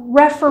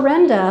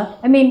referenda.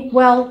 I mean,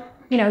 well,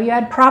 you know, you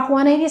had Prop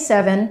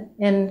 187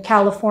 in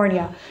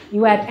California.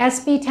 You had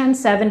SB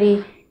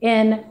 1070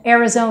 in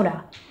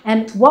Arizona.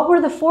 And what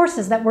were the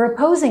forces that were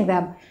opposing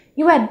them?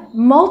 You had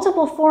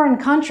multiple foreign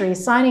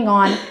countries signing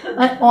on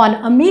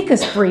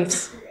amicus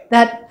briefs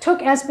that took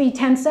SB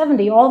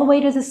 1070 all the way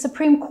to the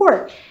Supreme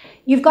Court.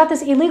 You've got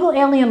this illegal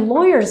alien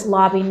lawyers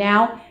lobby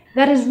now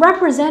that is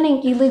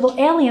representing illegal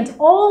aliens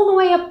all the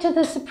way up to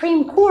the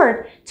Supreme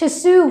Court to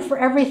sue for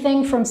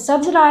everything from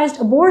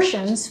subsidized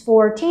abortions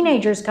for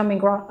teenagers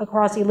coming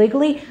across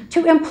illegally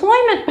to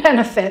employment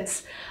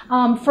benefits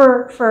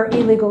for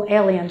illegal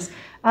aliens.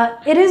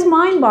 It is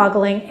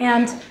mind-boggling,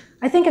 and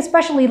I think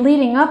especially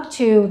leading up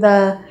to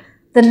the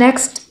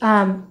next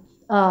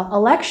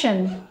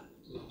election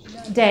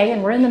day,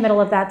 and we're in the middle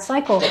of that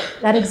cycle,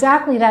 that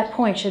exactly that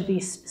point should be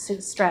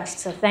stressed.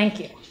 So thank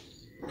you.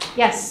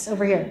 Yes,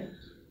 over here.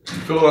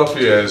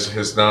 Philadelphia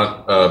has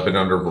not been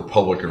under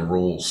Republican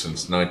rule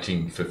since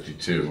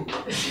 1952.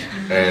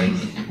 And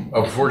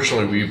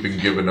unfortunately, we've been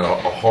given a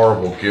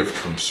horrible gift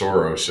from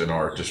Soros in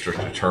our district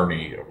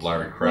attorney,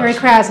 Larry Krasner. Larry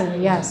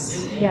Krasner,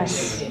 yes,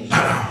 yes.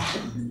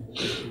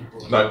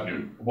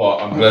 Well,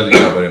 I'm glad that you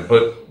have it in,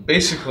 but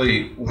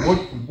basically,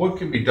 what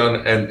can be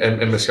done,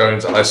 and Ms.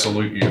 Guidance, I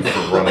salute you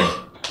for running.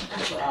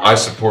 I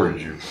supported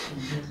you.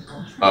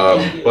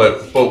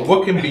 But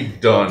what can be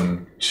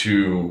done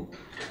to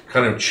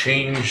kind of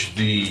change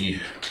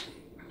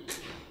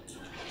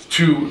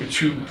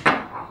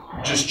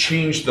just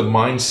change the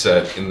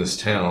mindset in this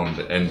town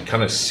and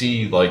kind of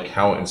see like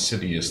how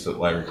insidious that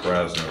Larry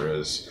Krasner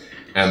is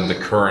and the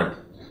current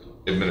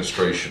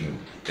administration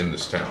in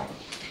this town?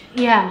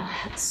 Yeah,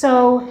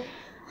 so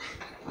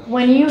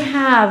when you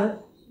have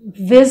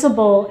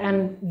visible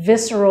and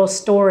visceral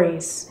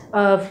stories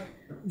of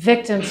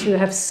victims who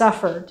have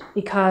suffered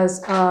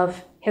because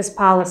of his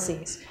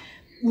policies,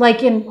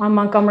 like in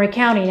Montgomery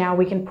County now,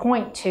 we can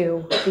point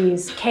to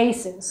these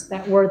cases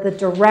that were the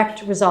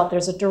direct result.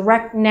 There's a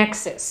direct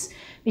nexus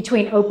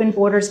between Open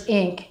Borders,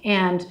 Inc.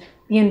 and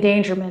the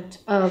endangerment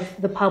of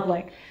the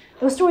public.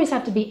 Those stories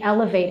have to be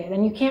elevated,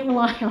 and you can't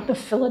rely on the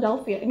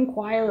Philadelphia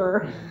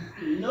Inquirer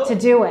to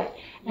do it.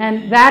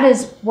 And that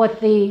is what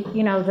the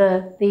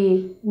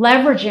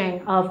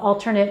leveraging of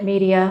alternate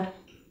media,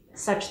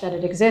 such that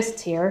it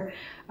exists here,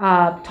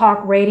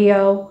 talk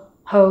radio,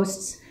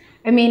 hosts.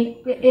 I mean,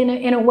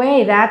 in a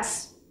way,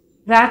 that's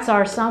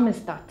our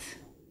samizdat,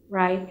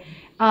 right?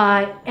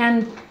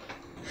 And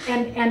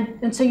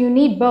so you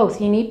need both.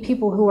 You need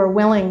people who are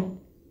willing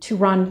to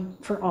run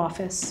for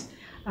office,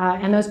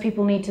 and those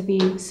people need to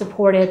be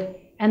supported,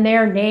 and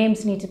their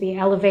names need to be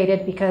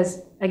elevated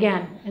because,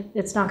 again,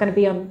 it's not going to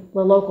be on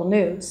the local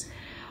news.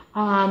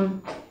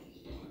 And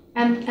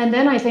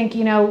then I think,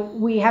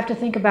 we have to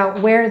think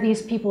about where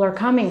these people are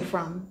coming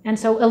from. And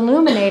so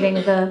illuminating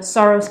the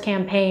Soros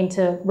campaign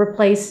to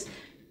replace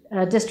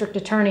district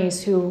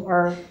attorneys who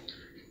are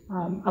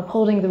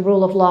upholding the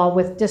rule of law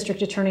with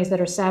district attorneys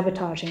that are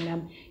sabotaging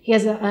them. He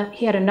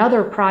had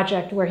another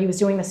project where he was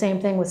doing the same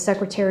thing with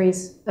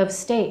secretaries of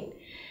state.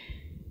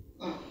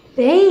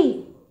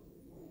 They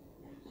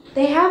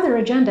have their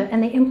agenda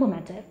and they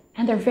implement it,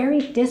 and they're very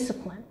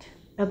disciplined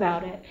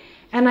about it.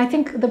 And I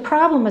think the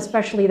problem,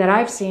 especially that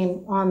I've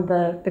seen on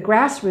the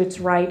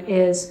grassroots right,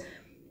 is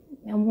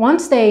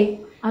once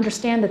they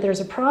understand that there's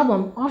a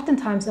problem,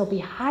 oftentimes they'll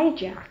be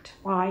hijacked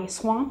by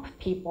swamp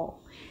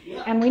people.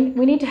 And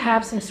we need to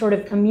have some sort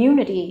of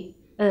immunity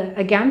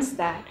against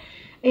that.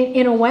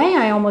 In a way,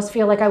 I almost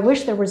feel like I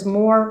wish there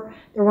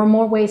were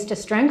more ways to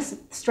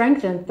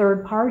strengthen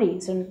third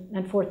parties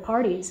and fourth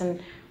parties.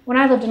 And when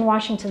I lived in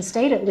Washington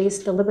State, at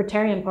least, the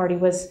Libertarian Party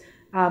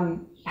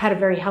had a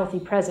very healthy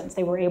presence.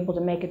 They were able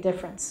to make a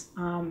difference.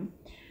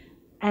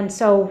 And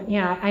so,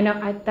 yeah, I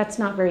know that's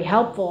not very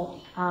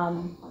helpful,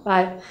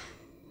 but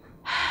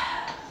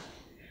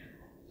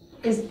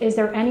is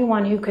there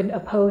anyone who could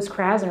oppose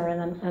Krasner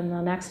in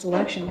the next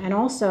election? And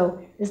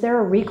also, is there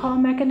a recall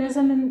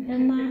mechanism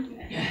in that?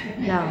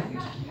 No.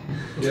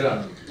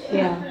 Yeah.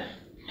 Yeah.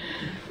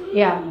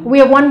 Yeah. We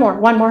have one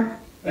more.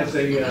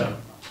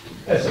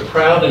 As a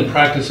proud and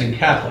practicing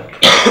Catholic,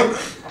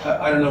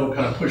 I don't know what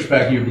kind of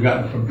pushback you've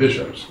gotten from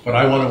bishops, but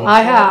I want to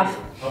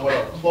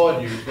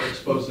applaud you for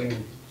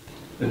exposing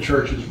the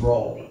church's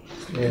role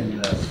in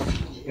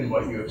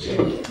what you have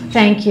seen.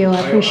 Thank you. I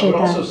appreciate that.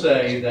 I would also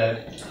say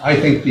that I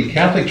think the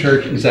Catholic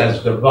Church is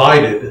as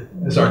divided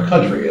as our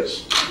country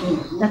is.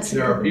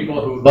 There are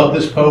people who love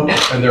this Pope,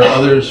 and there are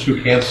others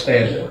who can't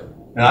stand it.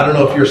 And I don't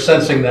know if you're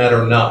sensing that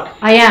or not.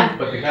 I am.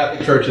 But the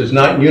Catholic Church is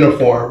not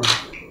uniform,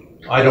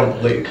 I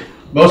don't believe.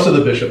 Most of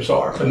the bishops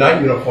are, but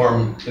not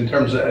uniform in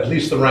terms of at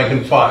least the rank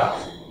and file,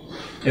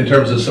 in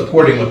terms of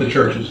supporting what the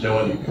church is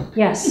doing.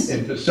 Yes.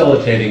 In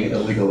facilitating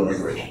illegal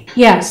immigration.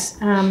 Yes.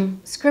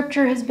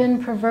 Scripture has been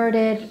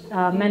perverted.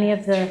 Many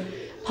of the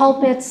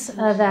pulpits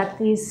that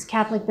these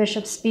Catholic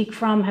bishops speak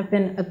from have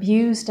been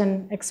abused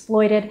and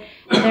exploited.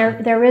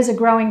 There is a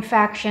growing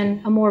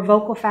faction, a more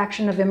vocal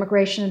faction of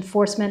immigration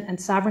enforcement and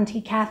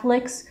sovereignty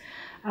Catholics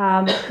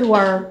who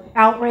are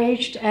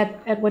outraged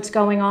at what's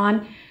going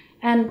on.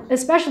 And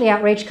especially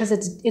outraged because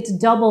it's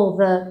double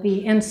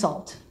the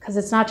insult, because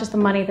it's not just the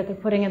money that they're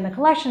putting in the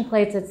collection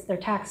plates, it's their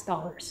tax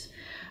dollars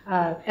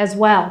as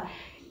well.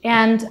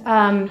 And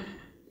I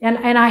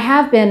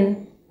have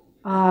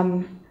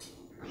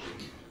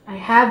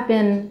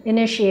been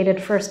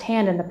initiated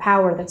firsthand in the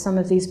power that some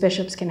of these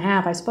bishops can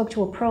have. I spoke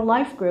to a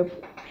pro-life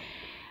group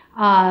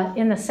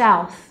in the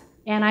South,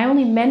 and I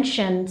only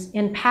mentioned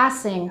in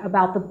passing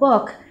about the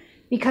book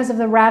because of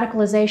the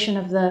radicalization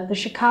of the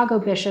Chicago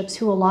bishops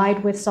who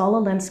allied with Saul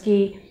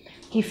Alinsky.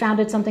 He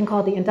founded something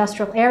called the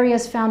Industrial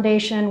Areas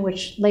Foundation,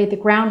 which laid the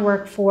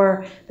groundwork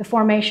for the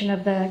formation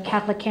of the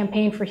Catholic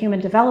Campaign for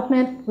Human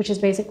Development, which is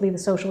basically the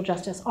social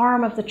justice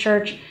arm of the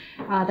church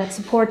that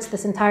supports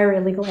this entire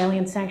illegal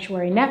alien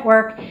sanctuary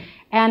network.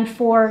 And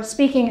for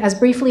speaking as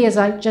briefly as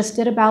I just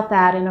did about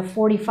that in a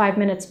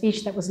 45-minute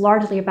speech that was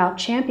largely about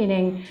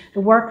championing the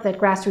work that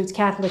grassroots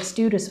Catholics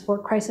do to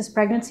support crisis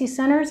pregnancy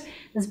centers,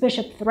 this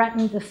bishop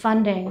threatened the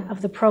funding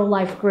of the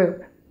pro-life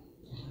group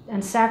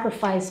and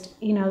sacrificed,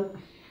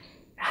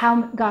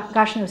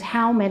 gosh knows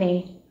how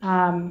many,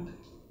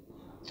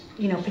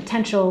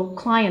 potential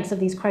clients of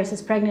these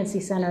crisis pregnancy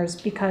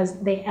centers because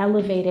they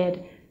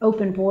elevated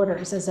open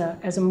borders as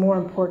a more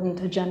important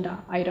agenda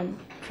item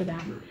for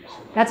them.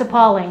 That's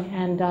appalling,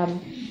 and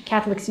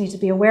Catholics need to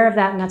be aware of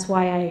that, and that's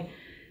why I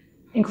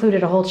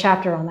included a whole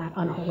chapter on that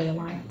unholy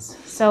alliance.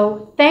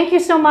 So thank you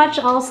so much.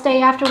 I'll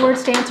stay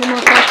afterwards to answer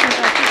more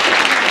questions.